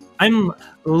 I'm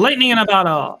lightning in a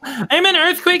bottle. I'm an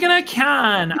earthquake in a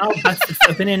can. I'll bust this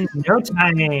open in no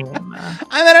time.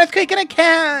 I'm an earthquake in a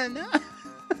can.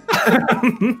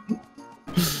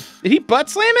 Did he butt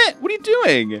slam it? What are you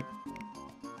doing?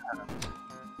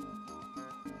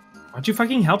 Why'd you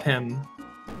fucking help him?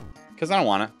 Because I don't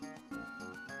want to.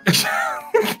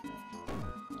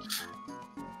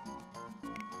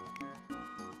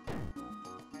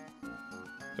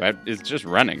 It's just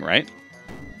running, right?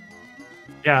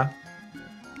 Yeah.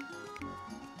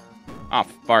 Oh,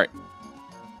 fart.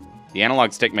 The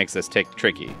analog stick makes this tick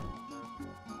tricky.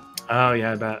 Oh,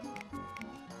 yeah, I bet.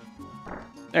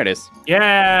 There it is.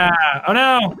 Yeah! Oh,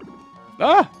 no!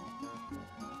 Ah!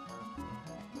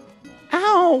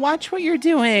 Ow, watch what you're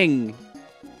doing.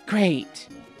 Great.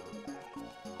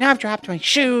 Now I've dropped my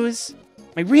shoes,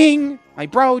 my ring, my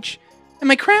brooch, and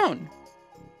my crown.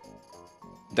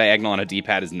 Diagonal on a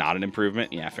D-pad is not an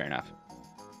improvement? Yeah, fair enough.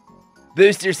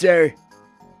 Booster, sir.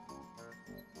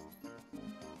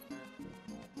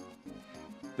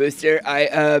 Booster,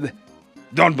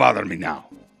 Don't bother me now.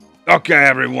 Okay,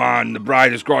 everyone, the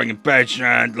bride is growing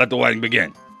impatient. Let the wedding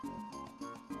begin.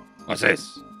 What's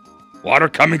this? Water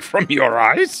coming from your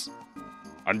eyes?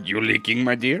 Are you leaking,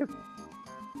 my dear?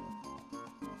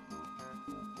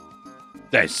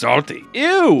 That's salty.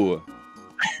 Ew.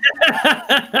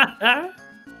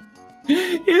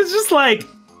 It's just like.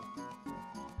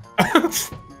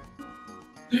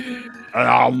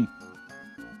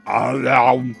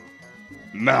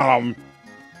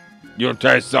 You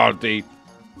taste salty.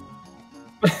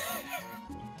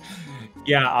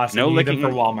 Yeah, Austin. No you need them licking.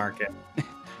 for wall market.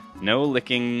 No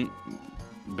licking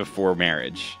before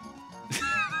marriage.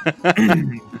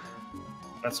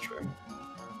 That's true.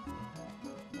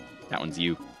 That one's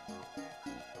you.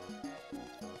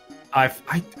 I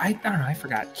don't know. I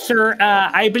forgot. Sir,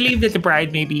 I believe that the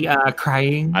bride may be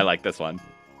crying. I like this one.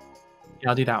 Yeah,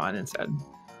 I'll do that one instead.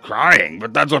 Crying,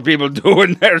 but that's what people do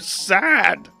when they're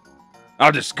sad.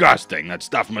 How disgusting. That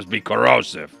stuff must be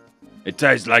corrosive. It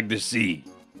tastes like the sea.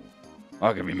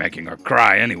 What could be making her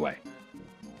cry anyway?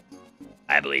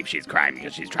 I believe she's crying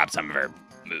because she's dropped some of her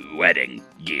wedding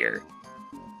gear.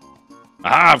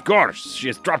 Ah, of course. She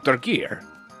has dropped her gear.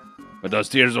 But those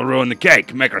tears will ruin the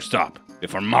cake. Make her stop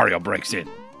before Mario breaks in.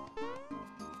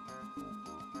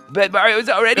 But Mario's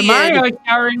already Mario in. is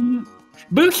showering.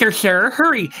 Booster, sir,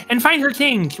 hurry and find her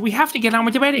things. We have to get on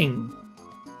with the wedding.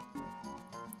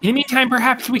 In the meantime,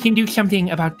 perhaps we can do something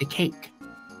about the cake.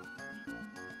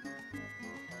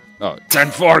 Oh,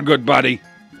 10-4, good buddy.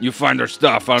 You find her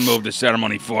stuff. I'll move the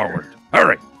ceremony forward.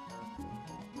 Hurry.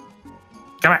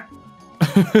 Come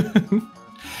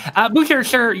on. Booster,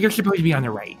 sir, you're supposed to be on the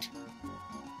right.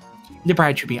 The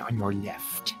bride should be on your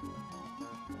left.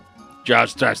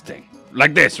 Just testing.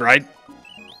 Like this, right?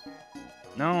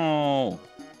 No.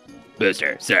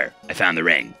 Booster, sir, I found the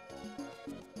ring.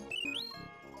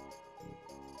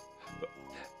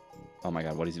 Oh my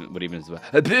god, what even is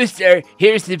that? Booster,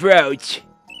 here's the brooch.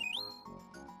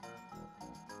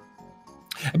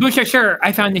 Booster, sir,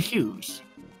 I found the shoes.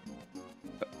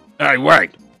 Hey,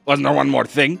 wait. Wasn't there one more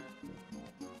thing?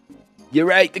 You're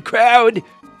right, the crowd.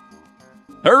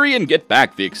 Hurry and get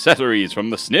back the accessories from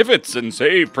the Sniffets and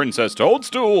save Princess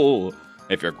Toadstool.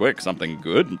 If you're quick, something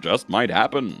good just might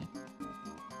happen.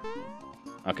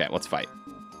 Okay, let's fight.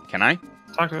 Can I?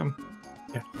 Talk to him.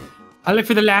 Yeah. I'll look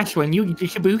for the last one. You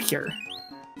just a booster.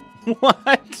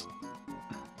 What?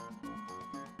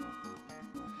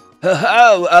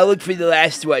 Oh, I'll look for the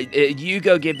last one. You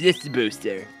go give this to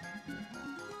Booster.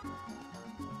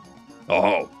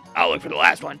 Oh, I'll look for the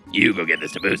last one. You go give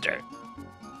this to Booster.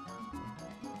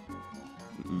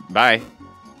 Bye.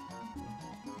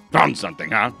 found something,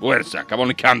 huh? Wait a sec. I've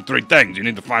only counted 3 things. You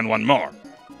need to find one more.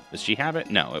 Does she have it?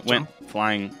 No, it went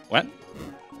flying. What?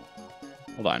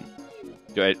 Hold on.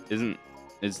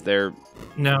 Is there?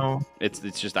 No. It's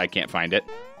just I can't find it.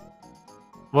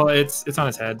 Well, it's on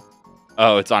his head.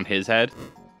 Oh, it's on his head?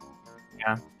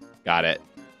 Yeah. Got it.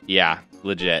 Yeah,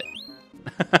 legit.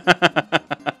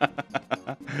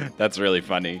 That's really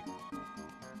funny.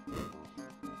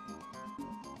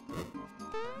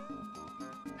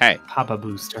 Hey. Papa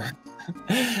Booster.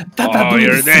 Oh,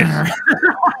 you're this.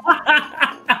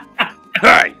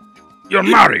 Hey, you're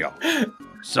Mario.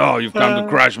 So you've come to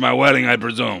crash my wedding, I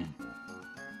presume.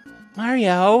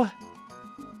 Mario,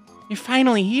 you're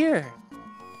finally here.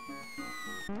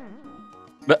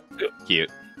 But cute.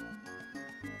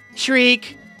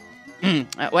 Shriek.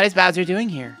 What is Bowser doing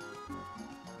here?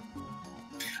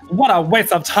 What a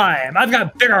waste of time. I've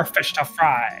got bigger fish to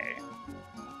fry.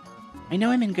 I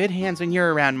know I'm in good hands when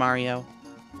you're around, Mario.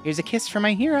 Here's a kiss for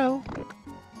my hero.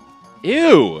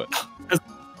 Ew. It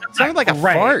sounded like a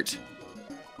great. fart.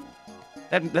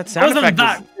 That sound Wasn't effect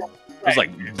that was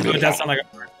like. It does sound like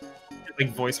a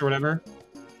voice or whatever.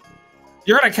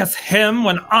 You're gonna kiss him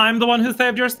when I'm the one who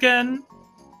saved your skin?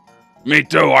 Me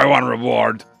too, I want a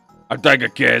reward. I'll take a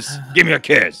kiss. Give me a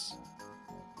kiss.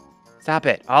 Stop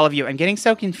it, all of you. I'm getting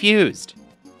so confused.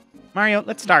 Mario,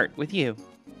 let's start with you.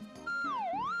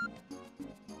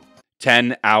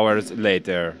 10 hours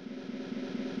later.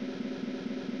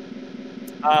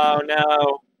 Oh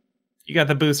no. You got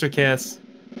the booster kiss.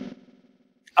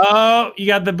 Oh, you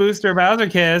got the booster Bowser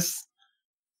kiss.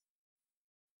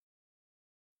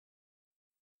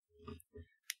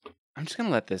 I'm just gonna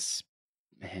let this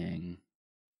hang.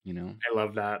 You know, I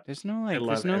love that. there's no I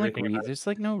love everything about it. there's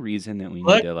like no reason that we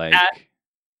Look need to like, at-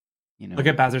 you know, Look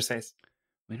at Bowser's face.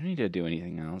 we don't need to do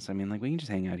anything else. I mean, like we can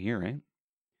just hang out here, right?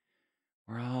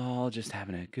 We're all just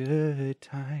having a good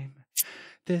time.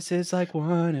 This is like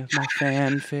one of my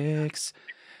fanfics.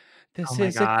 This Oh my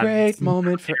is God, a great it's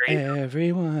moment for very-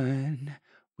 everyone.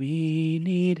 We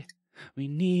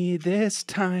need this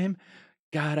time.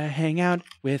 Gotta hang out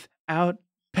with out.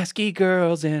 Pesky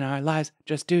girls in our lives.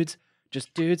 Just dudes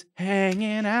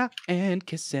hanging out and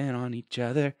kissing on each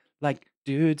other like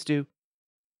dudes do.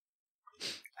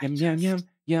 Yum, yum, yum,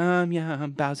 yum,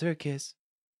 yum, Bowser kiss.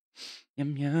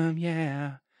 Yum, yum,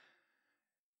 yeah.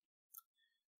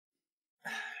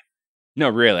 No,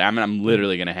 really, I'm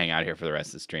literally gonna hang out here for the rest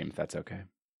of the stream if that's okay.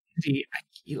 Gee,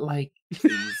 like,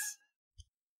 please.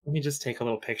 Let me just take a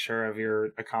little picture of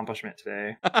your accomplishment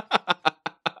today.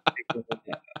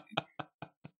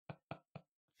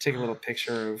 Take a little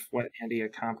picture of what Andy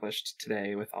accomplished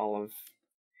today with all of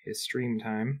his stream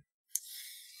time.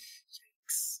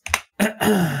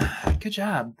 Good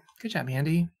job. Good job,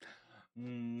 Andy.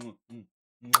 No,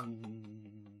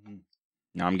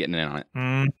 I'm getting in on it.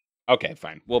 Mm. Okay,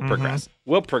 fine. We'll progress.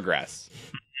 We'll progress.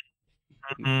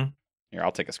 Mm. Here,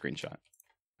 I'll take a screenshot.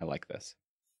 I like this.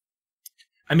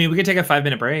 I mean, we could take a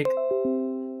 5-minute break.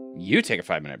 You take a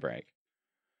 5-minute break.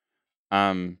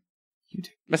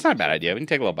 That's not a bad idea. We can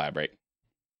take a little bio break.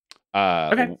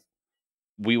 Okay.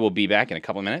 We will be back in a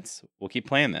couple of minutes. We'll keep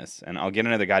playing this, and I'll get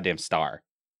another goddamn star.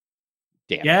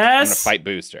 Damn. Yes. I'm gonna fight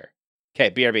Booster.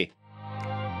 Okay, BRB.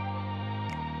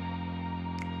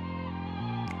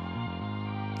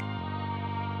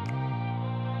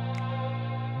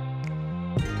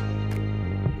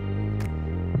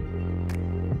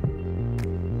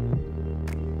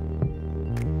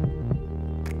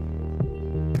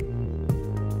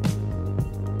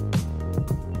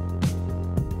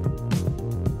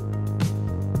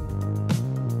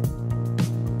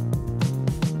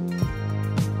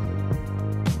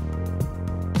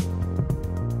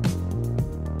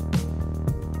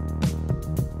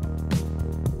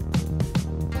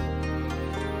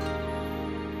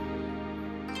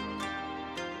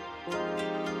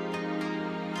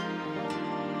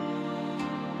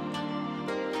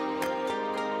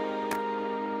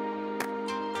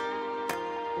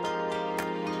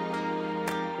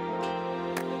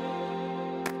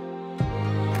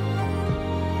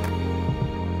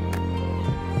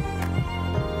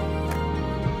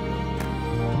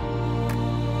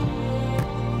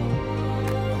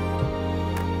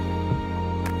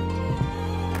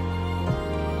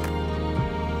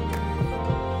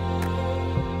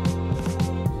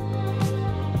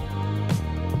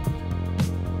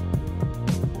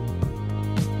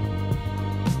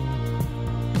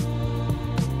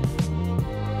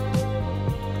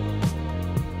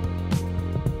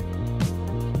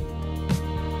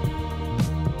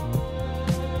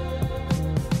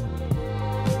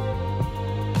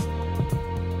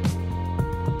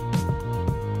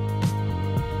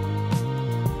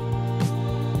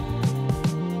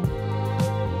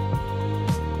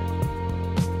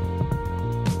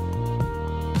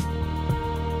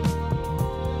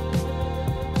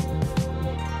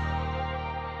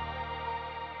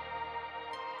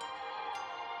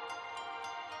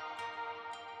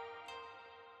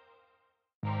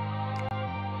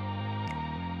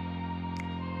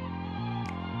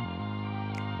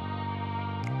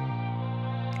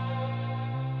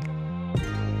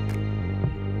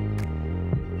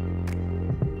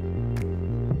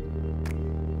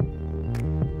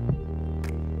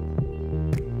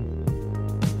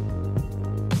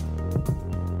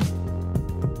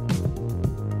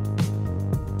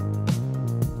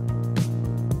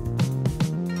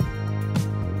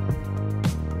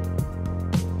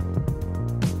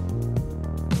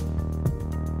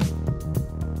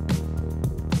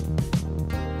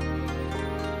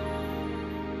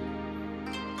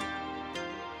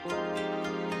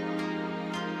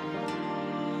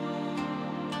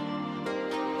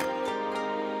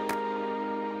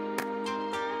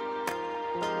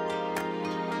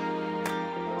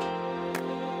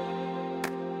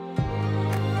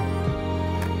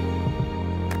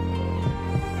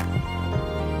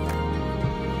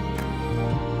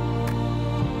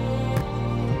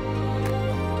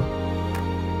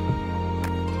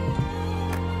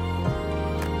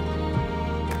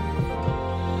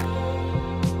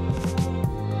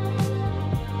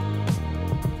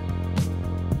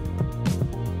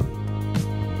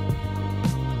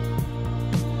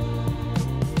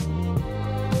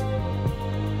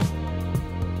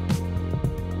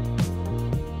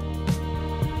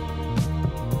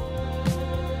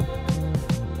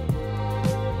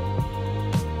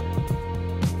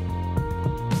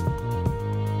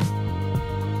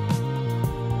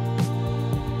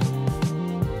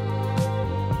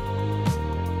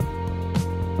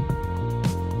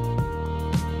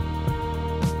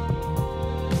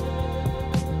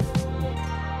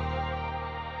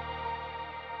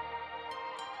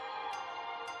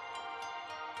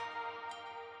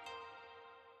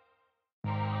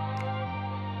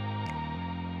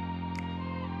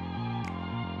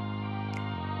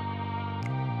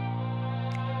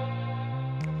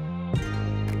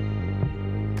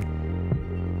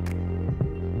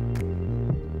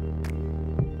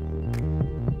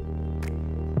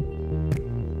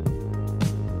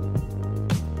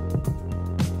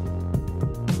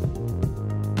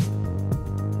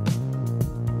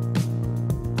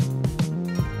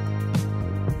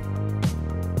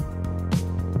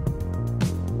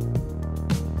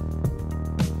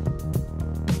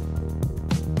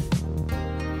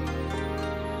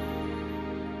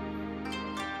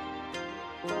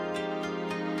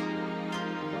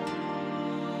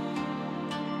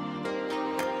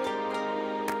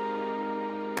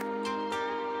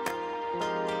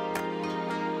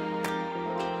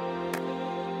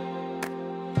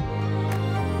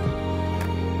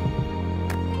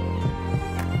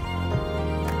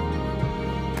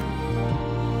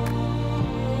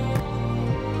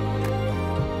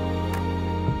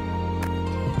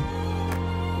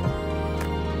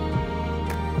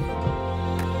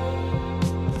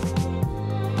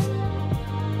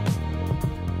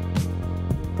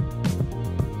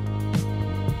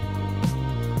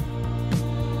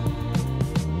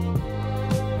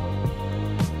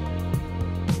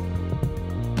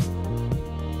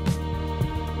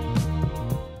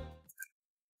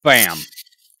 Bam.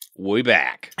 We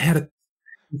back. I had a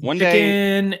One day,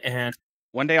 chicken and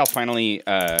I'll finally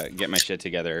get my shit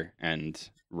together and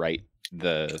write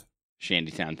the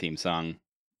Shandytown theme song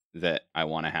that I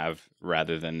want to have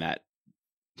rather than that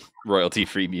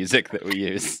royalty-free music that we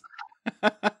use.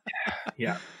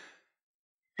 yeah.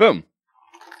 Boom.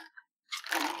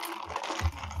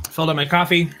 Filled up my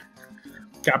coffee,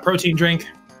 got a protein drink,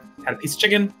 had a piece of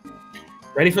chicken,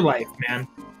 ready for life, man.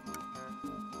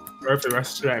 Ready for the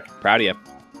rest of today. Proud of you.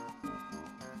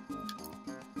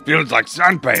 Feels like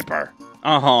sandpaper.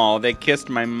 Oh, they kissed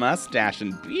my mustache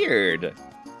and beard.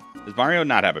 Does Mario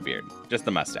not have a beard? Just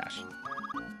the mustache.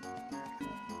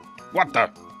 What the?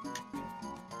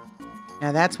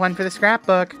 Now that's one for the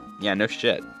scrapbook. Yeah, no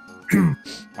shit.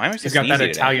 Why am I so He's got that sneezy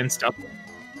today? Italian stuff.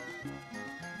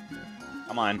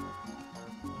 Come on.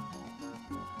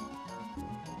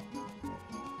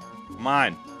 Come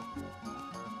on.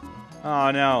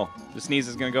 Oh no. The sneeze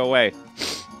is gonna go away.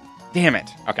 Damn it.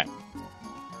 Okay.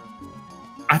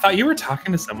 I thought you were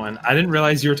talking to someone. I didn't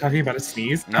realize you were talking about a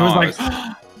sneeze. No, I was I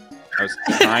like, I was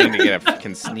trying to get a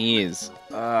fucking sneeze.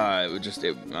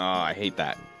 I hate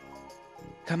that.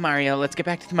 Come, Mario, let's get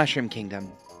back to the Mushroom Kingdom.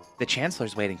 The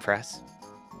Chancellor's waiting for us.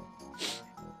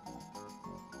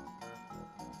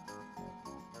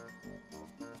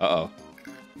 Uh-oh.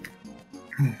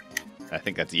 I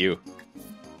think that's you.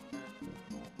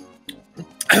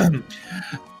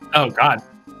 oh God.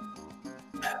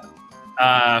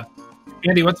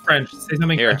 Andy, what's French? Say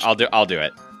something Here, French. I'll do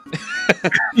it.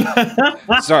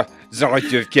 Sorry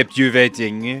to have kept you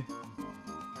waiting.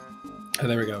 Oh,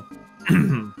 there we go.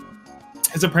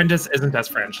 His apprentice isn't as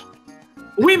French.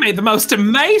 We made the most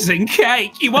amazing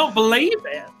cake. You won't believe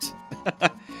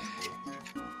it.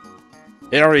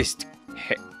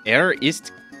 Er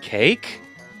ist cake?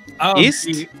 Oh, Ist?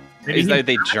 maybe Is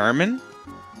they German?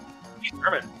 he's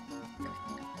German.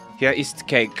 Here ist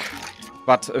cake.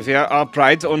 But where are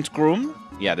bride und groom?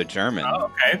 Yeah, they're German. Oh,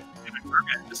 okay.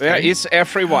 Just Where kidding. is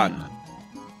everyone?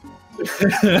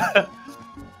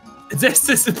 this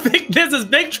is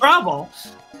big trouble.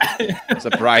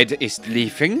 The bride is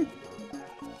leaving.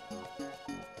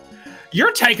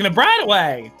 You're taking the bride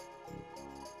away.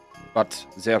 But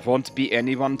there won't be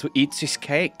anyone to eat this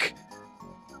cake.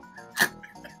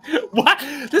 What?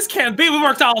 This can't be. We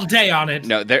worked all day on it.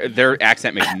 No, their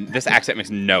accent this accent makes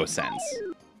no sense.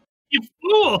 You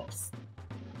fools.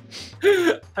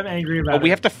 I'm angry about Oh, it. we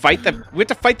have to fight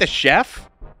the chef?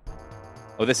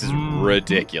 Oh, this is Mhm.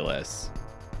 ridiculous.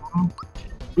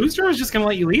 Booster was just gonna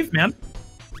let you leave, man.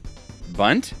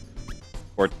 Bunt?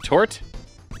 Or tort?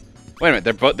 Wait a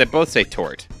minute, they both say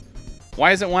tort.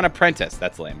 Why isn't one apprentice?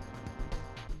 That's lame.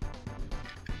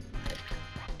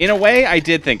 In a way, I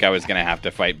did think I was gonna have to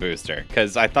fight Booster,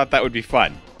 because I thought that would be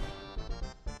fun.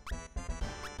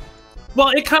 Well,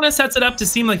 it kind of sets it up to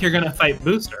seem like you're gonna fight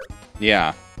Booster.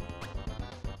 Yeah.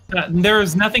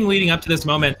 There's nothing leading up to this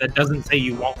moment that doesn't say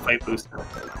you won't fight Booster.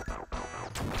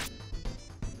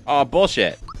 Oh,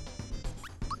 bullshit.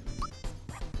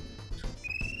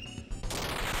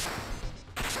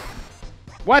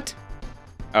 What?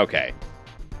 Okay.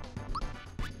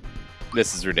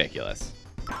 This is ridiculous.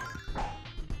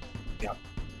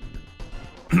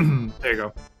 There you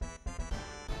go.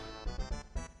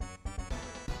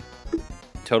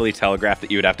 Totally telegraphed that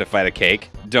you would have to fight a cake.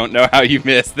 Don't know how you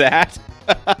missed that.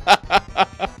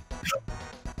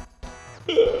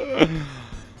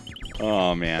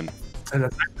 Oh, man. And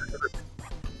that's-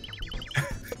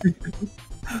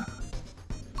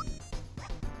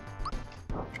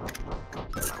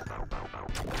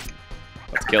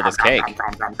 Let's kill this cake.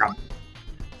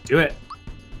 Do it.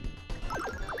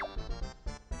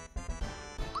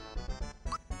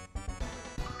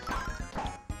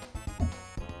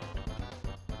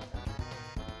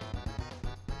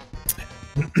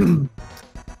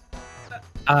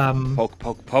 Poke,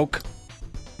 poke, poke.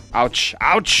 Ouch,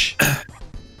 ouch.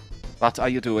 What are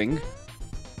you doing?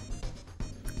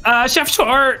 Chef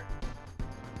Tort!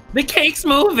 The cake's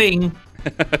moving!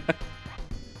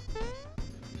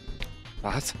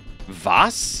 What?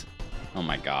 Was? Oh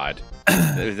my god.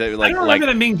 I don't remember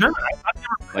them being German. I thought they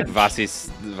were Like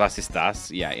French. was ist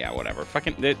das? Yeah, whatever.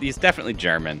 Fucking, he's definitely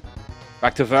German.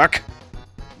 Back to work.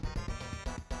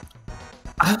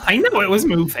 I know it was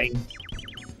moving.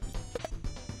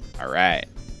 All right.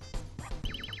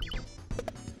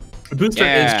 The Booster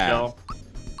Yeah. is chill.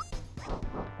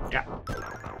 Yeah.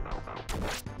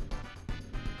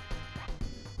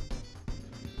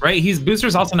 Right,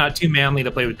 Booster's also not too manly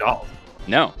to play with dolls.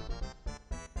 No.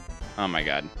 Oh my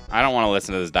god. I don't want to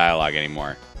listen to this dialogue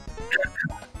anymore.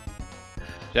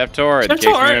 Chef Tord, Chef cake's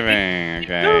Tord, moving.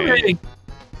 Okay. Moving.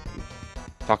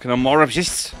 talk no more of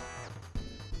this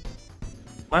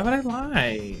Why would I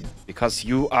lie? because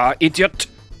you are idiot.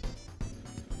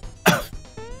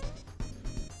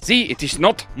 See, it is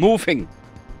not moving.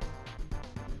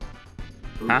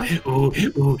 Huh?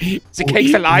 The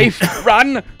cake's alive.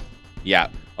 Run! Yeah.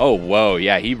 Oh, whoa.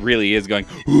 Yeah, he really is going.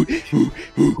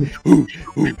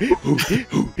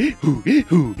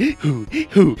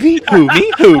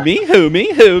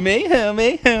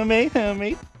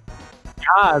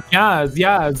 Yes.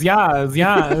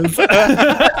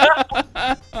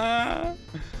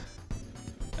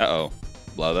 Uh-oh.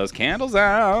 Blow those candles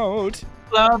out.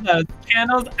 Blow those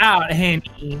candles out,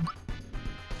 Henny.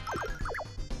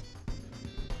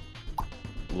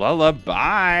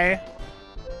 Lullaby.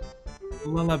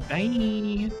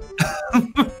 Lullaby.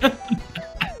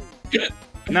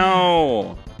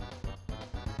 No.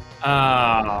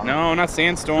 Oh. No, not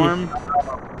Sandstorm.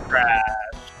 Crash.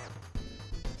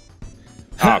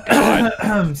 Oh, God.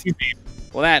 Excuse me.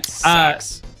 Well, that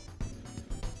sucks.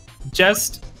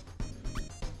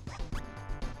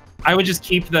 I would just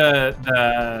keep the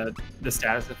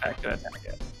status effect of attack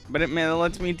it. But it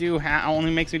lets me do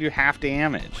only makes me do half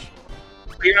damage.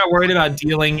 But you're not worried about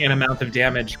dealing an amount of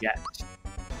damage yet.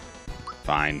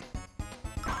 Fine.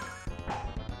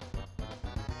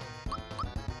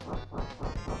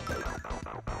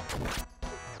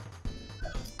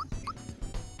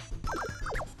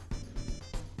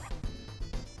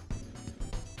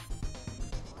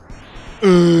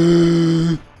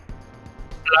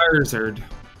 Blizzard.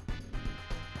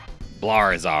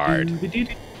 Blarzard.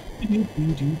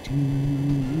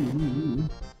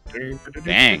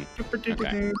 Dang.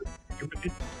 Okay.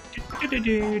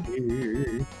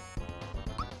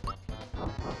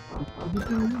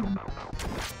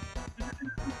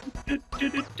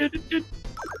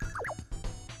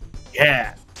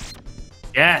 Yeah.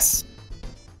 Yes.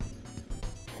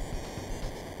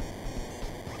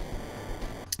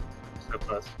 So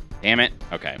close. Damn it.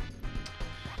 Okay.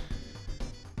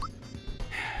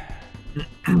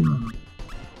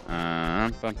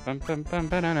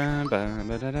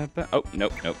 Oh,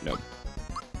 nope. Nope.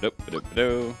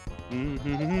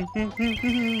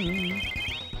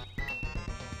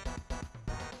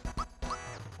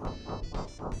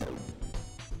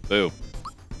 Boo.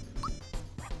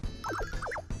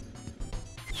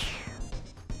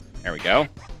 There we go.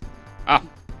 Ah.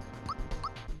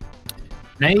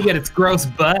 Now you get its gross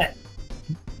butt.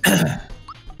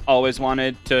 Always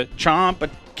wanted to chomp a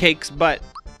cake's butt.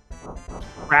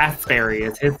 Raspberry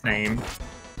is his name.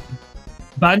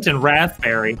 Bunch and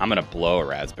Raspberry. I'm gonna blow a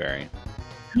raspberry.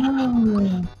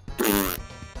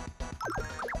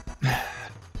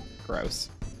 Gross.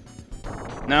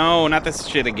 No, not this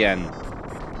shit again.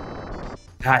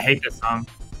 I hate this song.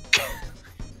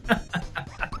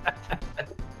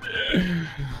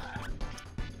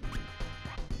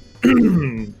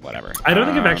 Whatever. I don't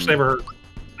think I've actually ever.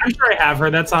 I'm sure I have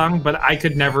heard that song, but I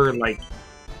could never like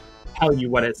tell you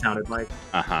what it sounded like.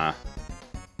 Uh-huh.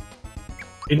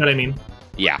 You know what I mean?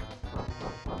 Yeah.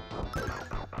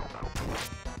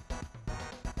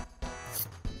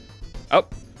 Oh.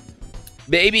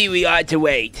 Maybe we ought to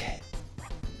wait.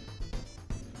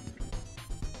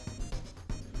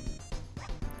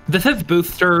 This is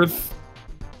Booster's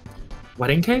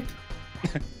wedding cake.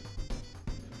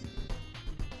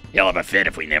 He'll have a fit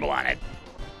if we nibble on it.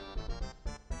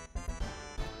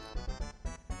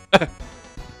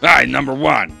 Alright, number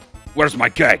one. Where's my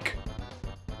cake?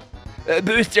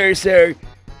 Booster, sir,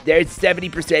 there's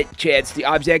 70% chance the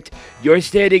object you're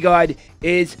standing on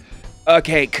is a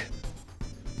cake.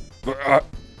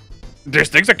 This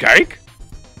thing's a cake?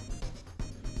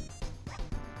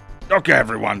 Okay,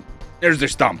 everyone. Here's the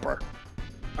stumper.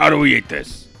 How do we eat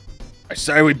this? I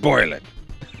say we boil it.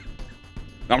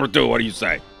 Number two, what do you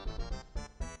say?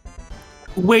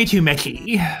 Way too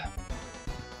messy.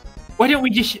 Why don't we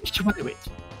just swallow it?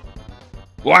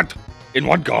 What? In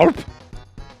one gulp?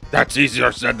 That's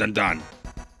easier said than done.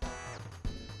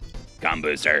 Come,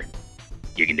 Booster.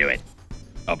 You can do it.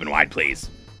 Open wide, please.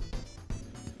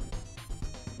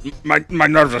 My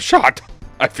nerves are shot.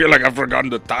 I feel like I've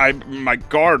forgotten to tie my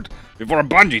cord before a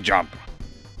bungee jump.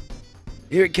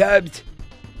 Here it comes.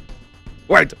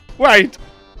 Wait!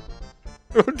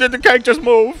 Did the cake just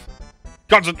move?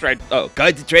 Concentrate. Oh,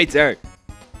 concentrate, sir.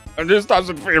 And this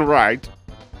doesn't feel right.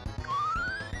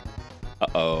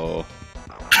 Uh-oh.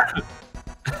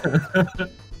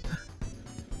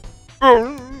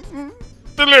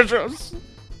 Delicious.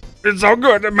 It's so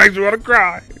good it makes me want to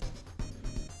cry.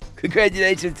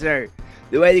 Congratulations, sir.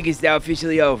 The wedding is now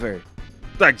officially over.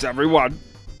 Thanks, everyone.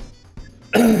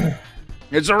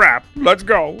 It's a wrap. Let's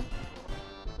go.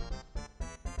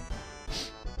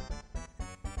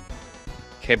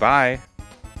 Okay, bye.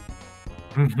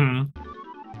 Mm-hmm.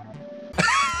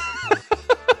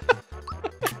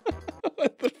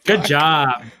 What the Good fuck?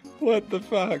 job. What the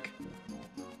fuck?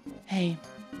 Hey,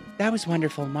 that was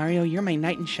wonderful, Mario. You're my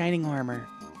knight in shining armor.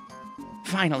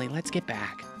 Finally, let's get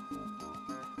back.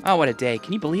 Oh, what a day.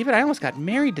 Can you believe it? I almost got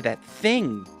married to that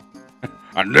thing.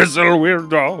 And this little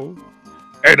weirdo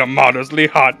ate a modestly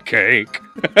hot cake.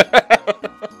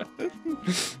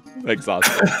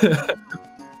 Exhausted.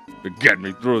 To get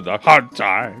me through the hard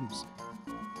times.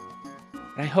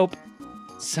 I hope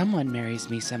someone marries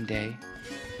me someday.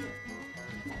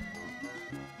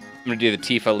 I'm gonna do the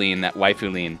Tifa lean, that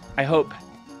waifu lean. I hope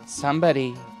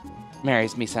somebody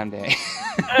marries me someday.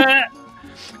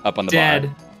 Up on the Dead.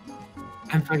 bar.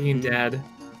 I'm fucking dead.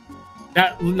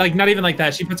 That, like, not even like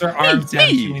that. She puts her arms down.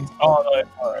 me. She leans all the way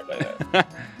forward.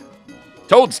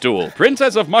 Toadstool,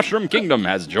 Princess of Mushroom Kingdom,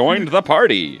 has joined the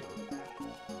party.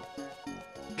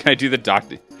 Can I do the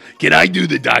doctor? Can I do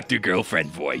the Dr.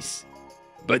 Girlfriend voice?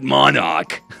 But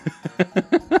Monarch.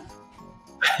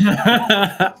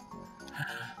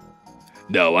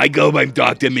 No, I go by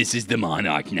Dr. Mrs. the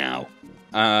Monarch now.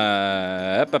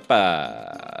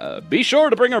 Be sure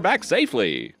to bring her back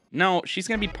safely. No, she's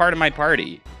gonna be part of my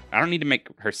party. I don't need to make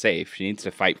her safe. She needs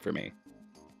to fight for me.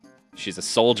 She's a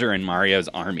soldier in Mario's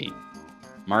army.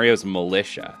 Mario's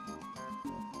militia.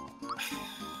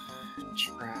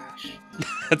 Trash.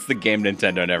 That's the game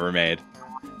Nintendo never made.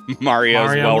 Mario's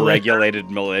Mario well-regulated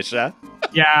militia.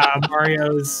 Yeah,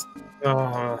 Mario's.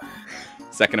 Oh.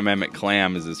 Second Amendment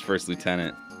Clam is his first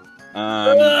lieutenant.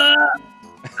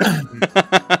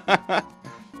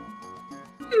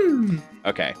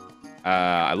 Okay.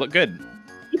 I look good.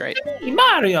 Great. Hey,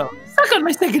 Mario, suck on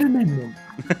my Second Amendment.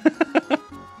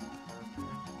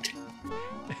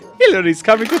 Hillary's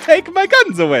coming to take my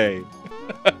guns away.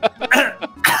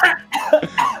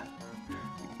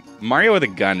 Mario with a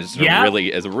gun is Yeah? a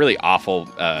really awful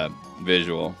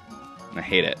visual. I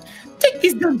hate it. Take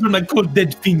these guns from my cold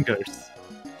dead fingers.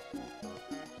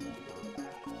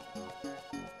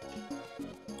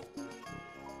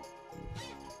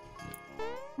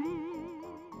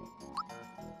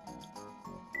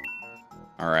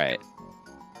 All right.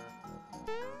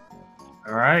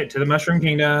 All right, to the Mushroom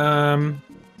Kingdom.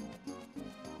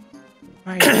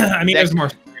 Mario, I mean, that there's more.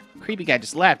 creepy guy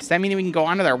just left. Does that mean we can go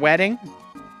on with our wedding?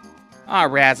 Aw,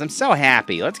 Raz, I'm so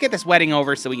happy. Let's get this wedding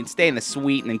over so we can stay in the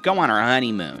suite and then go on our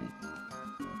honeymoon.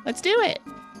 Let's do it.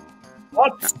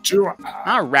 Let's do it.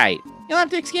 All right. You'll have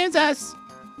to excuse us.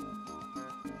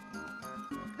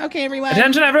 Okay, everyone.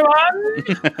 Attention, everyone!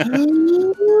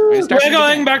 We're start from the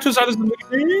going beginning. back to start this meeting.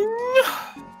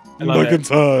 I love Look it.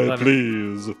 inside, Love it.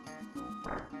 please.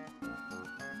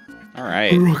 All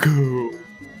right. Rocco.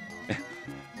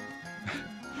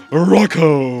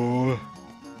 Rocco!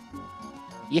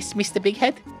 Yes, Mr. Big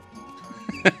Head?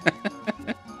 Wait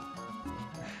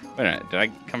a minute. Did I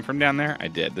come from down there? I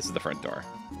did. This is the front door.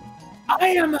 I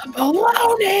am a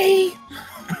baloney.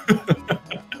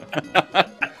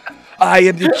 I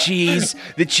am the cheese.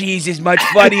 The cheese is much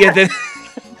funnier than...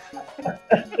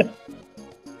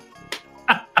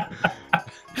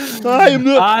 I am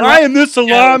the I am the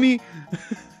salami.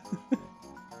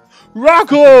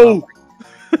 Rocco!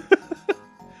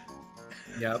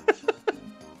 Yep.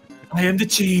 I am the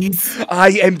cheese. I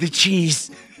am the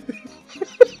cheese.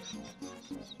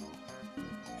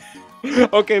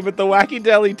 Okay, but the Wacky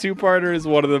Deli two-parter is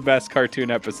one of the best cartoon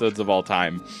episodes of all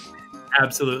time.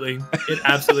 Absolutely. It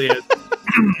absolutely is.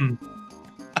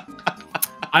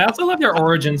 I also love their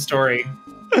origin story,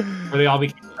 where they all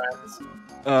became friends.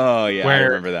 Oh, yeah, I Where-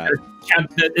 remember that.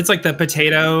 It's like the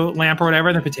potato lamp or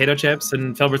whatever, the potato chips,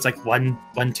 and Filbert's like 1,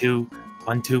 1, 2,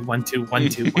 1, 2, 1, 2, 1,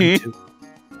 2, 1, 2.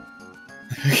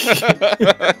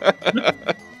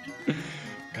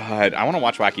 God, I want to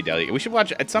watch Wacky Deli. We should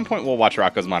watch at some point. We'll watch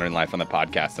Rocco's Modern Life on the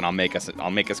podcast, and I'll make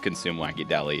us consume Wacky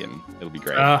Deli, and it'll be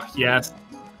great. Oh, yes.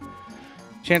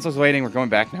 Chancellor's waiting. We're going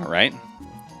back now, right?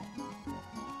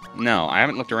 No, I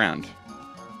haven't looked around.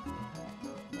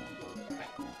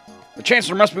 The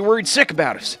Chancellor must be worried sick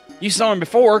about us. You saw him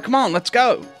before. Come on, let's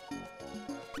go.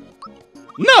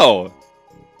 No.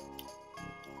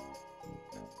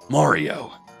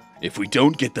 Mario, if we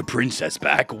don't get the princess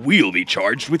back, we'll be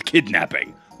charged with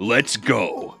kidnapping. Let's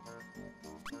go.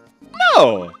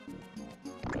 No.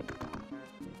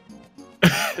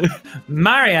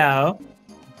 Mario.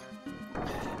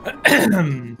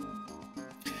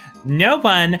 No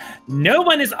one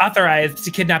is authorized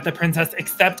to kidnap the princess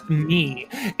except me.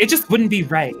 It just wouldn't be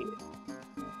right.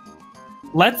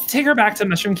 Let's take her back to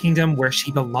Mushroom Kingdom where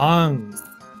she belongs.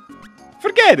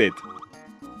 Forget it.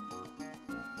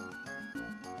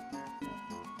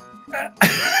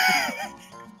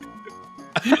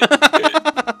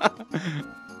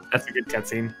 That's a good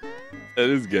cutscene. That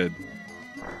is good.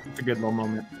 It's a good little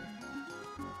moment.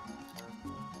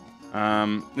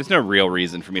 There's no real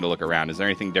reason for me to look around. Is there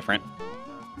anything different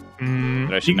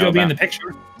that I should You can know go be in about? the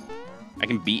picture. I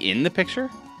can be in the picture?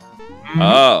 Mhm.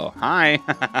 Oh, hi.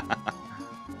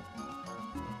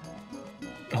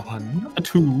 One,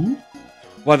 two.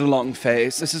 What a long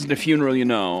face. This isn't a funeral, you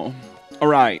know. All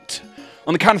right.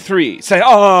 On the count of 3, say,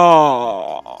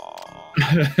 oh.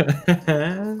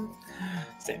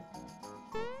 Same.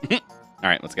 All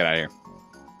right, let's get out of here.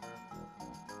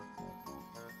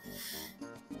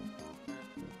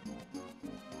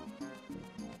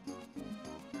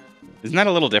 Isn't that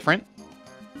a little different?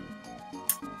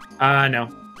 No.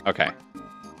 Okay.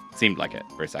 Seemed like it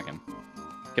for a second.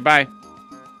 Goodbye.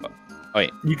 Oh,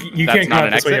 wait, You That's can't not go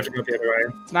an this way. You have exit? to go the other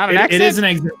way. it's not an exit? It is an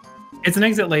exit. It's an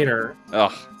exit later.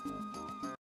 Ugh.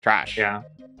 Trash. Yeah.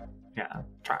 Yeah.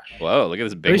 Trash. Whoa, look at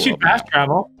this At big least you world fast map.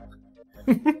 travel.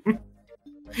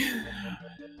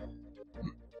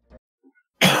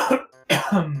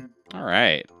 All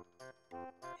right.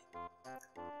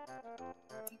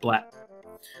 Blat.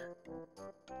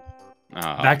 Oh,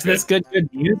 Back to good. this good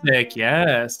music.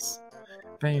 Yes.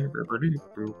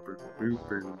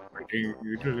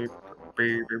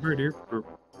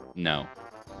 No.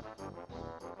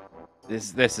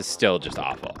 This is still just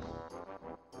awful.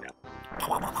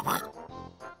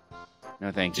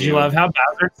 No, thank Did you love how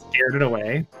Bowser scared it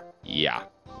away? Yeah.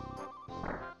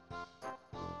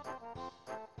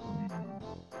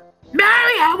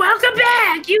 Mario, welcome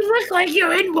back! You look like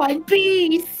you're in one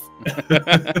piece.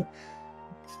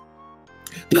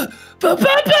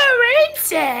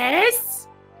 Princess!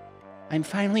 I'm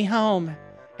finally home,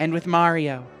 and with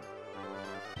Mario.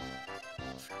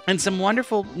 And some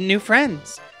wonderful new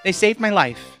friends. They saved my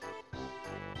life.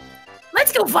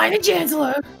 Let's go find the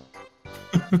Chancellor.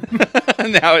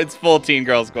 Now it's full Teen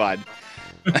Girl Squad.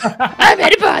 I'm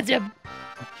at a bottom.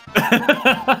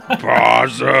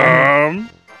 Possum!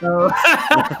 No.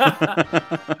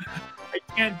 I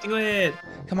can't do it.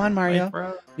 Come on, My Mario.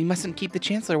 throat. We mustn't keep the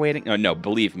Chancellor waiting. Oh, no,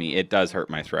 believe me, it does hurt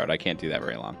my throat. I can't do that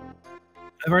very long.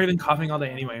 I've already been coughing all day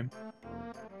anyway.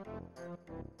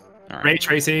 All right. Ray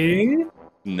tracing.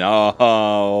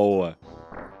 No.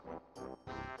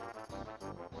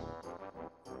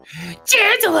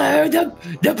 Chancellor,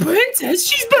 the princess,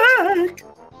 she's back.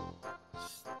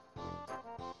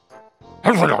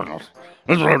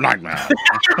 This is a nightmare.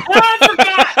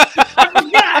 I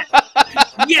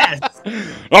forgot. Yes.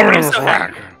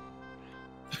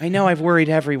 I know I've worried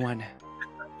everyone.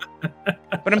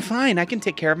 But I'm fine. I can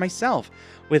take care of myself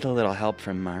with a little help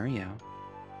from Mario.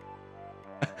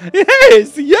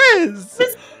 Yes, yes.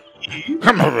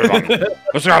 Come on, everybody.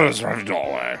 Let's go to this front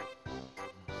doorway.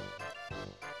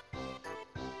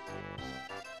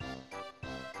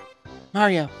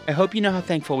 Mario, I hope you know how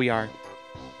thankful we are.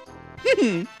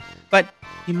 But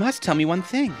you must tell me one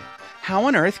thing. How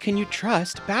on earth can you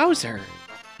trust Bowser?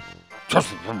 Just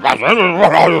what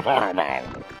are you talking about?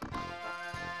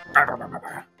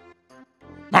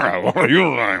 Mario, what are you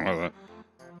doing with it?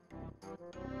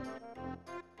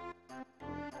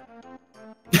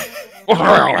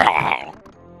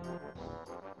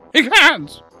 He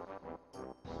can't!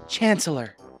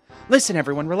 Chancellor. Listen,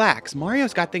 everyone, relax.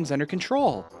 Mario's got things under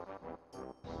control.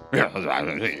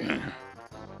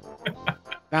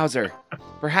 Bowser,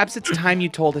 perhaps it's time you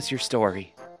told us your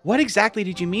story. What exactly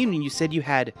did you mean when you said you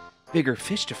had bigger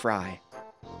fish to fry?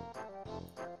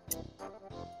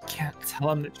 Can't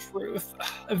tell him the truth.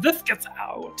 If this gets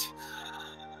out,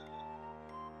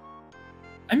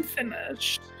 I'm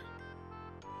finished.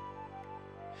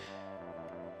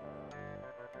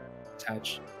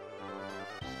 Touch.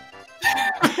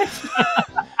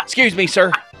 Excuse me,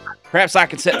 sir. Perhaps I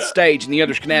can set the stage and the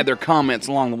others can add their comments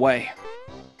along the way.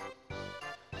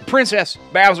 The Princess,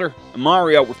 Bowser, and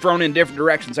Mario were thrown in different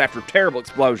directions after a terrible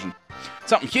explosion.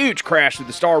 Something huge crashed through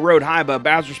the Star Road high above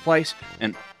Bowser's place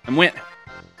and went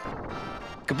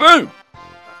kaboom!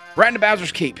 Right into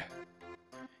Bowser's Keep.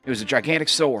 It was a gigantic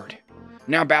sword.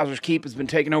 Now Bowser's Keep has been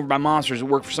taken over by monsters that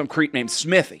work for some creep named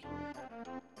Smithy.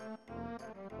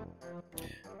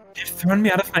 They've thrown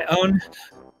me out of my own.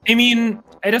 I mean,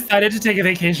 I decided to take a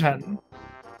vacation.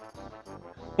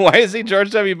 Why is he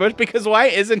George W. Bush? Because why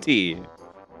isn't he?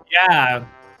 Yeah.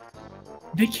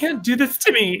 They can't do this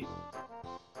to me.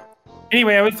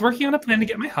 Anyway, I was working on a plan to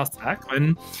get my house back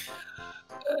when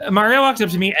Mario walked up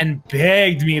to me and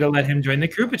begged me to let him join the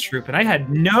Koopa Troop, and I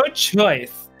had no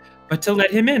choice but to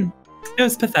let him in. It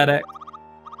was pathetic.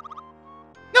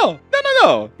 No.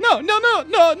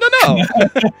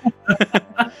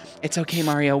 It's okay,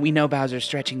 Mario. We know Bowser's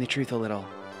stretching the truth a little.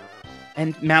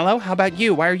 And Mallow, how about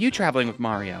you? Why are you traveling with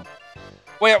Mario?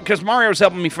 Well, because Mario's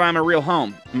helping me find my real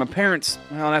home. My parents,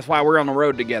 well, that's why we're on the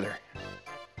road together.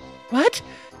 What?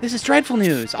 This is dreadful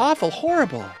news. Awful,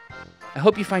 horrible. I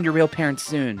hope you find your real parents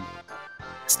soon.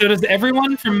 So does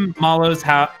everyone from Mallow's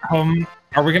home,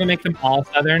 are we going to make them all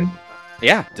Southern?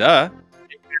 Yeah, duh.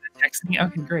 Text me?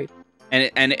 Okay, great.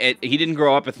 And he didn't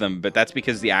grow up with them, but that's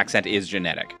because the accent is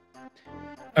genetic.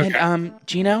 Okay. And,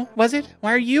 Gino, was it?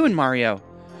 Why are you and Mario?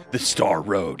 The Star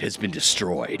Road has been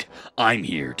destroyed. I'm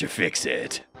here to fix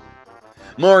it.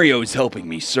 Mario's helping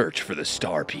me search for the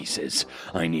star pieces.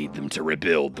 I need them to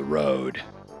rebuild the road.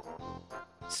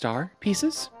 Star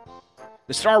pieces?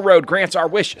 The Star Road grants our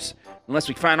wishes. Unless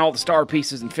we find all the star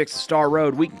pieces and fix the Star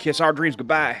Road, we can kiss our dreams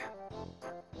goodbye.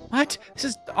 What? This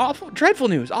is awful, dreadful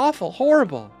news. Awful,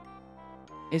 horrible.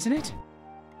 Isn't it?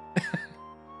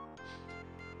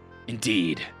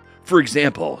 Indeed. For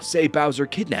example, say Bowser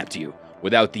kidnapped you.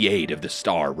 Without the aid of the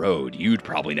Star Road, you'd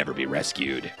probably never be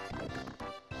rescued.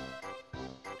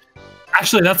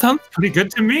 Actually, that sounds pretty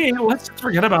good to me. Let's just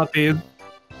forget about these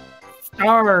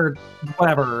star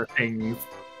whatever things.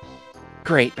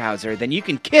 Great, Bowser. Then you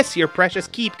can kiss your precious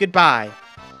keep goodbye.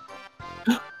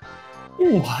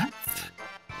 What?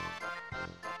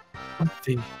 Let's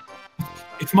see.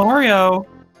 If Mario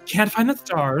can't find the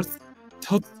stars,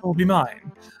 Toadstool will be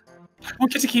mine. I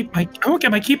won't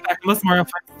get my keep back unless Mario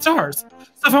finds the stars.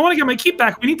 So if I want to get my keep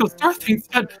back, we need those star things,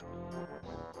 but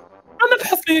run them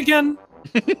past me again.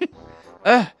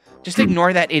 Just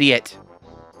ignore that idiot.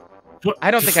 What?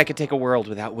 I don't think I could take a world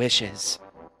without wishes.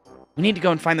 We need to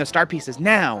go and find those star pieces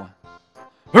now.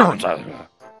 You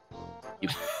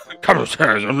come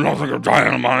upstairs and nothing of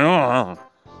dying on my own.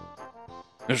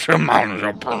 It's your man,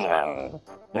 your brother.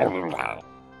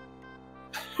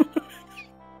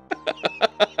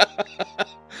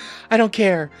 I don't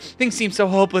care. Things seem so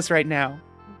hopeless right now.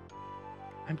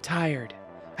 I'm tired.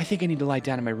 I think I need to lie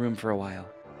down in my room for a while.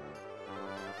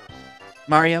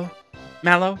 Mario,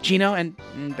 Mallow, Gino, and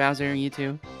Bowser, you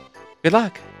too. Good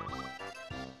luck.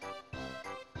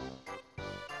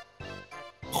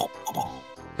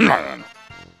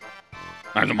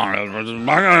 Master Mario versus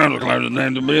Mario declares his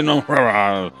name to be no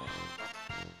further.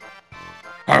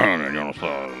 I don't know,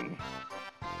 sir.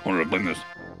 Want to bring this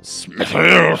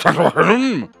Smithfield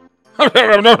situation? I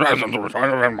have no reason to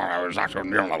return to my exaction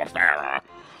near the affair.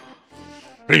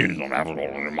 Please don't have to go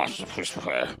to the master fish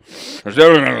play. Is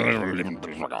there any living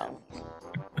please look out?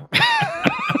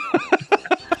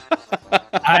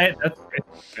 That's great.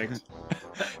 Thanks.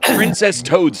 Princess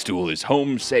Toadstool is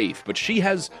home safe, but she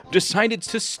has decided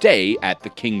to stay at the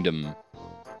kingdom.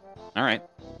 All right.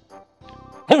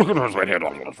 Oh, look at us right here.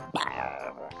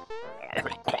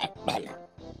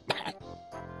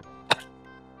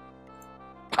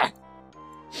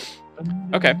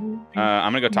 Okay.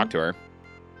 I'm gonna go talk to her.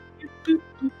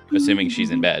 Assuming she's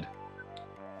in bed.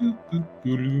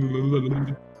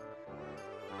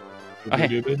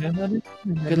 Okay.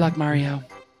 Good luck, Mario.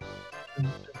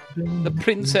 The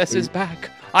princess is back.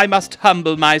 I must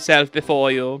humble myself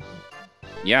before you.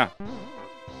 Yeah.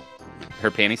 Her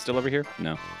panties still over here?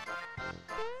 No.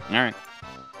 All right.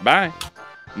 Bye.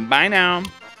 Bye now.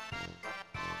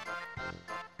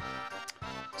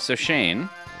 So, Shane,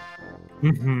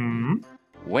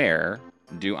 where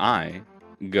do I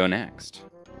go next?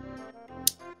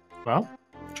 Well,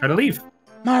 try to leave.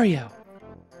 Mario.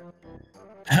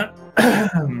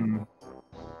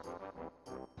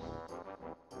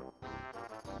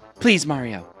 Please,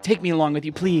 Mario, take me along with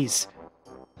you, please.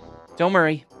 Don't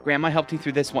worry. Grandma helped you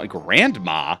through this one.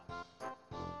 Grandma?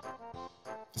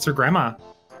 It's her grandma.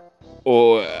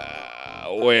 Oh,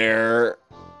 where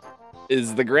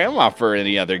is the grandma for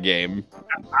any other game?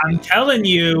 I'm telling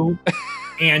you,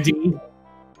 Andy.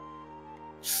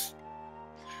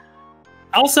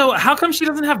 Also, how come she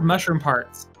doesn't have mushroom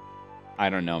parts?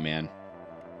 I don't know, man.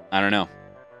 I don't know.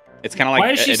 It's kind of Why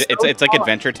like is she so it's like tall?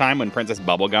 Adventure Time when Princess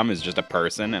Bubblegum is just a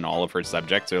person and all of her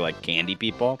subjects are like candy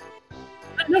people.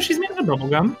 No, she's made of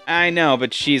bubblegum. I know,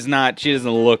 but she's not. She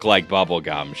doesn't look like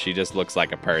Bubblegum. She just looks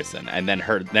like a person. And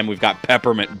then we've got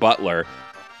Peppermint Butler.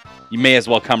 You may as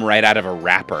well come right out of a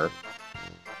wrapper.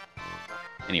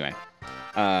 Anyway,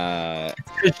 Because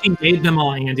she made them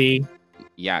all, Andy.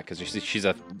 yeah, because she's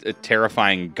a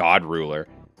terrifying god ruler.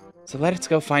 So let's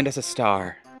go find us a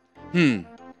star.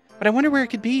 But I wonder where it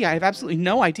could be. I have absolutely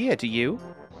no idea. Do you?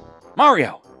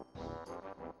 Mario!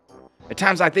 At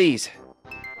times like these,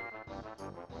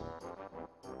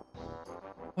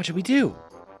 What should we do?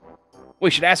 we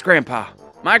should ask Grandpa.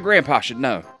 My grandpa should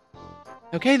know.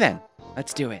 Okay then,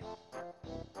 let's do it.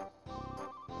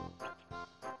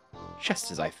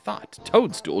 Just as I thought,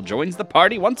 Toadstool joins the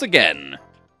party once again.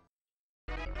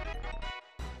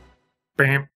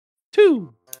 Bam.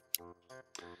 2.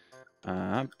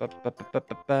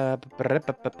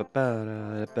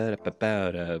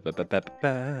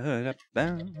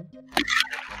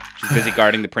 She's busy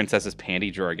guarding the princess's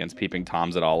panty drawer against peeping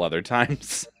toms at all other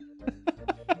times.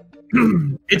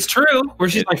 It's true. Where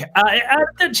she's like,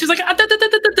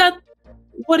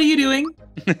 what are you doing?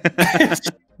 Maya's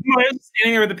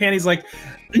standing there with the panties, like,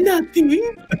 nothing.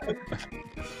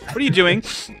 What are you doing?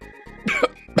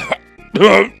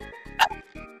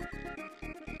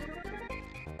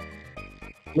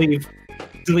 Leave.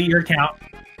 Delete your account.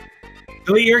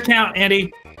 Delete your account,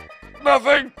 Andy.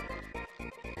 Nothing.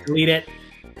 Delete it.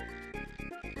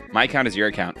 My account is your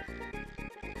account.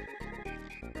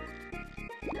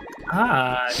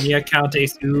 Mi account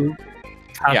es tu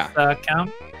casa Yeah. account.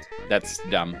 That's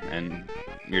dumb, and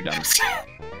you're dumb.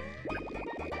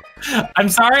 I'm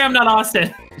sorry, I'm not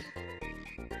Austin.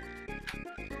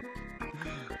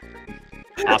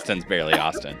 Austin's barely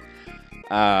Austin.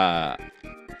 I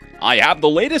have the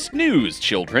latest news,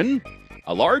 children.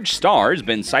 A large star has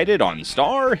been sighted on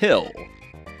Star Hill.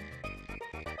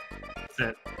 That's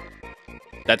it.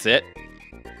 That's it?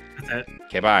 That's it.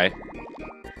 Okay, bye.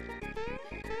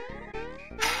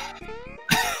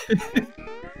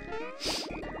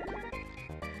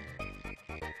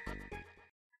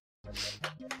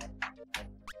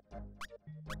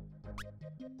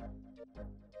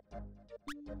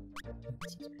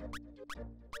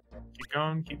 Keep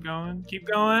going, keep going, keep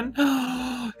going.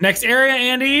 Next area,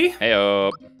 Andy.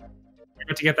 Hey-o. You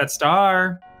got to get that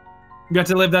star. You got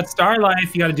to live that star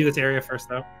life. You got to do this area first,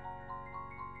 though.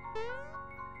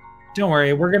 Don't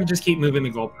worry, we're gonna just keep moving the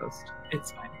goalpost.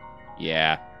 It's fine.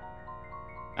 Yeah.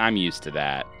 I'm used to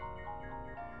that.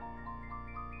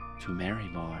 To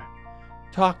Marrymore,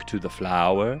 talk to the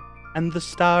flower, and the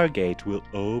stargate will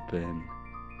open.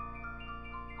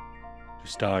 To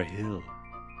Star Hill.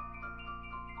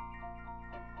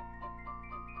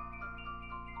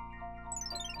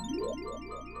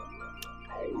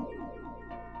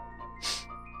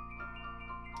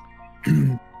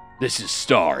 This is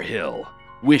Star Hill.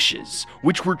 Wishes,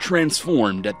 which were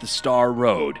transformed at the Star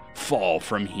Road, fall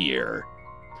from here.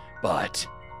 But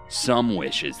some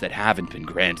wishes that haven't been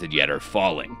granted yet are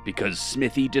falling because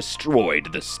Smithy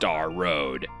destroyed the Star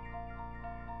Road.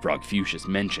 Frogfucius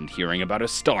mentioned hearing about a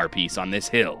star piece on this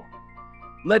hill.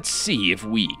 Let's see if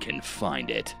we can find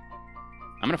it.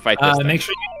 I'm gonna fight this thing. Make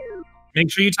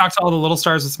sure you talk to all the little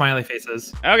stars with smiley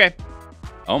faces. Okay.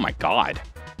 Oh my god.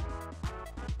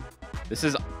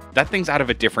 That thing's out of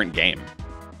a different game.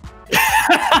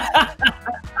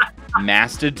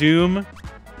 Mastadoom?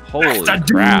 Holy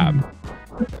crap.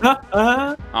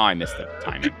 Oh, I missed the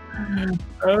timing.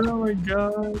 Oh my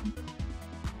god.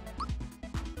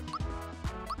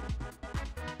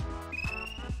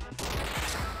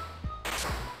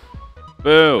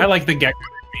 Boo. I like the gecko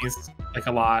enemies, like,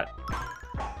 a lot.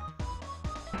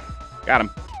 Got him.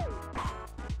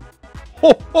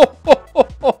 Ho, ho, ho, ho,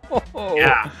 ho, ho.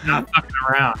 Yeah, not fucking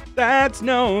around. That's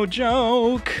no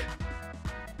joke.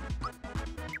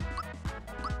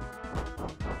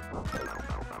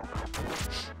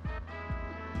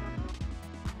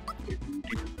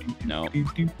 No.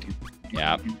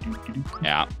 Yeah.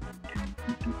 Yeah.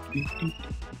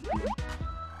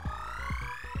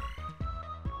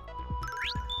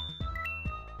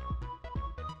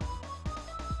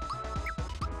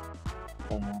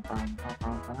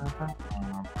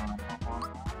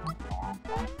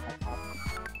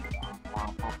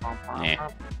 Eh.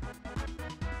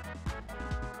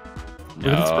 Look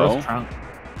at this girl's No. trunk.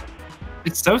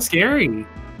 It's so scary.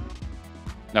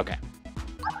 Okay.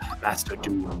 Master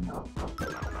Doom.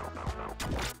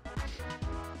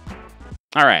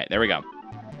 All right. There we go.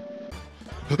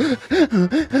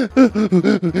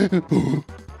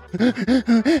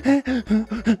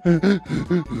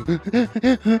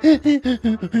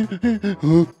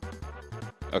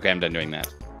 Okay, I'm done doing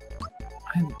that.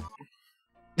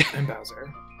 I'm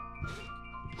Bowser.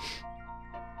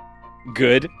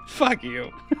 Good. Fuck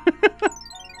you.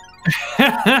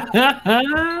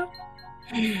 I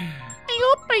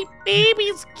hope my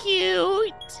baby's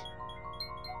cute.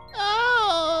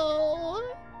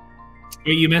 Oh.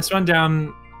 Wait, you missed one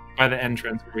down by the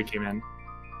entrance where we came in.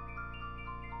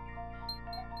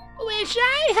 Wish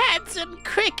I had some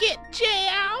cricket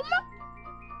jam.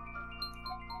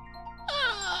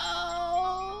 Oh.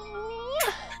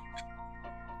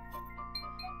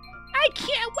 I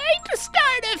can't wait to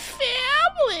start a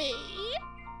family.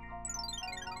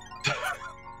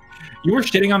 You were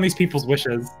shitting on these people's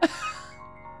wishes.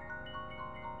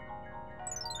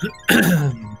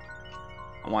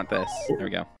 I want this. There we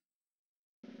go.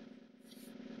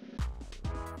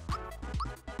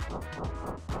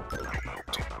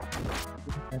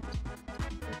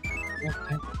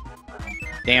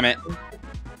 Damn it.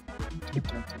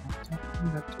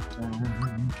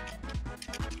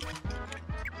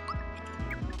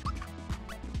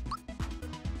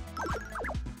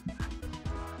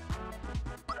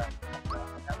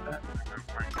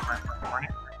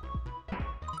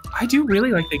 I do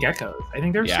really like the geckos. I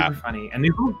think they're Yeah. super funny. And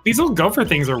these little gopher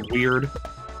things are weird.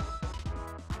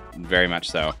 Very much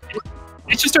so.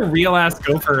 It's just a real ass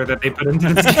gopher that they put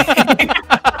into this game.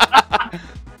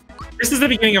 This is the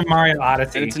beginning of Mario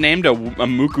Odyssey. And it's named a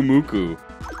Muku Muku.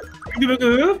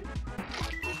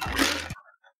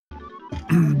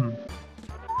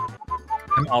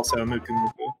 I'm also a Muku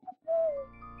Muku.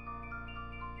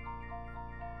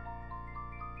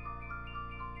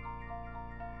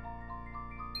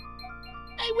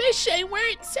 I wish I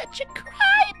weren't such a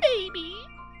crybaby.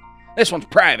 This one's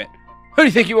private. Who do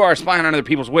you think you are, spying on other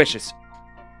people's wishes?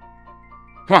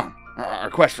 Come on, our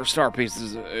quest for Star Piece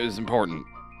is important.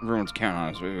 Everyone's counting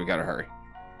on us. We gotta hurry.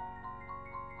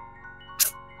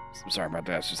 I'm sorry about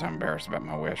that. It's just I'm embarrassed about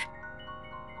my wish.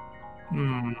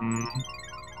 Hmm.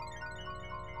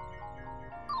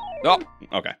 Oh,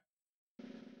 okay.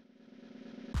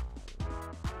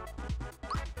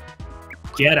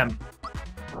 Get him.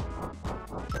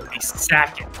 They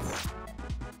sack it.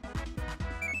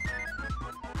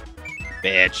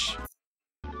 Bitch.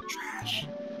 Trash.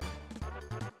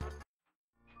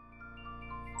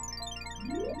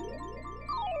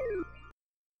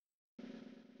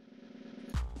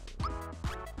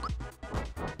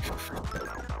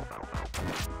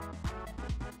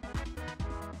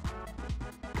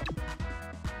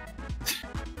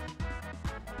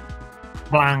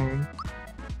 Blang.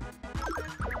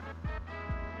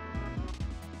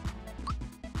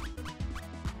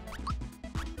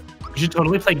 We should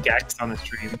totally play Gex on the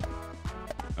stream.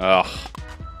 Ugh.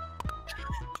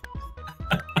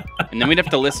 And then we'd have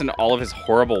to listen to all of his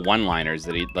horrible one-liners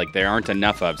that there aren't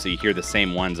enough of, so you hear the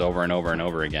same ones over and over and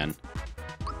over again.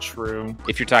 True.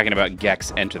 If you're talking about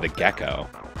Gex Enter the Gecko,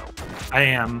 I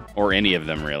am. or any of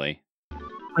them really.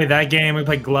 Play that game. We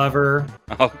play Glover.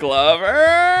 Oh,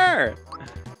 Glover!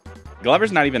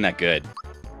 Glover's not even that good.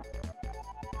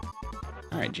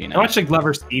 All right, Gina. I watched a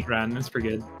Glover speedrun. It's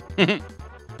pretty good.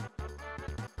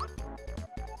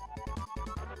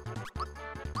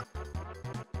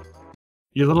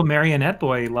 Your little marionette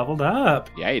boy leveled up.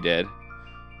 Yeah, he did.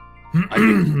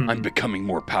 I'm becoming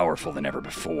more powerful than ever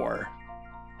before.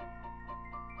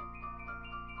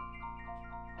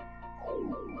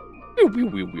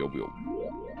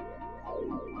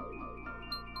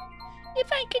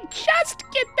 If I could just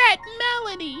get that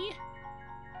melody.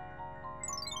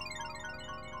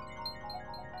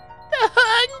 The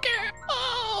hunger.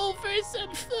 Oh, for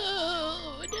some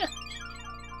food.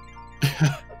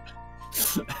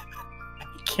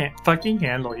 I can't fucking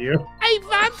handle you. I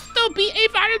want to be a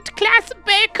world-class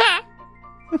baker.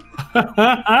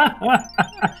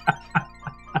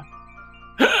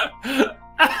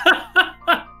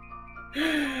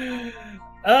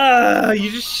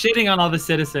 You're just shitting on all the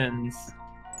citizens.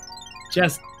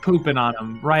 Just pooping on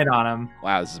them, right on them.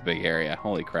 Wow, this is a big area.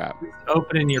 Holy crap.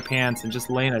 Opening your pants and just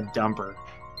laying a dumper.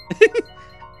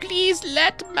 Please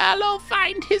let Mallow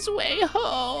find his way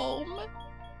home.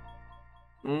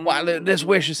 Why, this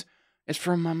wish is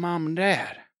from my mom and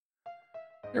dad.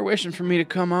 They're wishing for me to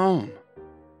come home.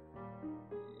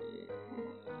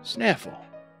 Sniffle.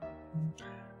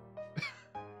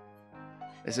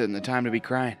 This isn't the time to be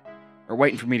crying or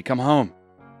waiting for me to come home.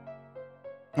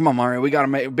 Come on, Mario. We got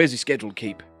a busy schedule to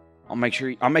keep. I'll make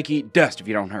you eat dust if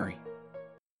you don't hurry.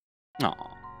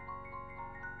 Aw.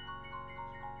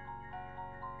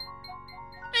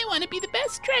 I want to be the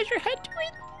best treasure hunter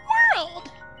in the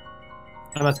world.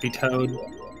 That must be Toad.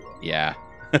 Yeah.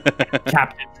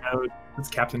 Captain Toad. It's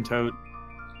Captain Toad.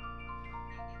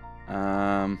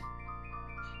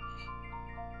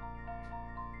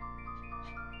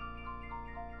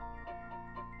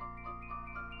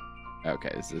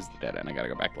 Okay, this is the dead end. I gotta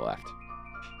go back to left.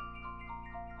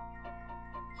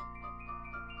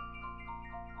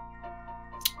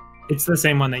 It's the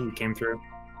same one that you came through.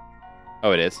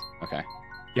 Oh, it is? Okay.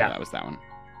 Yeah. That was that one.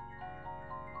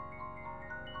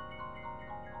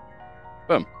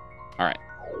 Boom. All right.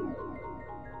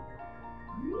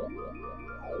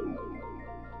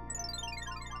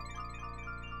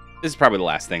 This is probably the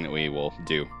last thing that we will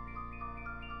do.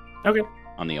 Okay.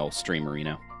 On the old stream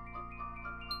Marino.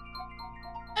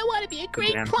 I want to be a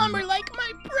great Damn. plumber like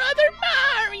my brother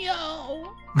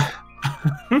Mario.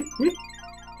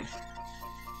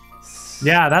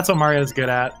 Yeah, that's what Mario's good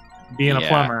at. Being a Yeah.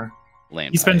 plumber.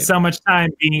 Land He spends pipe. so much time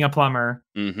being a plumber.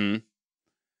 Mm-hmm.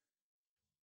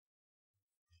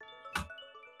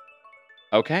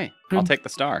 Okay, I'll take the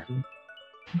star.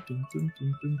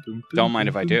 Don't mind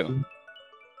if I do.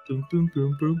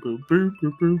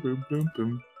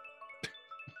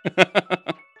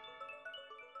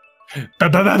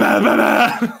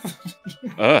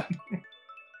 Ugh.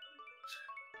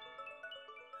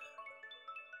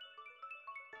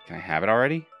 Can I have it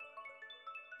already?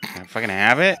 Can I fucking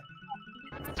have it?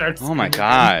 Oh my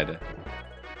god.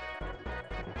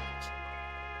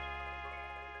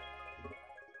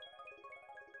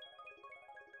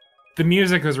 The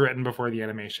music was written before the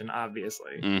animation,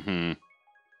 obviously. Mm-hmm.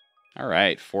 All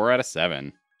right, 4 out of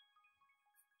 7.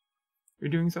 You're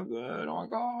doing so good. Oh my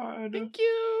god. Thank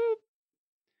you.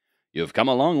 You have come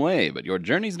a long way, but your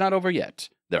journey's not over yet.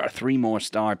 There are 3 more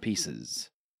star pieces.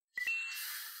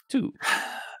 2.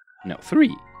 No, 3.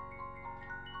 Did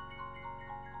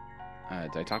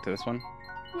I talk to this one?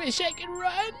 Wish I could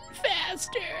run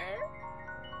faster.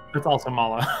 It's also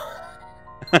Mala.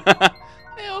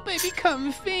 I hope I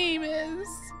become famous.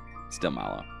 Still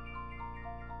Mallow.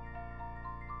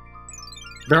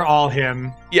 They're all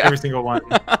him. Yeah. Every single one.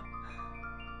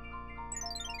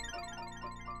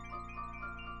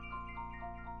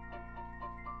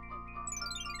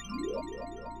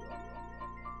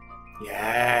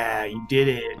 Yeah, you did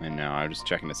it. I know, I'm just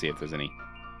checking to see if there's any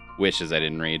wishes I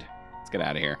didn't read. Let's get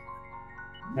out of here.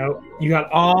 Nope. You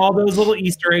got all those little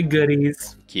Easter egg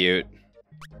goodies. Cute.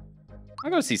 I'll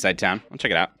go to Seaside Town. I'll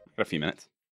check it out. Got a few minutes.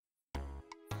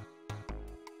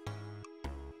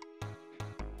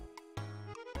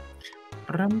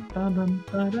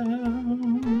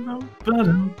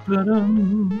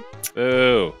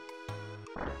 Ooh.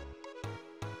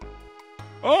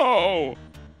 Oh!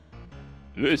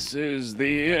 This is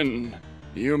the inn.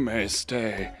 You may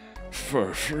stay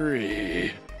for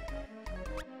free.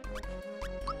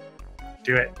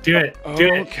 Do it. Do it.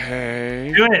 Do it.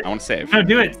 Okay. Do it. I want to save. No,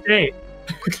 do it. Stay.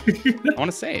 I want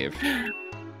to save.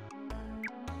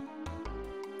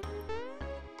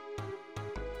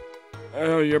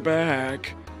 Oh, you're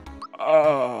back.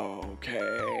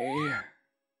 Okay.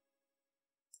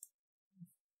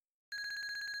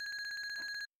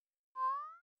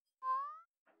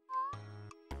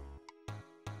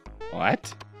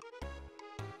 What?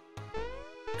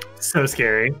 So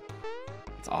scary.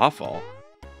 It's awful.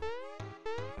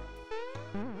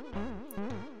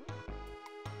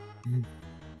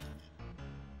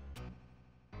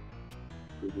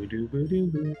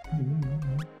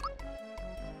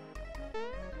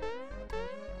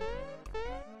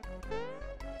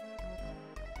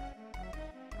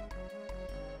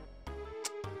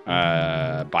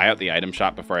 Buy out the item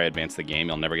shop before I advance the game.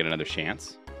 You'll never get another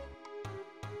chance.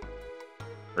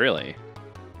 Really?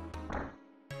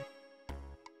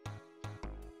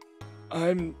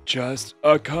 I'm just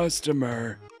a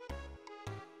customer.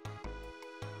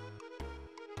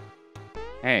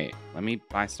 Hey, let me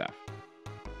buy stuff.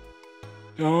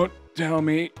 Don't tell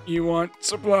me you want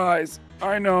supplies.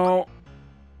 I know.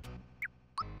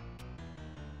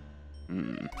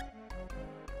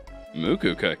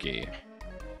 Muku cookie.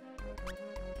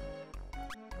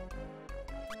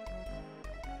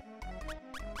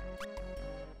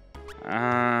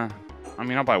 I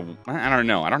mean, I'll buy. I don't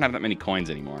know. I don't have that many coins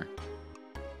anymore.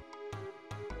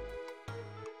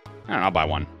 I don't know, I'll buy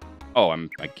one. Oh,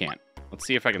 I can't. Let's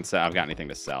see if I can sell. I've got anything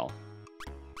to sell.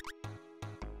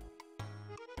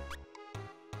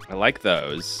 I like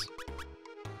those.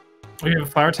 We have a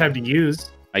flower tab to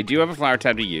use. I do have a flower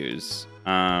tab to use.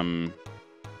 Oh,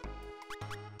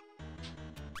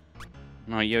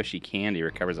 Yoshi Candy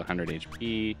recovers 100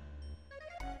 HP.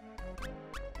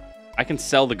 I can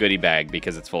sell the goodie bag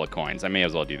because it's full of coins. I may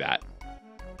as well do that.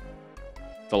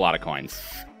 It's a lot of coins.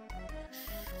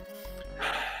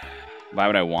 Buy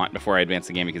what I want before I advance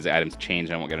the game because the items change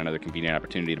and I won't get another convenient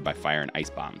opportunity to buy fire and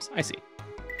ice bombs. I see.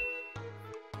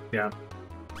 Yeah.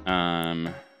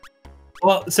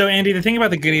 Well, so Andy, the thing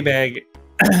about the goodie bag,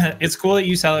 it's cool that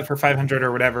you sell it for 500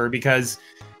 or whatever because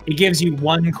it gives you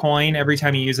 1 coin every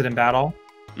time you use it in battle.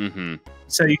 Mm-hmm.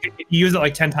 So you use it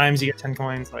like 10 times, you get 10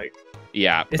 coins. Like,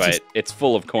 yeah, but it's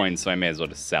full of coins, so I may as well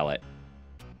just sell it.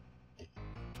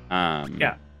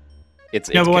 Yeah.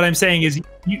 But what I'm saying is,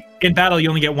 in battle you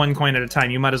only get 1 coin at a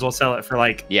time. You might as well sell it for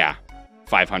like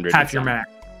 500. half your max.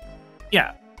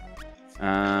 Yeah.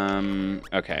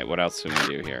 Okay, what else do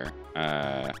we do here?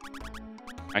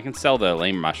 I can sell the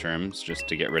lame mushrooms just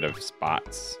to get rid of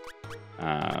spots.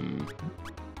 And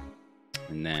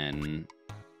then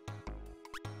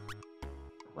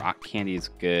rock candy is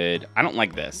good. I don't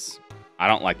like this. I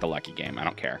don't like the lucky game. I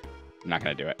don't care. I'm not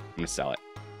gonna do it. I'm gonna sell it.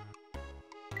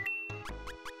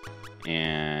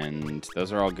 And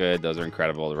those are all good. Those are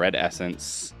incredible. The red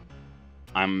essence.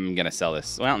 I'm gonna sell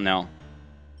this. Well, no.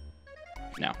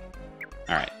 No.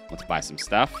 All right, let's buy some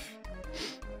stuff.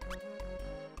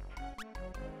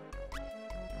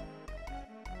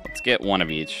 Let's get one of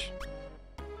each.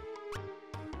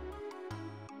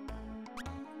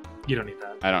 You don't need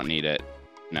that. I don't need it.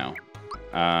 No.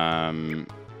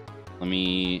 Let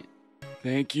me...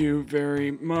 Thank you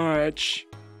very much.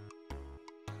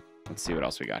 Let's see what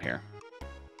else we got here.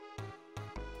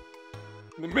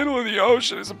 In the middle of the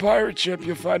ocean is a pirate ship.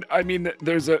 You'll find. I mean,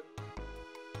 there's a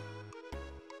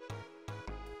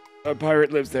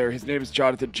pirate lives there. His name is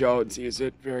Jonathan Jones. He is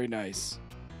very nice.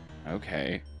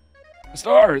 Okay. A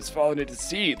star has fallen into the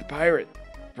sea. The pirate,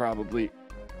 probably.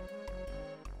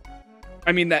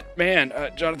 I mean, that man,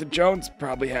 Jonathan Jones,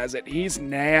 probably has it. He's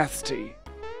nasty.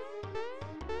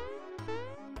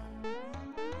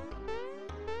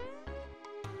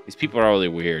 These people are really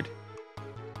weird.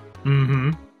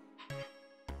 Mm-hmm.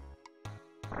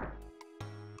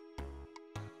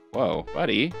 Whoa,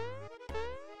 buddy.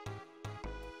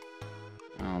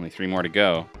 Only 3 more to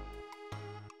go.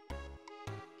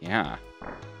 Yeah.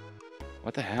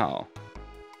 What the hell?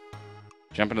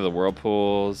 Jump into the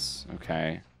whirlpools.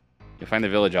 Okay. You'll find the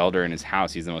village elder in his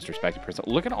house. He's the most respected person.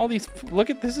 Look at all these. Look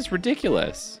at this. Is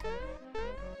ridiculous.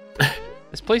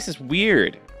 This place is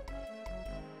weird.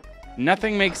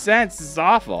 Nothing makes sense. This is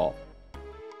awful.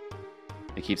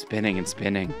 They keep spinning and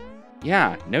spinning.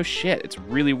 Yeah, no shit. It's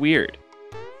really weird.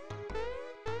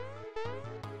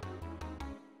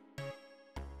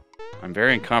 I'm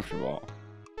very uncomfortable.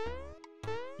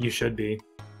 You should be.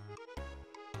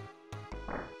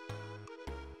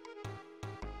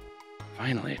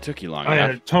 Finally, it took you long Oh,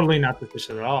 enough. yeah, totally not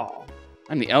suspicious at all.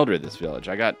 I'm the elder of this village.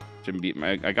 I got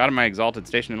in my exalted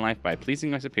station in life by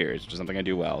pleasing my superiors, which is something I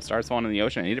do well. Stars falling in the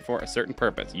ocean. I need it for a certain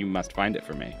purpose. You must find it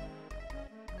for me.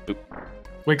 Oop.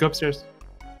 Wait, go upstairs.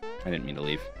 I didn't mean to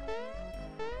leave.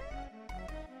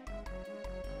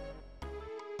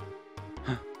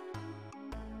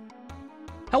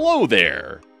 Hello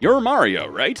there. You're Mario,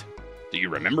 right? Do you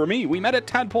remember me? We met at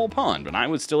Tadpole Pond when I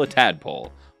was still a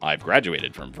tadpole. I've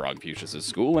graduated from Frogfucius's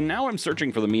school, and now I'm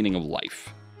searching for the meaning of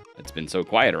life. It's been so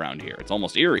quiet around here. It's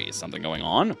almost eerie. Is something going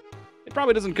on? It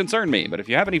probably doesn't concern me, but if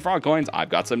you have any frog coins, I've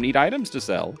got some neat items to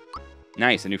sell.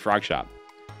 Nice, a new frog shop.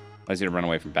 Allows you to run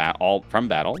away from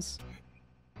battles.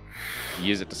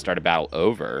 Use it to start a battle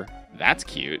over. That's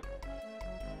cute.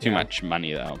 Too much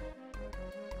money, though.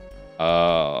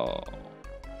 Oh.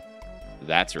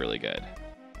 That's really good.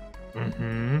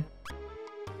 Mm-hmm.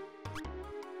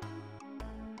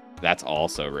 That's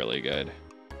also really good.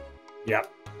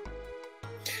 Yep.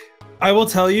 I will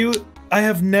tell you, I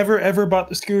have never ever bought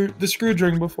the screw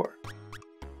ring before.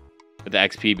 But the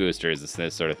XP booster is the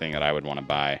sort of thing that I would want to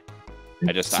buy.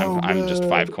 I'm just good.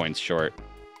 5 coins short.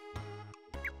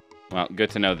 Well, good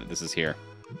to know that this is here.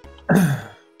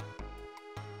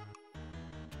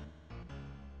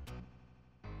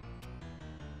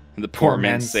 The poor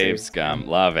men save scum.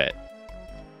 Love it.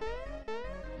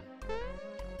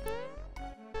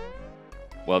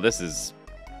 Well, this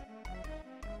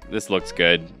looks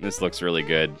good. This looks really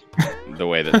good. The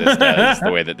way that this does.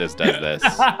 The way that this does this.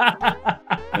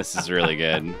 This is really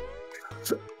good.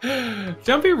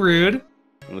 Don't be rude.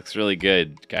 It looks really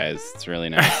good, guys. It's really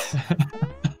nice.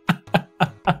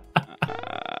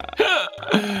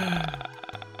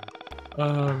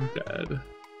 I'm dead.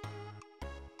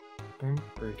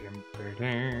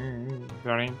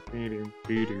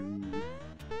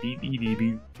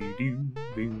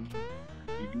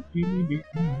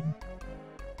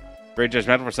 Very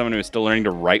judgmental for someone who was still learning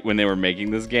to write when they were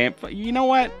making this game. But you know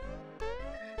what?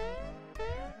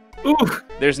 Ooh.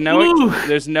 There's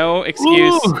no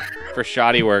excuse Ooh. for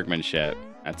shoddy workmanship.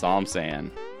 That's all I'm saying.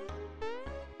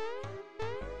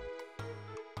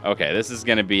 Okay, this is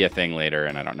gonna be a thing later,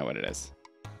 and I don't know what it is.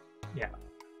 Yeah.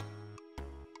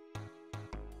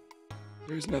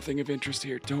 There's nothing of interest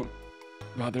here. Don't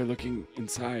bother looking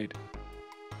inside.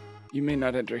 You may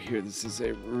not enter here. This is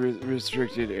a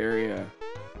restricted area.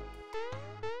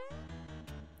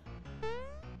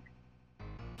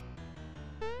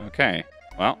 Okay,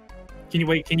 well.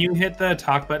 Can you hit the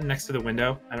talk button next to the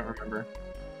window? I don't remember.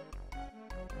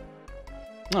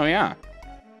 Oh yeah.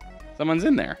 Someone's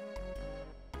in there.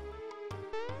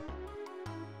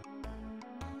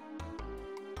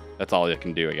 That's all you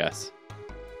can do, I guess.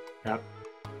 Yep.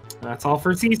 That's all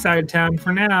for Seaside Town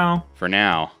for now. For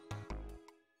now.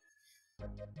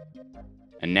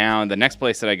 And now the next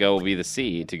place that I go will be the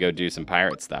sea to go do some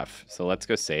pirate stuff. So let's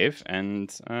go save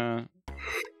and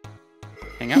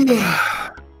hang out.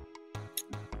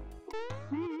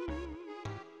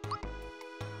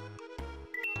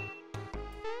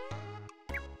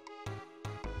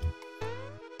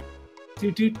 Do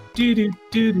do do do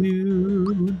do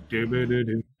do. Do do do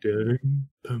do do.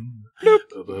 Boom. Boom,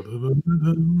 boom, boom,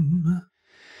 boom.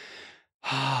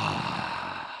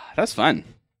 That's fun.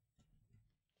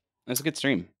 That's a good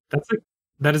stream.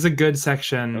 That is a good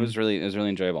section. It was really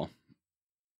enjoyable.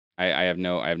 I have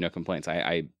no complaints.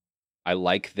 I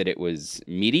like that it was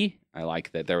meaty. I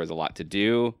like that there was a lot to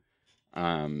do,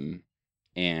 and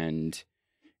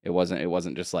it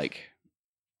wasn't just like,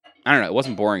 I don't know. It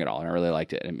wasn't boring at all, and I really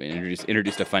liked it. It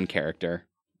introduced a fun character.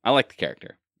 I like the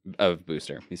character of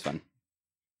Booster. He's fun.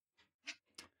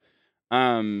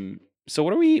 So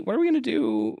what are we gonna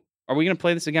do? Are we gonna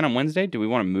play this again on Wednesday? Do we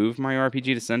want to move Mario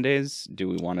RPG to Sundays? Do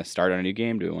we want to start on a new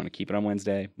game? Do we want to keep it on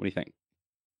Wednesday? What do you think?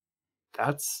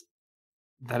 That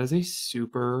is a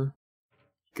super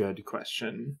good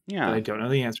question. Yeah. That I don't know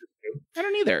the answer to. I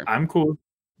don't either. I'm cool.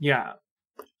 Yeah.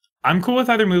 I'm cool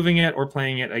with either moving it or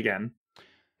playing it again.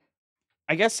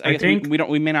 I guess think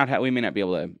we may not be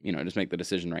able to, just make the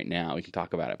decision right now. We can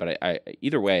talk about it, but I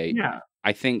either way, Yeah.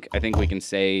 I think we can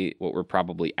say what we're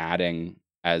probably adding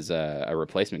as a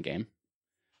replacement game,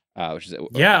 which is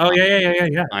Yeah. Oh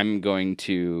yeah. I'm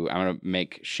gonna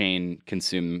make Shane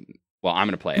consume. Well, I'm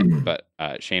gonna play it, but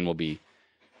Shane will be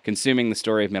consuming the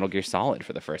story of Metal Gear Solid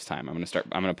for the first time. I'm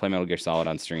gonna play Metal Gear Solid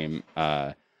on stream.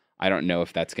 I don't know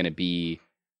if that's gonna be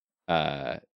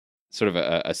sort of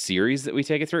a series that we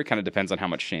take it through. It kind of depends on how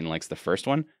much Shane likes the first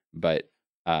one, but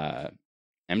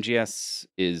MGS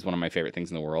is one of my favorite things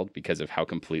in the world because of how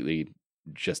completely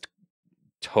just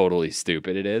totally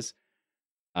stupid it is.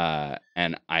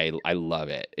 And I love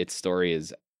it. Its story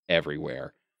is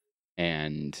everywhere.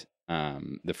 And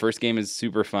the first game is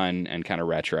super fun and kind of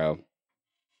retro.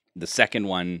 The second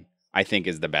one, I think,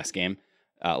 is the best game.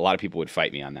 A lot of people would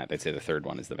fight me on that. They'd say the third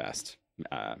one is the best.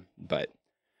 But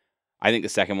I think the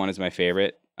second one is my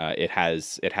favorite. It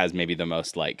has maybe the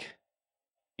most like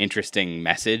interesting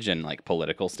message and like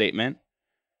political statement.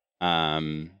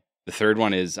 The third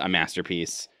one is a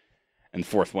masterpiece, and the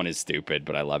fourth one is stupid,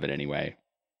 but I love it anyway.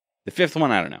 The fifth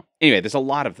one, I don't know. Anyway, there's a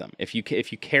lot of them. If you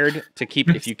cared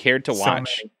to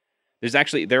watch,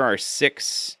 there are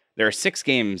six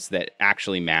games that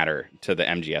actually matter to the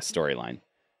MGS storyline.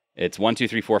 It's 1, 2,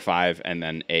 3, 4, 5, and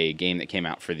then a game that came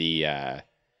out for the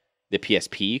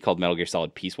PSP called Metal Gear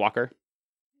Solid Peace Walker.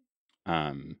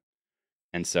 And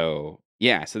so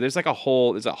yeah, so there's a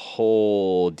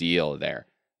whole deal there.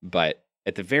 But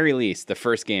at the very least, the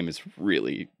first game is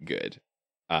really good.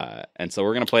 And so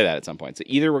we're gonna play that at some point. So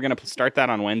either we're gonna start that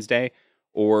on Wednesday,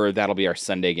 or that'll be our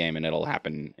Sunday game, and it'll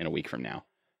happen in a week from now.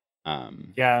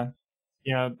 Yeah.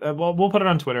 Well, we'll put it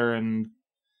on Twitter and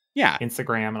yeah,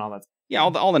 Instagram and all that. Yeah,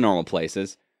 all the normal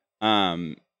places.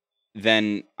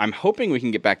 Then I'm hoping we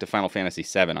can get back to Final Fantasy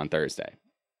VII on Thursday.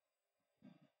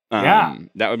 Yeah,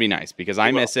 that would be nice because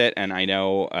I miss it, and I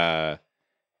know. I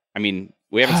mean,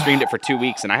 we haven't streamed it for 2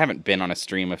 weeks, and I haven't been on a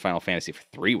stream of Final Fantasy for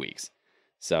 3 weeks,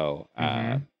 so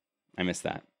I miss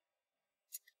that.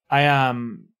 I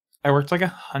worked like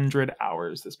 100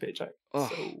 hours this paycheck.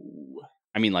 Ugh. So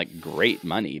I mean, like great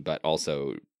money, but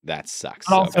also that sucks.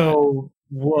 Also,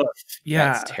 woof.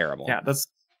 Yeah, that's terrible. Yeah, that's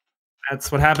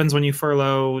what happens when you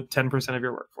furlough 10% of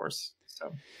your workforce.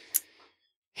 So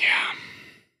yeah.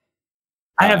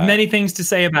 I have many things to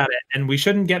say about it, and we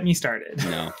shouldn't get me started.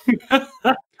 No.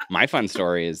 My fun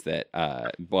story is that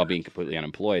while being completely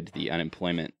unemployed, the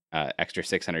unemployment extra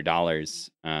 $600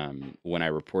 when I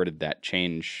reported that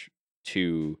change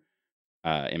to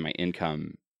in my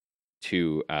income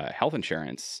to health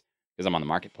insurance because I'm on the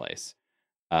marketplace.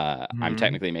 I'm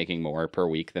technically making more per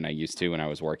week than I used to when I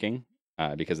was working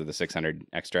because of the $600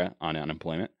 extra on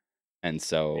unemployment, and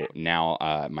so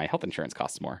now my health insurance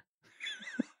costs more.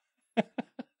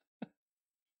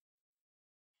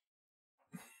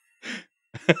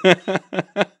 He's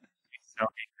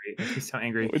so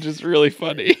angry. Which is really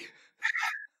funny.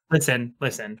 Listen.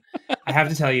 I have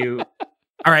to tell you.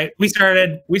 All right, we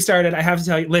started. I have to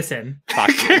tell you. Listen. Talk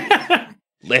to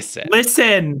me.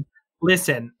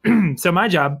 Listen. So my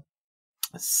job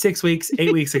 8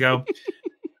 weeks ago,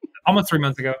 almost 3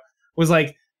 months ago, was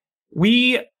like,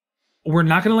 we're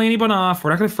not going to lay anyone off. We're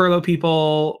not going to furlough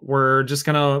people. We're just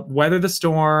going to weather the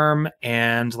storm,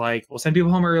 and like we'll send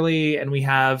people home early, and we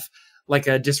have like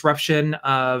a disruption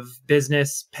of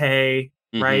business pay,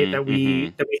 right? That we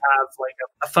have like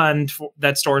a fund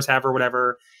that stores have or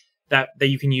whatever that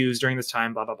you can use during this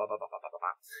time, blah, blah, blah, blah, blah, blah, blah, blah.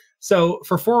 So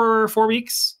for 4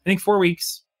 weeks, I think 4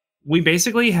 weeks, we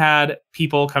basically had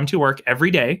people come to work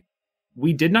every day.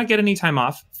 We did not get any time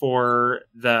off for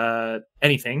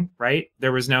anything, right?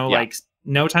 There was no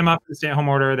no time off for the stay-at-home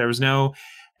order. There was no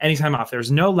any time off. There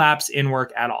was no lapse in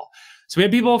work at all. So we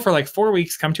had people for like 4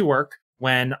 weeks come to work.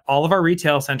 when all of our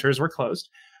retail centers were closed.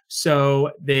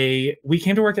 So we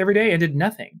came to work every day and did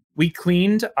nothing. We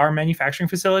cleaned our manufacturing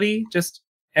facility just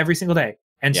every single day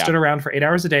and Yeah. stood around for 8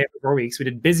 hours a day for 4 weeks. We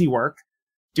did busy work,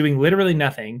 doing literally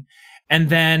nothing. And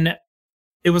then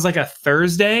it was like a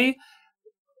Thursday.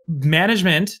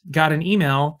 Management got an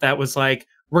email that was like,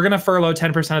 we're going to furlough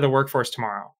 10% of the workforce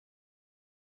tomorrow.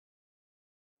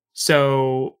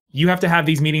 So you have to have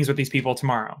these meetings with these people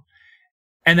tomorrow.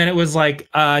 And then it was like,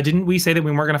 didn't we say that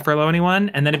we weren't going to furlough anyone?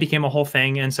 And then it became a whole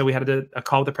thing. And so we had a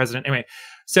call with the president. Anyway,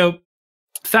 so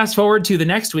fast forward to the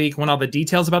next week when all the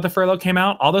details about the furlough came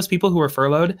out, all those people who were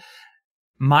furloughed,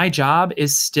 my job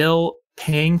is still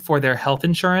paying for their health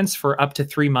insurance for up to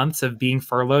 3 months of being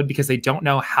furloughed because they don't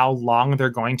know how long they're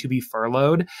going to be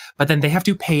furloughed. But then they have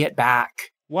to pay it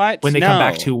back What? when they come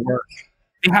back to work.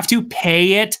 They have to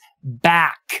pay it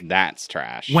back That's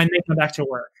trash. when they come back to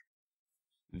work.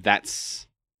 That's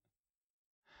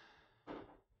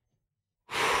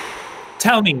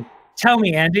Tell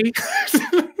me, Andy.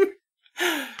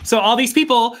 So all these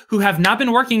people who have not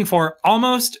been working for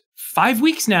almost 5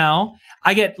 weeks now,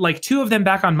 I get like 2 of them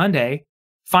back on Monday,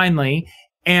 finally.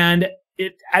 And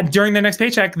during their next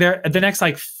paycheck, the next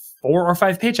like 4 or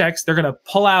 5 paychecks, they're going to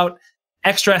pull out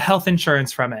extra health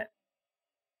insurance from it.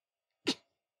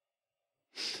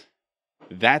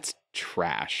 That's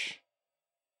trash.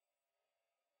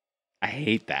 I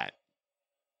hate that.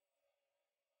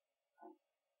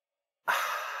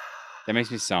 That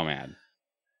makes me so mad.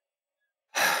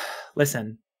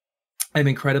 Listen, I'm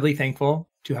incredibly thankful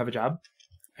to have a job.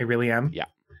 I really am. Yeah.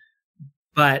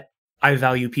 But I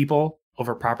value people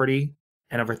over property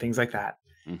and over things like that.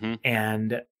 Mm-hmm.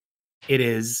 And it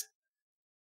is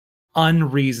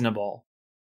unreasonable.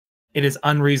 It is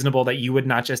unreasonable that you would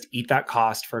not just eat that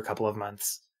cost for a couple of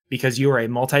months because you are a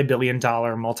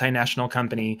multi-billion-dollar multinational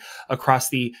company across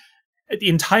the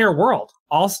entire world,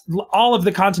 all of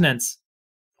the continents,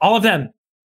 all of them.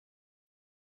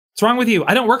 What's wrong with you?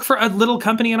 I don't work for a little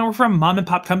company. I don't work for a mom and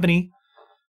pop company.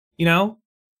 You know,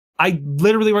 I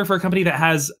literally work for a company that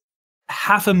has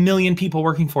 500,000 people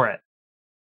working for it.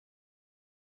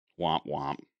 Womp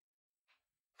womp.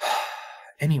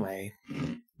 Anyway,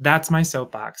 that's my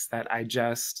soapbox that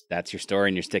That's your story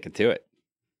and you're sticking to it.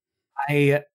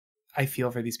 I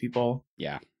feel for these people.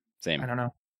 Yeah. Same. I don't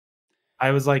know.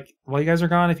 I was like, while you guys are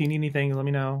gone, if you need anything, let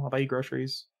me know. I'll buy you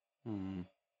groceries. Mm,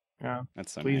 Yeah.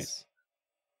 that's so Please.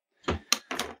 nice.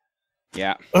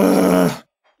 Yeah. Ugh.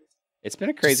 It's been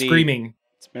a crazy Screaming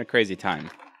It's been a crazy time.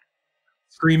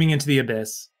 into the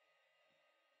abyss.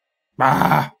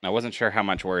 Ah. I wasn't sure how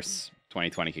much worse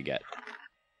 2020 could get.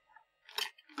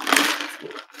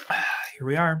 Here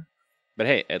we are. But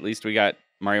hey, at least we got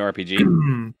Mario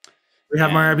RPG. We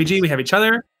have Mario RPG. We have each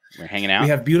other. We're hanging out. We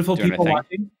have beautiful doing our people thing.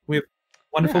 watching. We have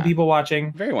wonderful Yeah. people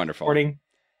watching. Very wonderful. Supporting.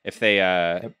 If they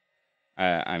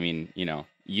I mean, you know,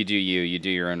 you do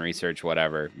your own research,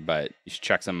 whatever, but you should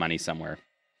chuck some money somewhere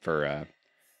for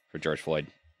George Floyd.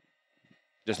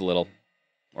 Just a little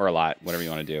or a lot, whatever you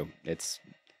want to do. It's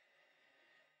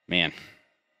man,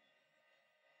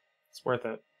 It's worth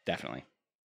it. definitely.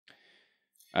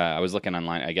 I was looking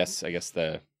online. I guess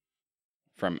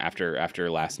from after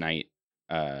last night,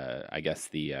 I guess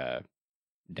the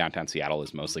downtown Seattle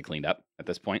is mostly cleaned up at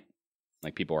this point.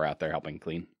 Like people are out there helping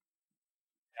clean.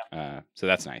 So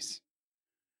that's nice.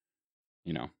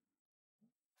 You know.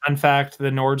 Fun fact: the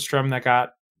Nordstrom that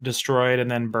got destroyed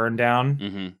and then burned down,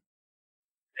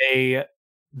 Mm-hmm.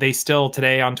 they still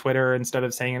today on Twitter, instead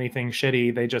of saying anything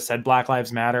shitty, they just said Black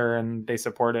Lives Matter and they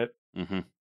support it. Mm-hmm.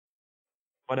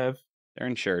 Whatever. They're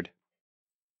insured.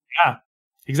 Yeah,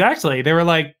 exactly. They were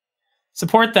like,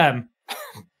 support them.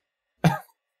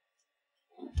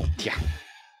 Yeah.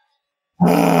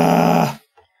 Ah.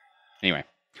 Anyway.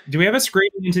 Do we have a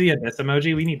screaming into the abyss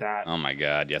emoji? We need that. Oh my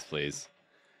god, yes, please.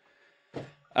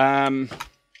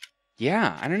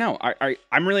 Yeah, I don't know.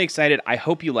 I'm really excited. I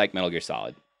hope you like Metal Gear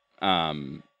Solid.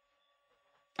 I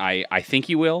think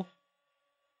you will,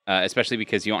 especially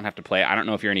because you won't have to play. I don't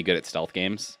know if you're any good at stealth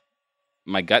games.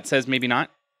 My gut says maybe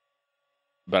not,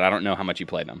 but I don't know how much you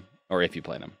play them or if you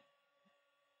play them.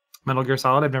 Metal Gear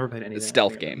Solid. I've never played anything.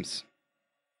 Stealth games.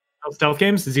 Oh, stealth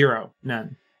games? 0.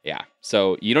 None. Yeah.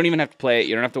 So you don't even have to play it.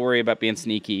 You don't have to worry about being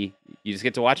sneaky. You just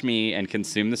get to watch me and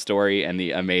consume the story and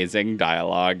the amazing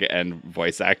dialogue and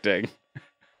voice acting.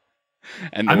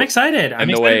 And I'm excited. I'm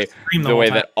and excited to scream the way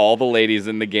whole time. that all the ladies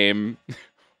in the game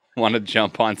want to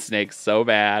jump on Snake so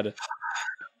bad.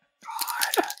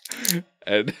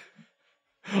 And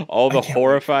all the I can't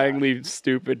wait for that. horrifyingly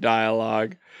stupid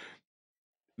dialogue.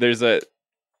 There's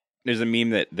there's a meme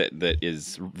that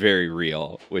is very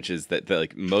real, which is that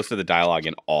like most of the dialogue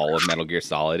in all of Metal Gear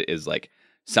Solid is like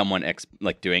someone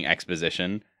like doing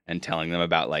exposition and telling them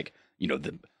about like, you know,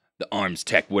 the arms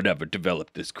tech whatever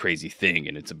developed this crazy thing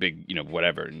and it's a big, you know,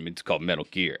 whatever, and it's called Metal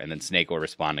Gear, and then Snake will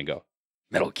respond and go,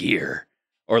 Metal Gear,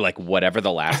 or like whatever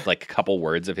the last like couple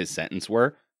words of his sentence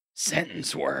were,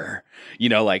 you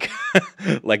know, like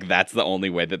like that's the only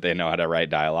way that they know how to write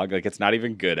dialogue. Like it's not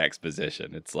even good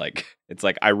exposition. It's like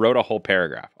I wrote a whole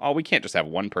paragraph. Oh, we can't just have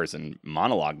one person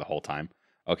monologue the whole time.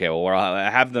 Okay, well,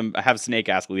 I'll have Snake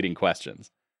ask leading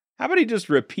questions. How about he just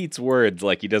repeats words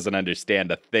like he doesn't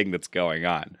understand a thing that's going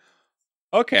on?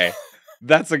 Okay,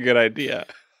 that's a good idea.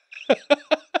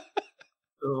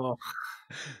 Ugh.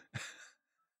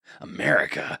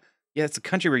 America. Yeah, it's a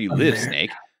country where you live,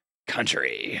 Snake.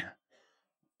 Country.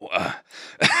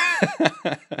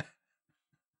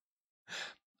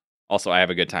 Also, I have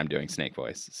a good time doing Snake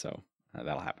voice, so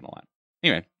that'll happen a lot.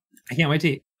 Anyway. I can't wait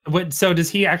to. What? So does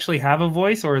he actually have a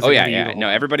voice, or is? Oh it yeah, gonna be yeah. evil? No,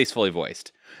 everybody's fully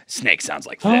voiced. Snake sounds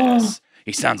like this.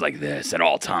 He sounds like this at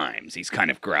all times. He's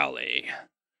kind of growly.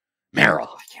 Meryl,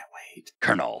 I can't wait.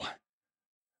 Colonel,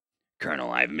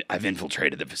 I've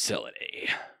infiltrated the facility.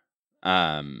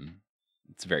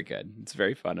 It's very good. It's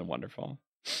very fun and wonderful.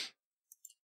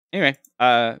 Anyway,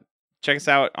 check us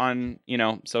out on, you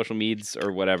know, social medias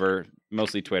or whatever,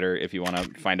 mostly Twitter if you want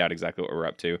to find out exactly what we're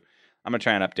up to. I'm gonna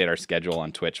try and update our schedule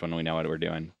on Twitch when we know what we're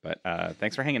doing. But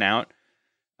thanks for hanging out,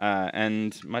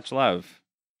 and much love.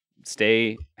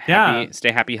 Stay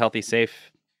happy, healthy,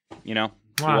 safe. You know,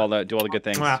 do all the good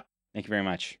things. Thank you very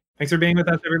much. Thanks for being with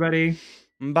us, everybody.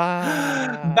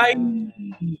 Bye.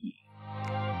 Bye.